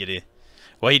he didn't get a...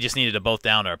 Well, he just needed a both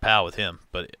down or a pal with him.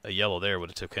 But a yellow there would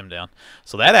have took him down.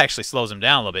 So that actually slows him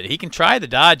down a little bit. He can try the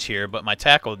dodge here, but my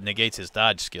tackle negates his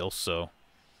dodge skill, so...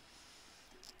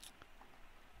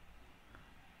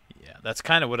 Yeah, that's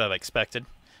kind of what I've expected.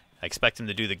 I expect him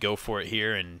to do the go for it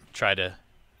here and try to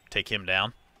take him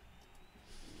down.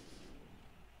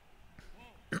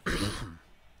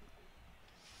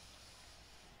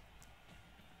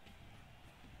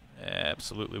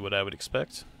 Absolutely what I would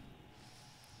expect.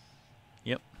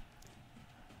 Yep.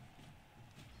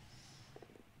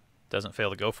 Doesn't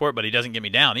fail to go for it, but he doesn't get me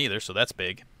down either, so that's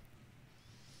big.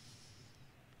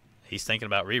 He's thinking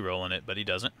about re-rolling it, but he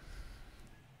doesn't.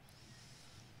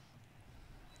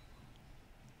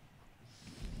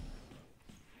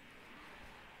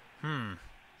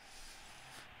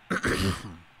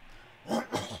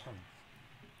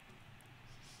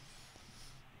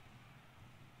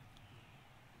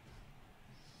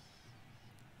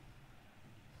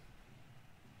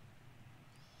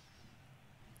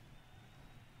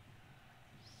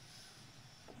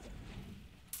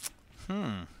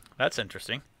 That's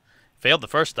interesting. Failed the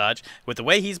first dodge. With the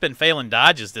way he's been failing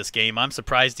dodges this game, I'm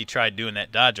surprised he tried doing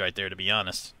that dodge right there, to be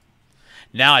honest.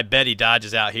 Now I bet he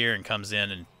dodges out here and comes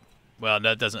in and... Well,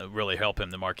 that doesn't really help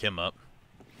him to mark him up.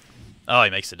 Oh,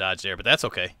 he makes the dodge there, but that's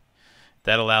okay.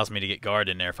 That allows me to get guard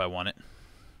in there if I want it.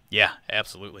 Yeah,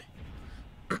 absolutely.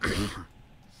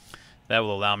 That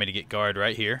will allow me to get guard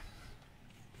right here.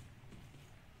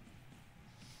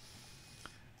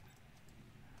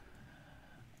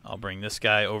 I'll bring this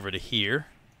guy over to here.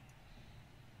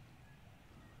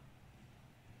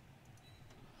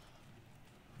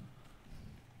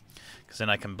 Because then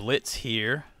I can blitz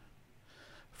here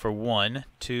for 1,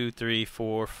 2, 3,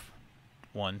 4,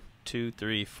 1, 2,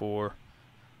 3, 4,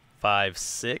 5,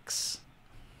 6.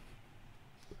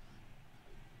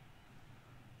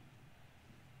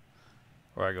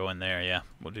 Or I go in there, yeah,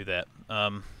 we'll do that.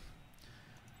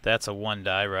 That's a 1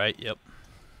 die, right? Yep.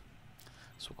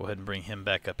 So we'll go ahead and bring him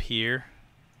back up here.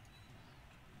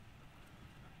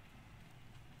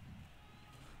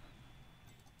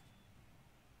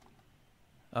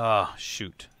 Ah,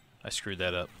 shoot. I screwed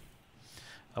that up.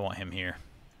 I want him here.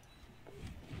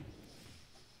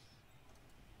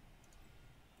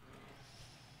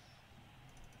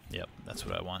 Yep, that's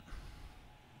what I want.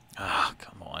 Ah,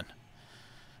 come on.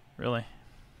 Really?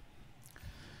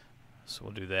 So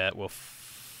we'll do that. We'll...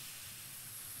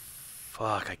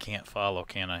 Fuck, I can't follow,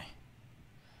 can I?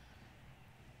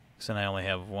 Because then I only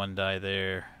have 1 die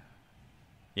there.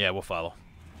 Yeah, we'll follow.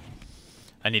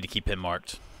 I need to keep him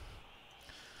marked.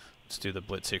 Let's do the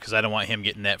blitz here, because I don't want him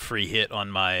getting that free hit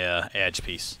on my edge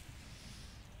piece.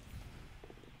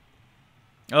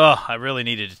 Oh, I really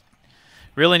needed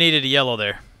a yellow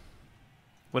there.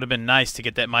 Would have been nice to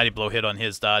get that Mighty Blow hit on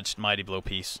his dodged Mighty Blow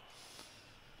piece.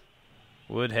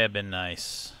 Would have been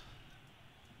nice.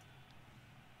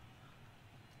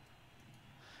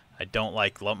 I don't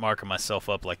like marking myself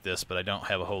up like this, but I don't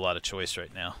have a whole lot of choice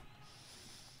right now.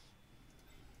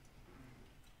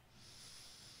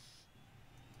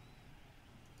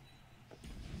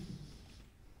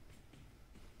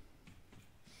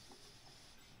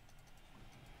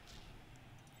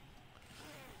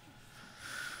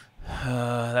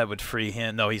 That would free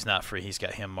him. No, he's not free. He's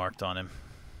got him marked on him.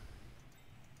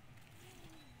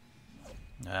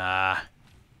 Ah.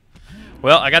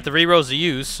 Well, I got the rerolls to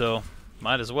use, so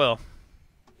might as well.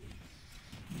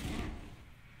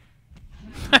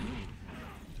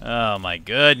 Oh, my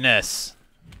goodness.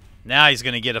 Now he's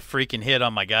going to get a freaking hit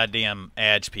on my goddamn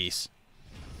edge piece.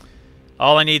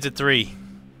 All I need's a 3.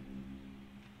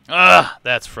 Ugh,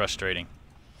 that's frustrating.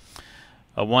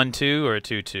 A 1-2 or a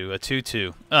 2-2? A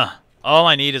 2-2. Ugh. All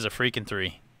I need is a freaking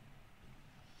 3.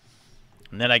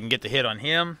 And then I can get the hit on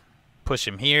him, push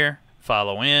him here,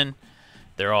 follow in.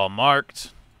 They're all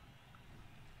marked.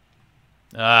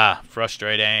 Ah,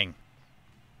 frustrating.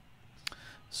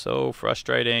 So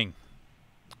frustrating.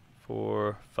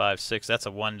 4, 5, 6. That's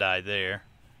a 1 die there.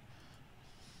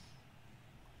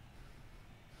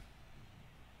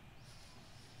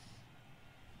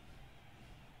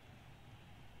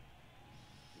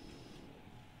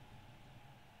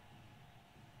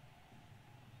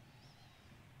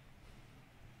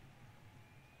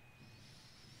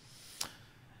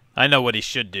 I know what he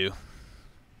should do.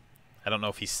 I don't know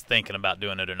if he's thinking about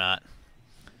doing it or not.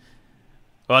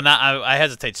 Well, I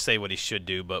hesitate to say what he should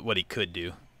do, but what he could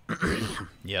do.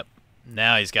 Yep.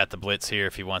 Now he's got the blitz here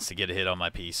if he wants to get a hit on my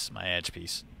piece, my edge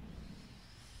piece.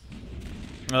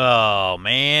 Oh,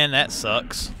 man, that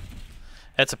sucks.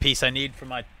 That's a piece I need for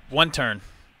my 1-turn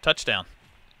touchdown.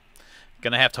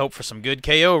 Gonna have to hope for some good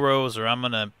KO rows, or I'm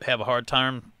gonna have a hard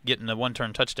time getting a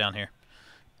 1-turn touchdown here.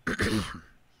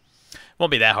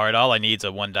 Won't be that hard. All I need is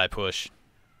a 1 die push.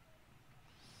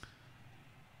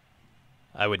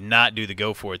 I would not do the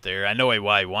go for it there. I know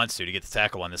why he wants to get the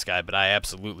tackle on this guy, but I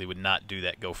absolutely would not do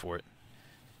that go for it.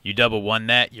 You double 1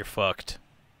 that, you're fucked.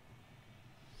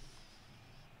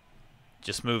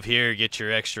 Just move here, get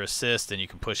your extra assist, and you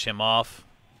can push him off.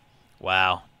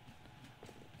 Wow.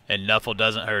 And Nuffle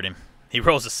doesn't hurt him. He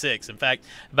rolls a 6. In fact,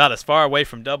 about as far away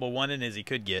from double 1-ing as he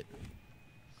could get.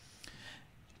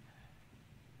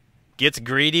 Gets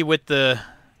greedy with the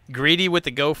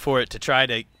go for it to try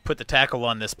to put the tackle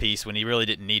on this piece when he really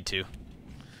didn't need to.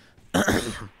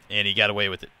 And he got away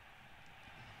with it.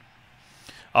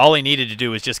 All he needed to do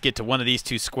was just get to one of these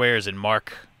 2 squares and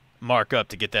mark up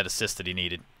to get that assist that he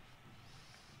needed.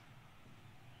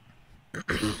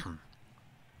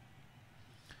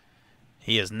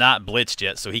 He is not blitzed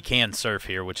yet, so he can surf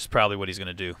here, which is probably what he's going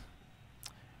to do.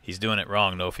 He's doing it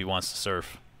wrong, though, if he wants to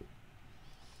surf.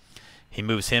 He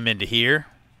moves him into here,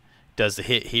 does the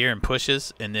hit here and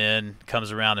pushes, and then comes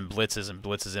around and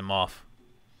blitzes him off.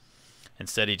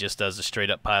 Instead, he just does a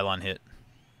straight-up pylon hit.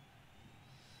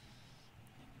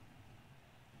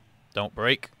 Don't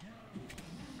break.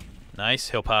 Nice.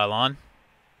 He'll pile on.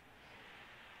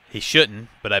 He shouldn't,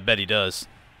 but I bet he does.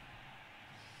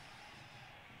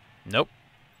 Nope.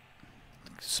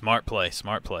 Smart play.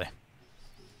 Smart play.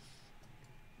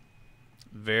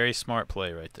 Very smart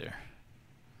play right there.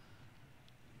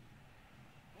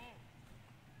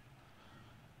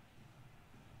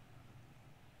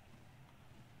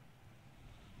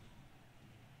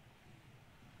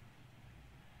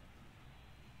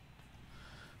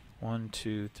 One,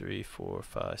 2, 3, 4,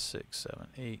 5, 6, 7,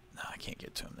 8. No, I can't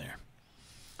get to him there.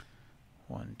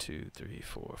 1, 2, 3,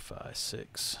 4, 5,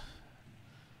 6,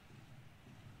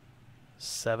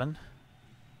 7.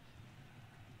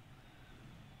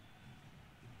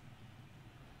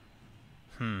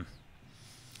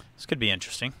 This could be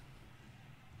interesting.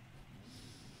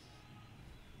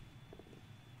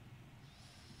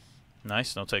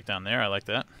 Nice, no takedown there. I like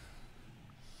that.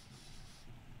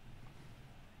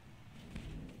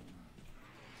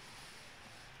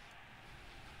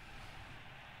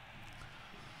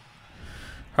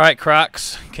 All right,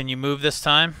 Crocs, can you move this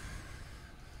time?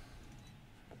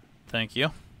 Thank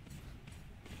you.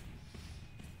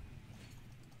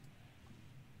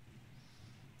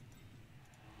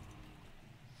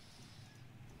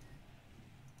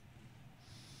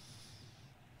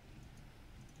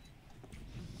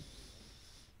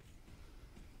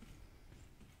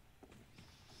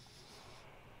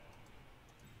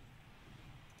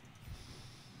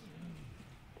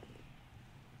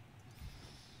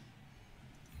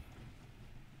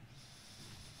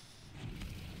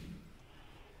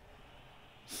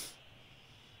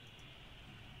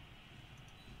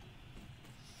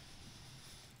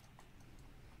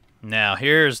 Now,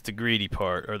 here's the greedy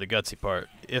part, or the gutsy part.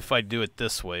 If I do it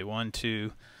this way, 1,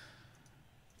 2,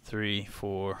 3,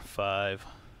 4, 5,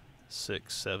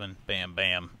 6, 7, bam,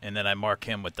 bam, and then I mark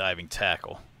him with diving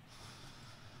tackle.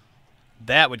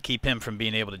 That would keep him from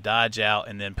being able to dodge out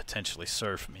and then potentially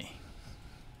surf me.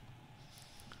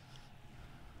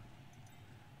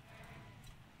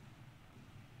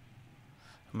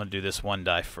 I'm going to do this 1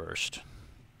 die first.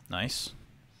 Nice.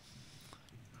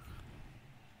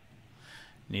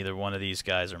 Neither one of these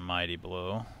guys are Mighty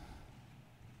Blow.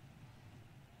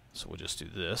 So we'll just do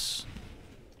this.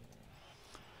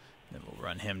 Then we'll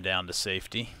run him down to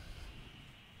safety.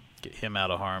 Get him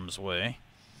out of harm's way.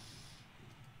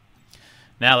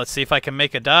 Now let's see if I can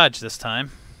make a dodge this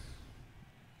time.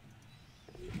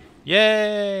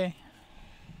 Yay!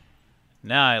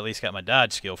 Now I at least got my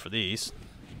dodge skill for these.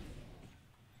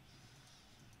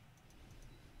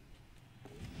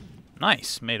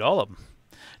 Nice. Made all of them.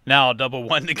 Now I'll double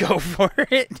one to go for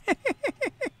it.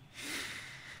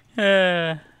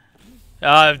 The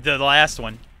last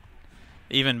one.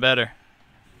 Even better.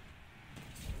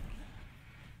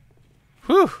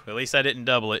 Whew. At least I didn't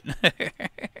double it.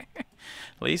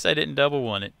 At least I didn't double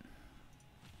one it.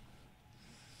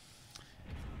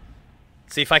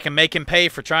 See if I can make him pay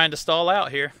for trying to stall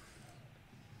out here.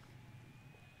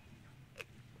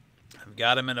 I've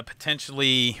got him in a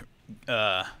potentially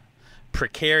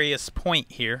precarious point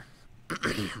here.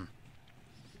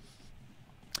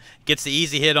 Gets the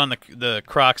easy hit on the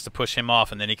Crocs to push him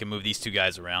off, and then he can move these two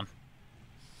guys around.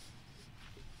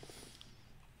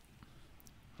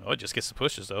 Oh, it just gets the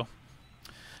pushes, though.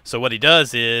 So what he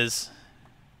does is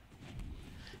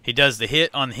he does the hit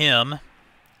on him,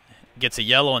 gets a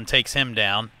yellow and takes him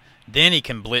down. Then he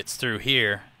can blitz through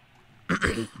here,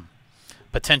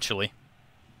 potentially.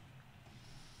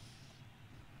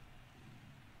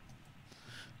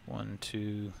 1,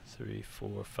 2, 3,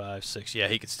 4, 5, 6. Yeah,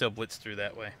 he could still blitz through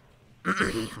that way.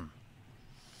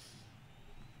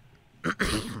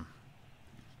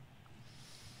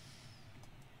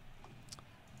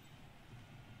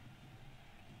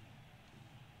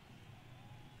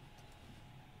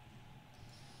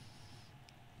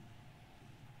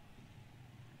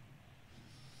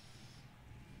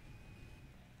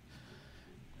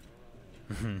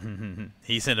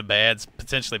 He's in a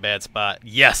potentially bad spot.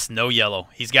 Yes, no yellow.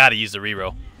 He's got to use the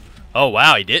reroll. Oh,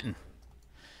 wow, he didn't.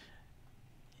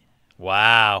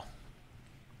 Wow.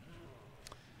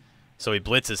 So he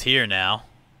blitzes here now.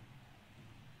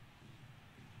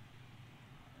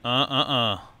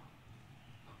 Wow,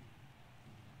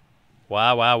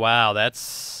 wow, wow.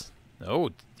 That's...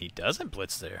 Oh, he doesn't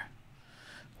blitz there.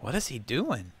 What is he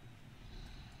doing?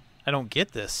 I don't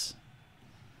get this.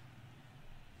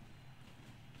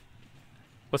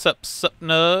 What's up, Sup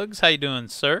Nugs? How you doing,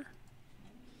 sir?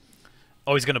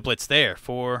 Oh, he's going to blitz there.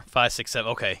 4, 5, 6, 7.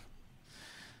 Okay.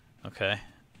 Okay.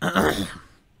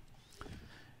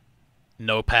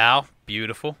 No pow.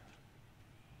 Beautiful.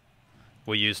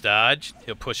 We'll use dodge.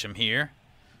 He'll push him here.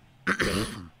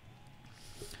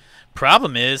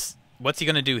 Problem is, what's he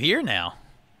going to do here now?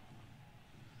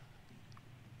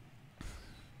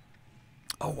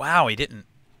 Oh, wow, he didn't.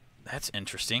 That's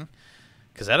interesting.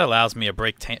 Because that allows me a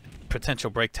potential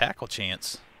break tackle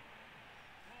chance.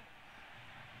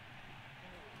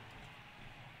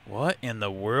 What in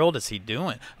the world is he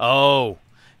doing? Oh,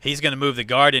 he's going to move the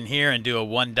guard in here and do a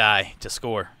 1 die to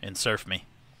score and surf me.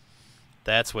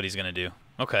 That's what he's going to do.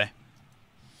 Okay.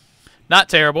 Not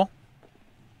terrible.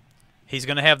 He's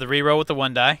going to have the reroll with the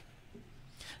 1 die.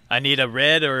 I need a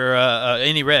red or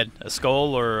any red. A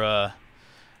skull or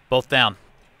both down.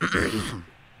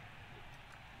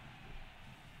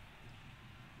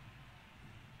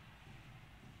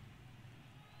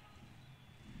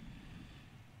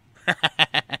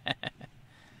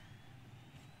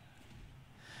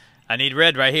 I need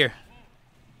red right here.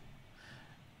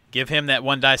 Give him that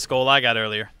 1 die skull I got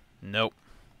earlier. Nope.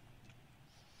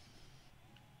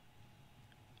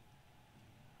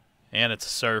 And it's a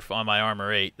surf on my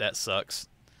armor 8. That sucks.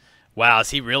 Wow,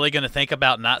 is he really going to think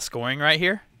about not scoring right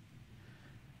here?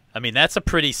 I mean, that's a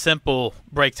pretty simple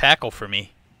break tackle for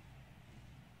me.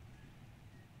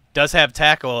 Does have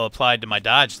tackle applied to my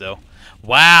dodge, though.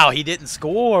 Wow, he didn't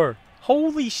score.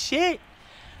 Holy shit.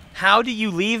 How do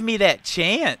you leave me that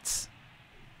chance?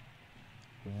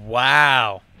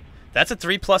 Wow. That's a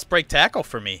 3+ break tackle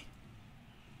for me.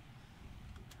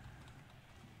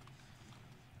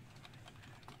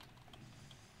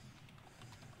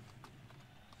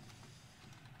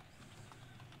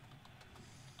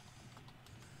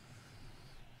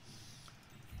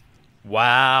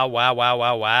 Wow, wow, wow,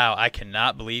 wow, wow. I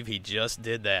cannot believe he just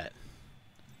did that.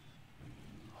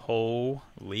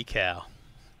 Holy cow.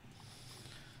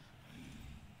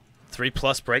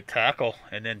 3+ break tackle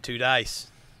and then 2 dice.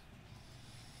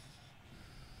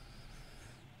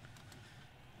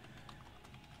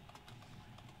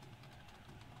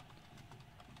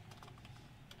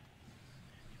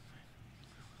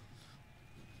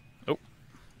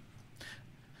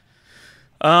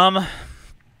 Oh.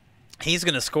 He's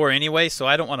going to score anyway, so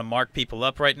I don't want to mark people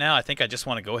up right now. I think I just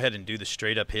want to go ahead and do the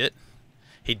straight up hit.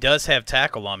 He does have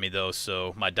tackle on me, though,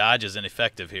 so my dodge is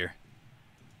ineffective here.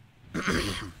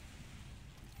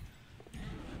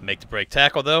 Make the break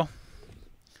tackle, though.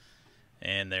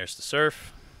 And there's the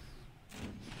surf.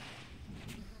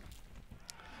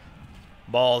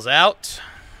 Ball's out.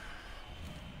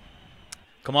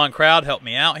 Come on, crowd, help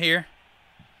me out here.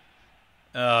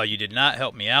 Oh, you did not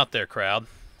help me out there, crowd.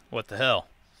 What the hell?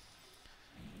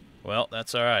 Well,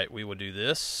 that's all right. We will do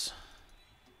this.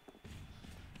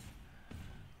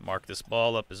 Mark this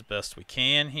ball up as best we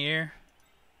can here.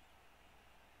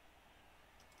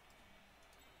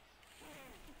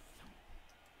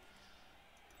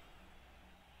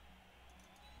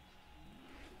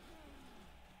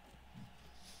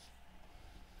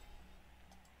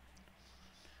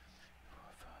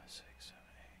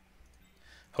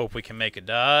 Hope we can make a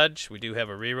dodge. We do have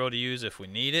a reroll to use if we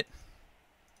need it.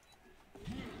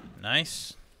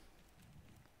 Nice.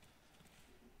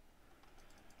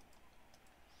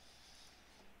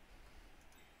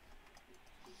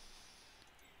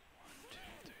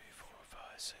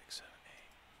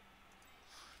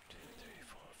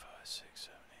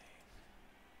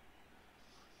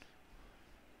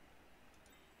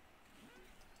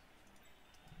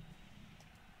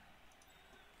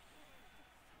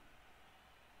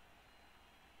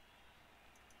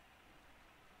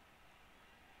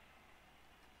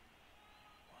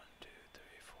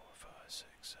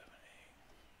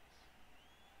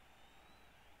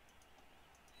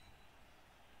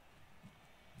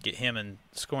 Get him in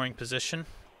scoring position,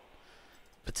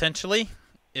 potentially,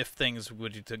 if things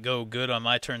would to go good on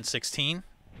my turn 16.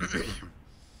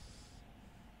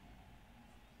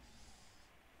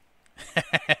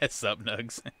 Sup,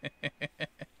 Nugs?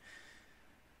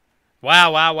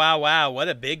 Wow, wow, wow, wow. What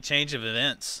a big change of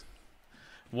events.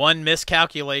 One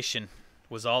miscalculation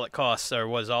was all it cost, or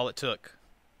was all it took.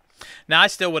 Now, I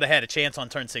still would have had a chance on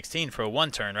turn 16 for a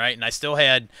 1-turn, right? And I still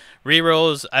had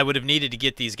rerolls. I would have needed to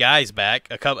get these guys back,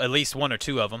 at least 1 or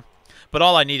 2 of them. But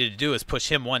all I needed to do is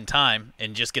push him 1 time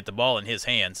and just get the ball in his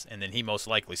hands, and then he most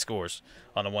likely scores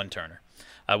on a 1-turner.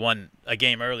 I won a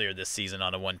game earlier this season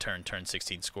on a 1-turn, turn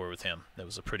 16 score with him. That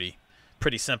was a pretty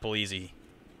simple, easy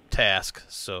task.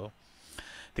 So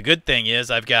the good thing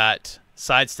is I've got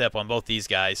sidestep on both these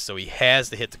guys, so he has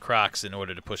to hit the Crocs in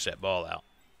order to push that ball out.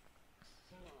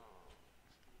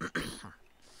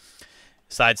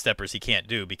 Sidesteppers he can't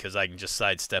do because I can just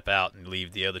sidestep out and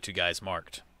leave the other 2 guys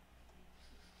marked.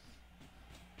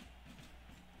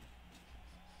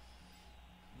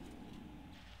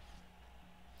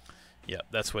 Yep,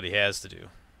 that's what he has to do.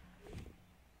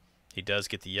 He does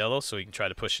get the yellow, so he can try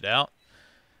to push it out.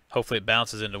 Hopefully it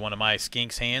bounces into one of my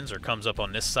skinks' hands or comes up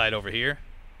on this side over here.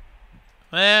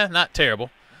 Not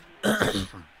terrible.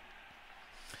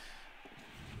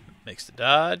 Makes the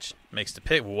dodge. Makes the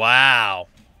pick. Wow.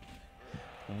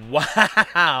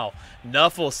 Wow.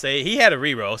 Nuffle saved. He had a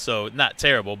reroll, so not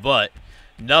terrible, but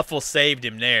Nuffle saved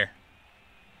him there.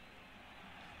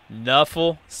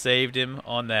 Nuffle saved him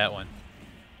on that one.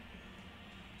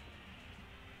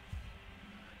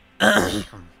 Oh,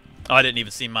 I didn't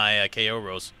even see my KO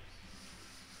rolls.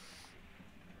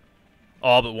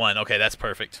 All but 1. Okay, that's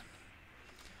perfect.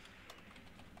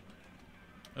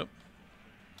 Oh.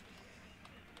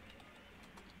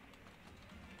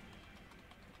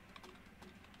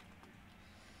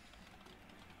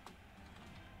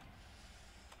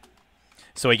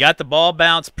 So he got the ball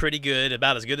bounced pretty good,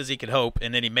 about as good as he could hope,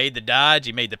 and then he made the dodge.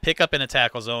 He made the pickup in a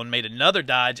tackle zone, made another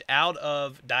dodge out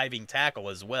of diving tackle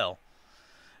as well.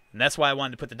 And that's why I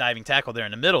wanted to put the diving tackle there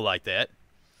in the middle like that,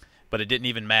 but it didn't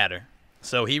even matter.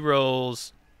 So he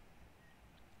rolls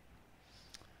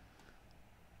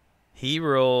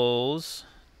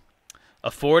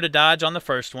a 4 to dodge on the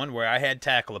first one where I had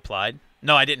tackle applied.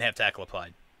 No, I didn't have tackle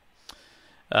applied.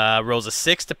 Rolls a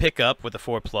 6 to pick up with a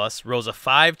 4+. Rolls a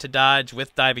 5 to dodge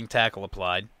with diving tackle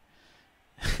applied.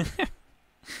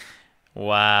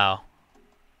 Wow.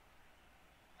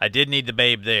 I did need the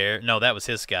babe there. No, that was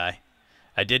his guy.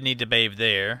 I did need the babe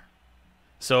there.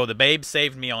 So the babe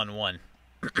saved me on 1.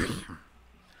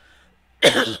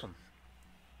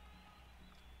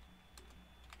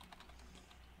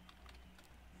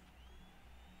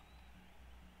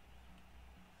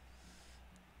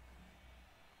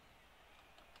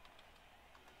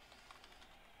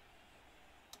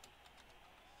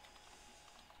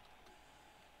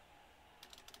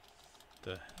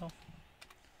 The hell?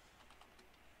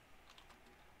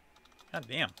 God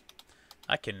damn.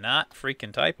 I cannot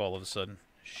freaking type all of a sudden.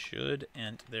 Should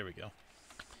and there we go.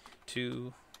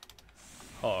 Too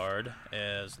hard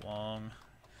as long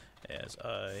as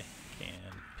I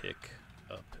can pick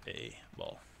up a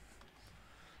ball.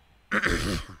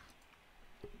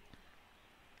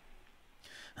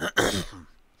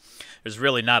 There's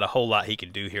really not a whole lot he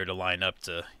can do here to line up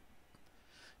to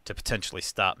potentially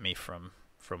stop me from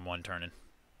 1-turning.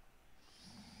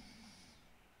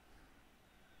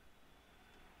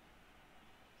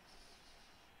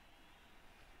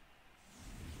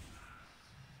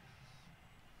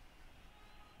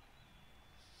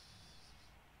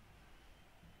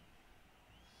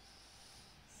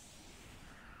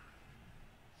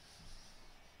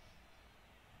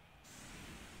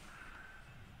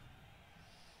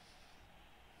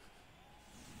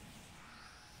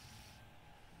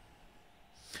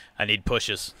 I need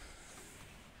pushes.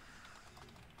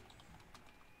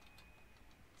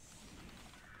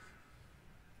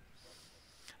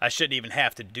 I shouldn't even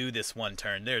have to do this one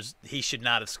turn. He should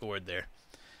not have scored there.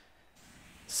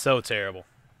 So terrible.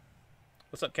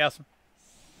 What's up, Castle?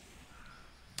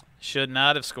 Should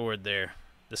not have scored there.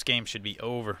 This game should be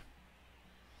over.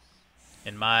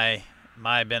 In my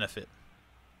benefit.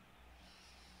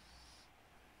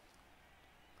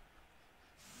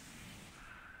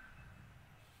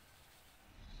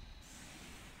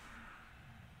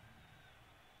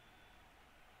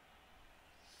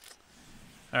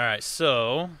 Alright,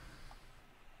 so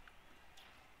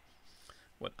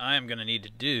what I am going to need to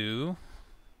do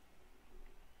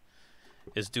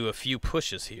is do a few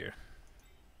pushes here.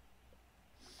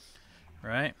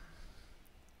 Right?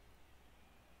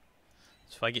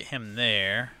 So if I get him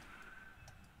there,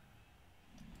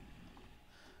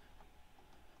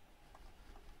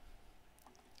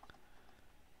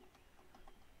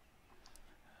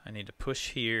 I need to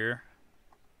push here,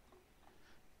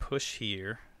 push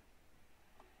here.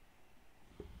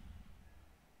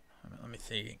 Let me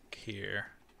think here.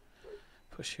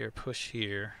 Push here, push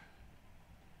here.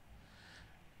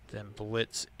 Then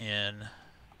blitz in.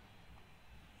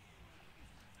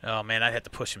 Oh man, I'd have to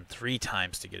push him 3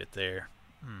 times to get it there.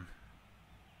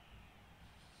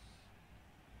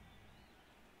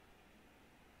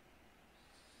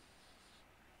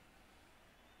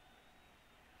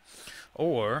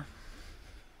 Or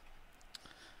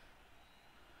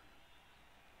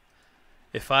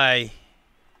if I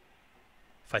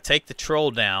take the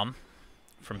troll down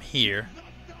from here,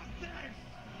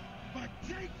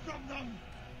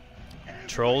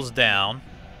 trolls down,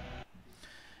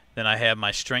 then I have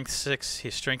my strength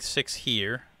 6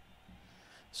 here,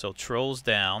 so trolls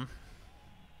down,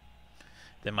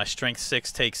 then my strength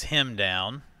 6 takes him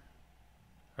down,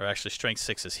 or actually strength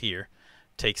 6 is here,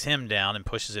 takes him down and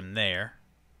pushes him there.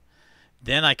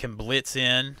 Then I can blitz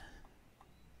in,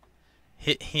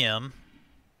 hit him,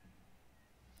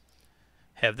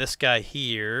 have this guy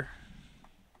here,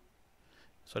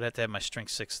 so I'd have to have my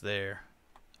strength 6 there.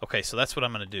 Okay, so that's what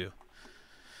I'm going to do.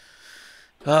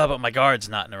 But my guard's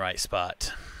not in the right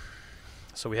spot.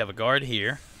 So we have a guard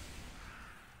here.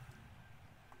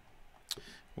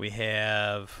 We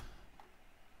have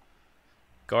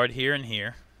guard here and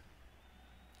here.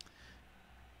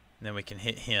 And then we can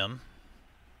hit him.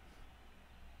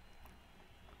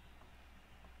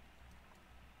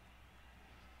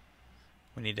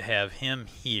 We need to have him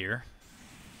here.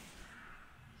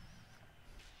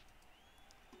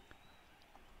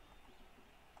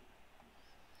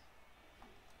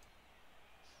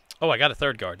 Oh, I got a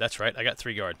 3rd guard. That's right. I got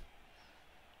 3 guard.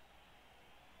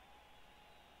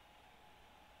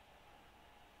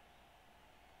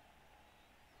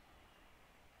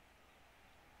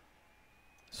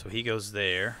 So he goes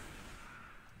there.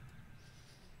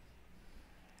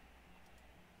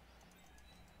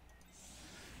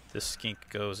 This skink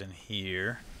goes in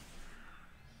here.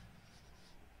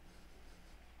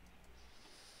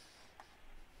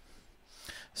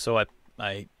 So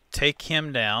I take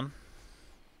him down.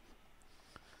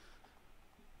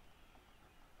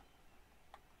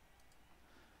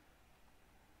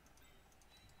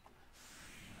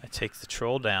 I take the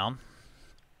troll down.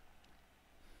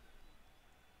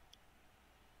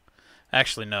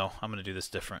 Actually, no. I'm going to do this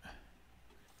different.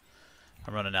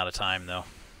 I'm running out of time, though.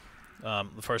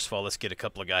 First of all, let's get a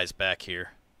couple of guys back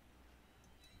here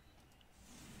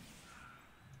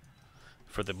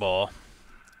for the ball.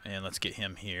 And let's get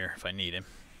him here if I need him.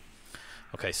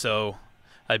 Okay, so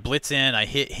I blitz in. I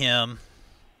hit him.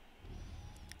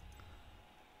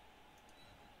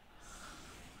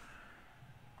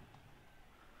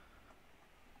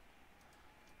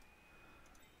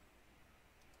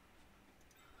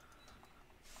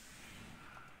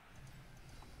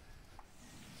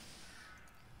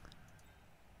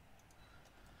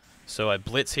 So I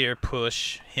blitz here,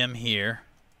 push him here.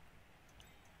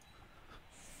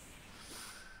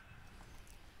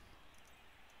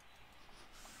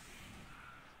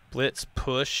 Blitz,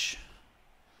 push.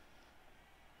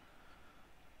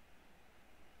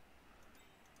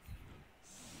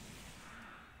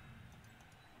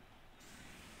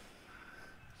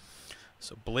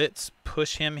 So blitz,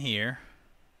 push him here.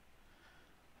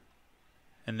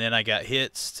 And then I got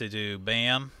hits to do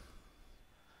bam.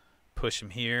 Push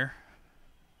him here.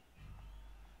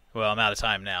 Well, I'm out of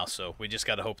time now, so we just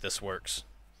got to hope this works.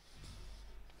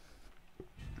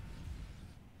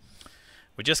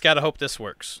 We just got to hope this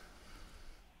works.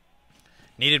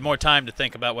 Needed more time to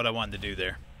think about what I wanted to do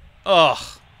there.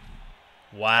 Oh,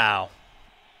 wow.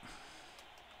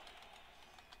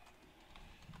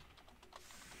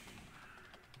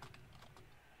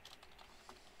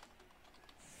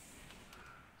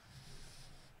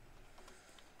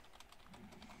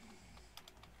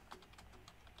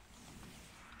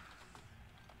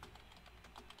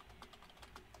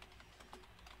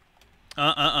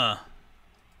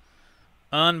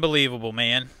 Unbelievable,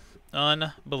 man.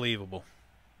 Unbelievable.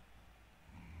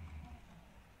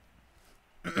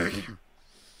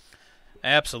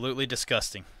 Absolutely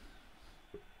disgusting.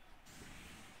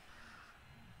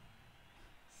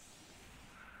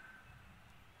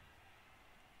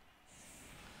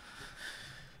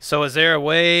 So is there a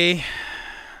way...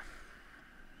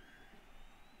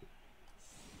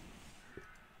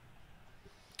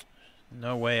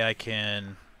 No way I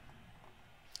can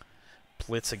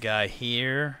blitz a guy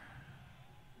here,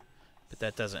 but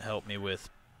that doesn't help me with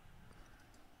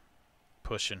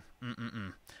pushing.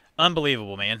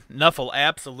 Unbelievable, man. Nuffle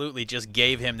absolutely just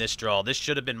gave him this draw. This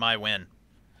should have been my win.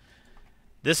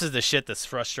 This is the shit that's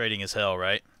frustrating as hell,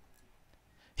 right?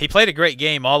 He played a great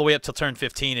game all the way up till turn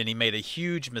 15, and he made a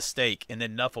huge mistake, and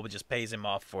then Nuffle just pays him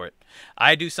off for it.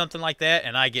 I do something like that,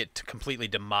 and I get completely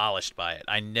demolished by it.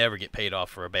 I never get paid off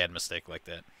for a bad mistake like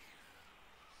that.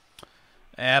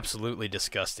 Absolutely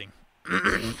disgusting.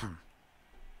 And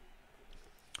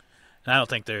I don't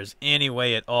think there's any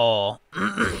way at all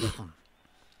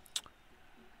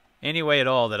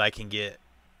that I can get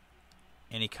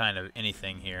any kind of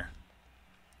anything here.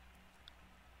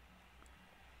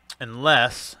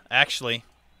 Unless, actually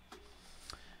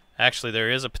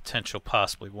there is a potential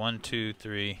possibly. 1, 2,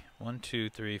 3, 1, 2,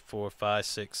 3, 4, 5,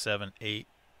 6, 7, 8,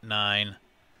 9.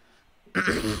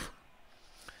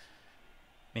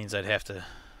 Means I'd have to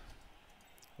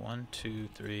 1, 2,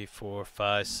 3, 4,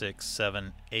 5, 6,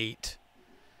 7, 8,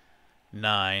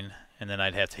 9, and then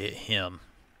I'd have to hit him.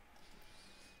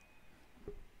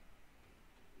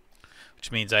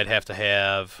 Which means I'd have to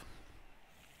have...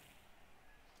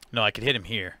 No, I could hit him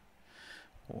here.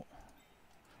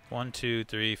 1, 2,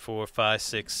 3, 4, 5,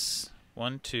 6.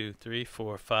 1, 2, 3,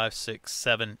 4, 5, 6,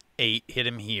 7, 8. Hit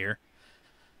him here.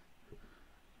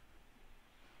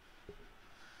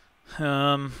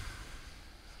 But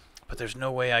there's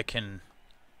no way I can...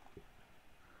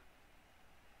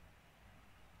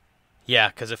 Yeah,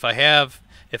 because if I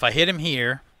hit him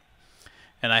here,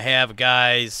 and I have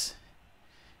guys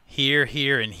here,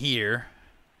 here, and here,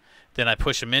 then I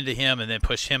push him into him, and then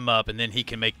push him up, and then he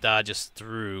can make dodges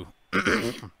through.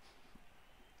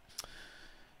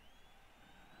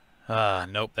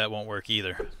 Nope, that won't work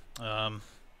either.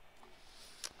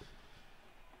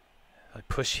 I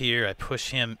push here, I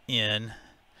push him in,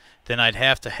 then I'd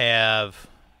have to have...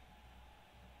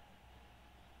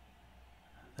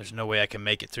 There's no way I can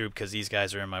make it through because these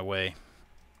guys are in my way.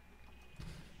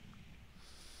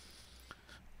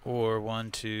 Or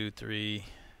 1, 2, 3...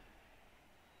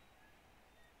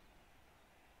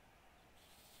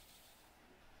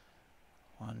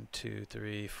 1, 2,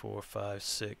 3, 4, 5,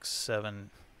 6, 7.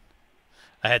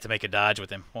 I had to make a dodge with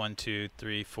him. 1, 2,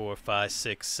 3, 4, 5,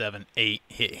 6, 7, 8.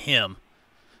 Hit him.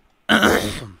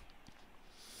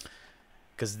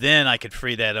 Because then I could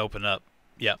free that open up.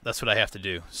 Yeah, that's what I have to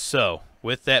do. So,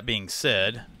 with that being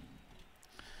said,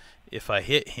 if I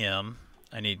hit him,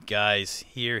 I need guys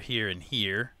here, here, and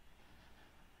here.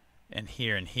 And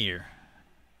here and here.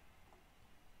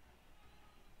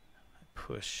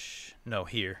 Push. No,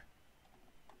 here.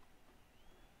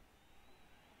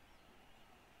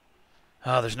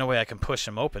 Oh, there's no way I can push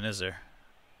him open, is there?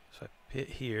 So I hit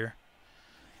here.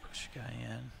 Push a guy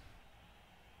in.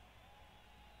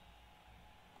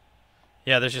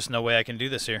 Yeah, there's just no way I can do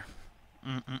this here.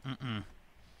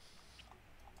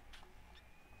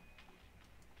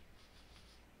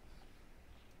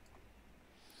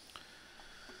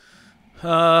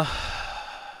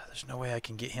 There's no way I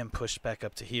can get him pushed back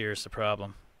up to here is the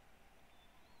problem.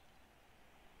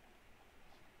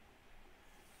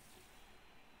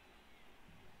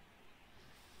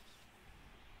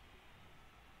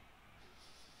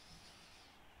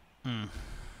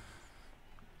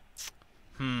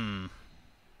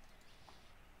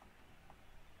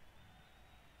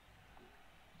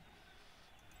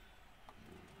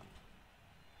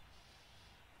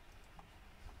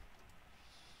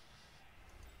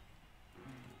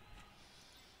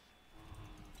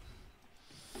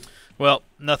 Well,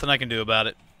 nothing I can do about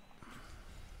it.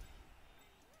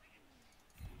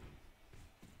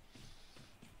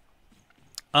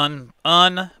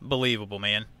 Unbelievable,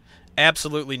 man.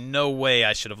 Absolutely no way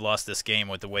I should have lost this game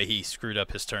with the way he screwed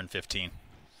up his turn 15.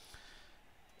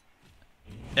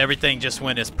 Everything just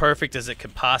went as perfect as it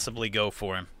could possibly go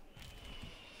for him.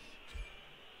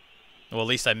 Well, at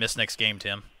least I missed next game,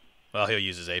 Tim. Well, he'll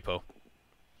use his APO.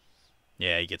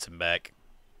 Yeah, he gets him back.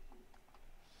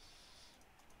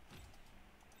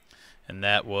 And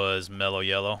that was Mellow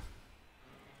Yellow.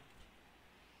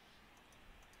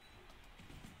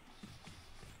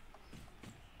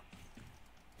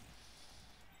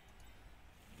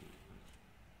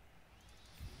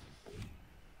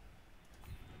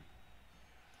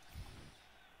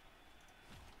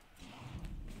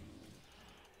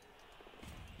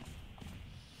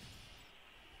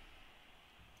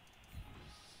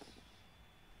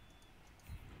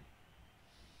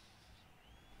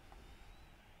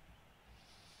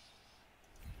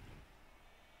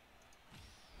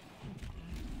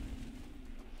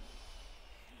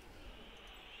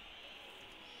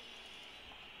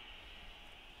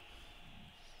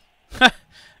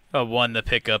 Won the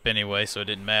pickup anyway, so it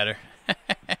didn't matter.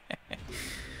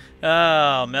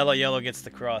 Oh, mellow yellow gets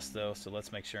the cross, though, so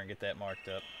let's make sure and get that marked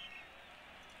up.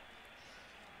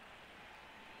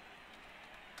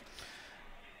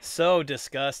 So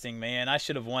disgusting, man. I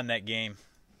should have won that game.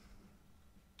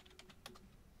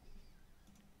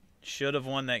 Should have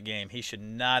won that game. He should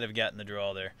not have gotten the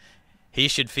draw there. He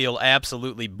should feel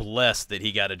absolutely blessed that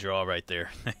he got a draw right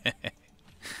there.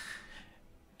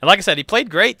 And like I said, he played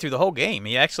great through the whole game.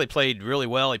 He actually played really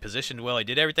well. He positioned well. He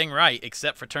did everything right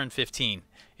except for turn 15.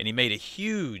 And he made a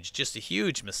huge, just a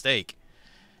huge mistake.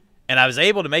 And I was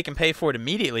able to make him pay for it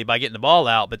immediately by getting the ball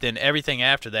out, but then everything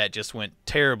after that just went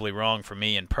terribly wrong for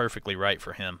me and perfectly right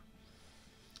for him.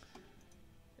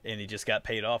 And he just got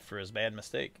paid off for his bad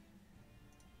mistake.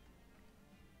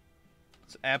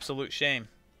 It's an absolute shame.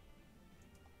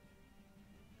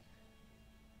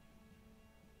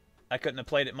 I couldn't have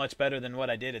played it much better than what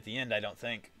I did at the end, I don't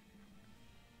think.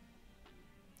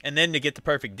 And then to get the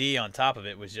perfect D on top of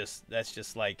it was just, that's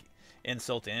just like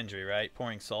insult to injury, right?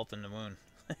 Pouring salt in the wound.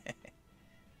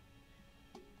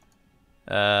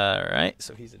 Alright,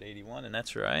 so he's at 81, and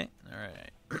that's right.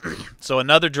 Alright. So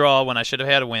another draw when I should have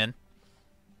had a win.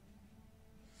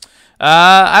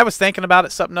 I was thinking about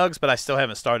it, Sup Nugs, but I still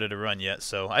haven't started a run yet,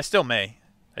 so I still may.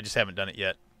 I just haven't done it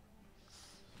yet.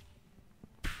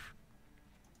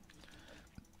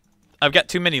 I've got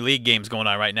too many league games going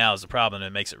on right now is the problem, and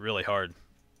it makes it really hard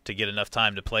to get enough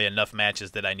time to play enough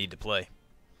matches that I need to play.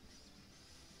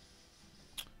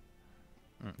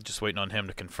 Just waiting on him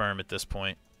to confirm at this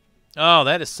point. Oh,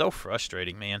 that is so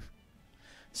frustrating, man.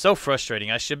 So frustrating.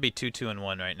 I should be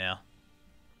 2-2-1 right now.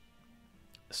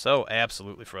 So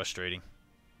absolutely frustrating.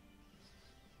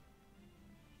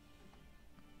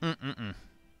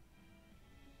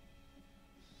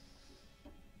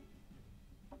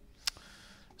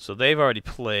 So they've already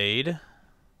played.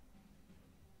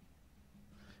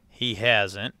 He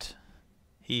hasn't.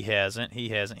 He hasn't. He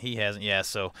hasn't. He hasn't. Yeah,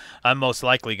 so I'm most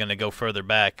likely going to go further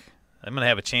back. I'm going to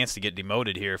have a chance to get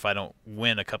demoted here if I don't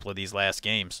win a couple of these last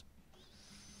games.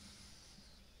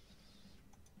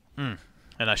 And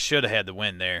I should have had the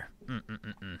win there.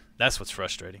 That's what's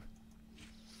frustrating.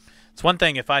 It's one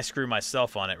thing if I screw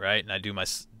myself on it, right, and I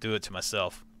do it to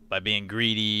myself by being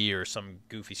greedy or some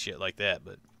goofy shit like that,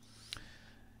 but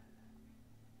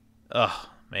oh,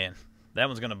 man. That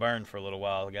one's going to burn for a little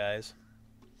while, guys.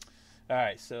 All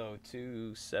right, so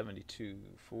 272,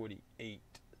 48,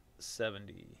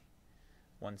 70,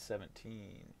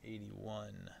 117,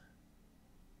 81,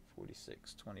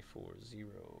 46, 24, 0,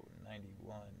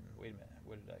 91. Wait a minute.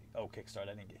 What did I... Oh, kickstart.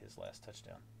 I didn't get his last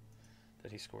touchdown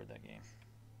that he scored that game.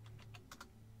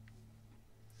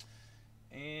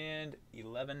 And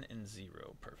 11-0.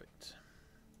 Perfect.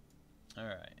 All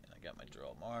right. I got my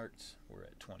draw marked. We're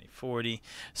at 2040.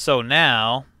 So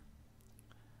now,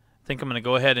 I think I'm going to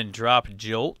go ahead and drop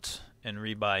Jolt and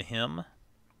rebuy him.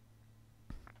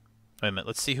 Wait a minute.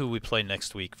 Let's see who we play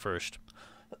next week first.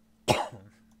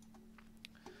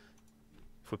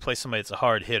 If we play somebody that's a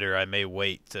hard hitter, I may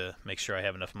wait to make sure I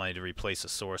have enough money to replace a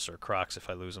Source or a Crocs if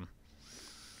I lose them.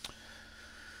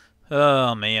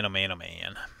 Oh, man, oh, man, oh,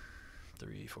 man.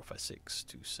 3, 4, 5, 6,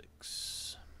 2,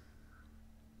 6.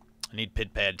 I need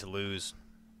Pidpad to lose.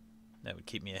 That would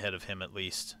keep me ahead of him at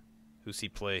least. Who's he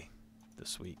play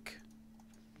this week?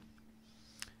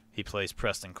 He plays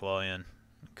Preston Clawin.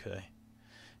 Okay.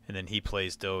 And then he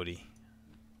plays Doty.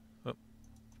 Oh.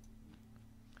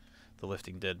 The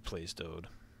Lifting Dead plays Dode.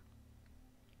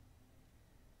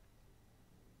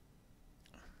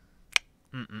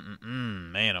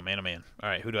 Man, oh man, oh man.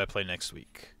 Alright, who do I play next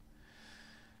week?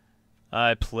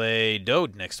 I play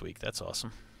Dode next week. That's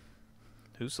awesome.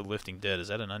 Who's the Lifting Dead? Is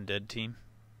that an undead team?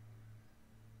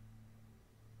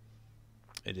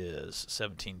 It is.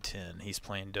 17-10. He's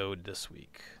playing Dode this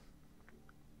week.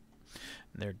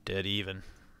 And they're dead even.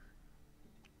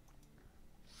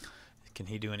 Can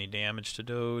he do any damage to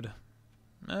Dode?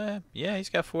 Yeah, he's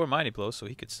got 4 Mighty Blows, so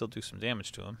he could still do some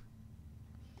damage to him.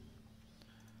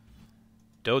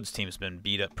 Dode's team's been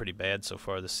beat up pretty bad so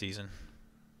far this season.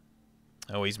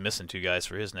 Oh, he's missing 2 guys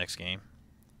for his next game.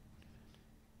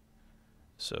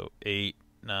 So 8,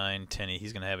 9, 10.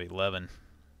 He's going to have 11.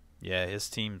 Yeah, his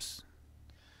team's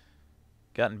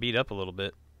gotten beat up a little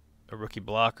bit. A rookie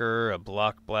blocker, a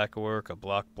block black orc, a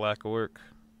block black orc.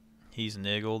 He's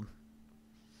niggled.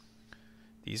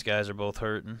 These guys are both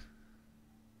hurting.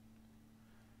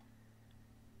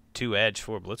 2 edge,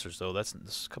 4 blitzers though.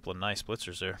 That's a couple of nice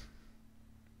blitzers there.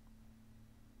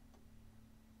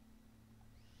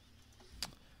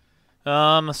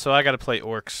 So I got to play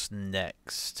Orcs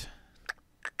next.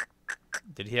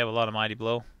 Did he have a lot of Mighty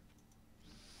Blow?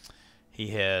 He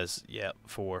has, yeah,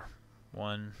 4.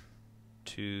 1,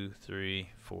 2, 3,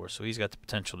 4. So he's got the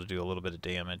potential to do a little bit of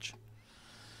damage.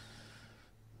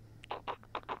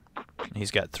 He's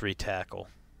got 3 tackle.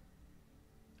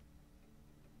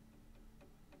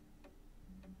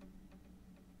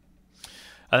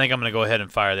 I think I'm going to go ahead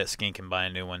and fire that skink and buy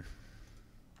a new one.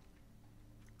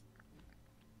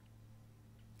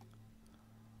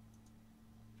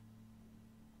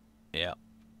 Yeah.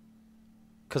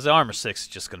 Because the armor 6 is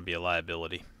just going to be a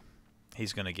liability.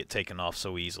 He's going to get taken off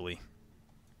so easily.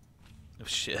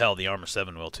 Hell, the armor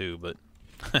 7 will too, but...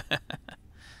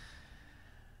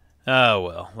 Oh,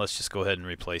 well. Let's just go ahead and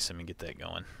replace him and get that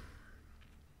going.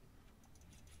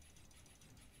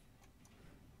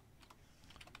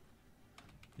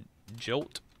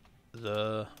 Jolt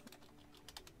the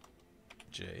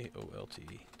J-O-L-T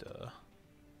the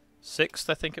 6th,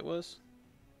 I think it was.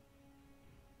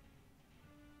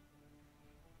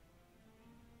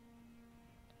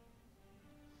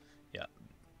 Yeah.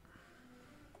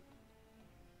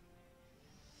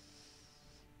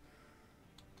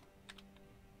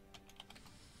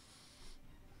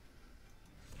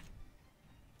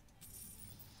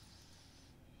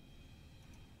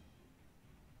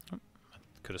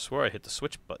 Could have swore I hit the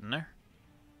switch button there.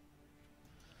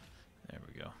 There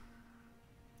we go.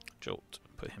 Jolt.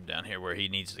 Put him down here where he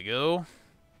needs to go.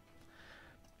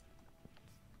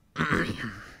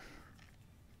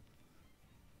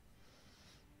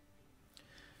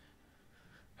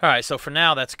 Alright, so for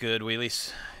now that's good. We at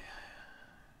least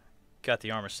got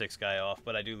the armor 6 guy off,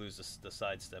 but I do lose the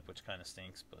sidestep, which kind of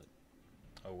stinks, but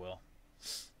oh well.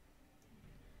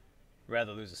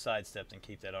 Rather lose a sidestep than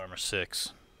keep that armor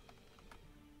 6.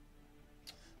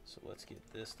 So let's get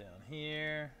this down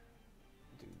here,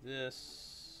 do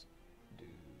this, do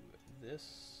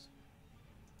this.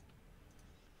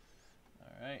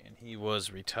 Alright, and he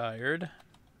was retired.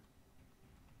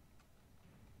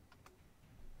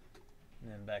 And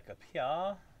then back up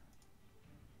here.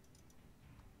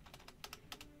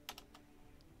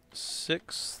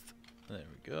 6th, there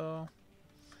we go.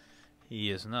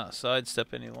 He is not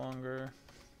sidestep any longer.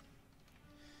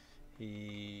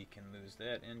 He can lose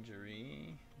that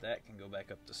injury. That can go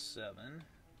back up to 7.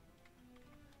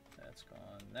 That's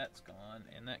gone,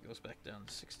 and that goes back down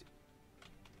to 60.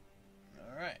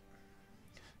 Alright.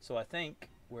 So I think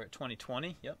we're at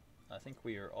 2020. Yep. I think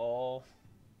we are all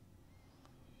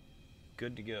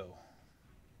good to go.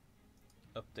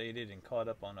 Updated and caught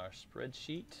up on our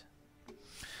spreadsheet.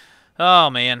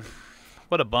 Oh, man.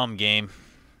 What a bum game.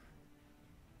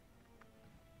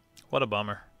 What a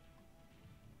bummer.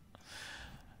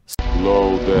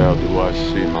 Lo, there do I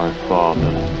see my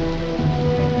father.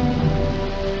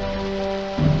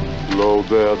 Lo,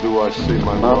 there do I see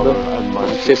my mother and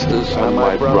my sisters and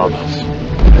my brothers.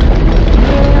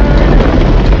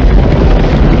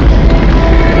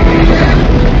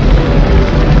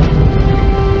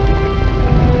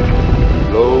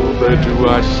 Lo, there do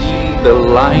I see the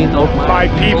line of My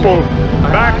people,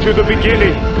 back to the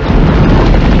beginning.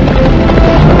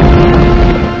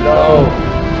 Lo,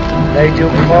 they do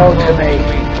fall to me.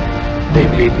 They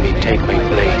bid me take my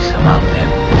place among them.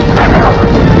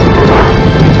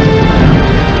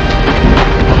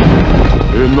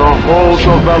 in the halls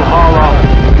of Valhalla,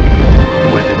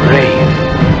 Where the brave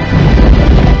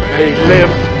they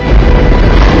live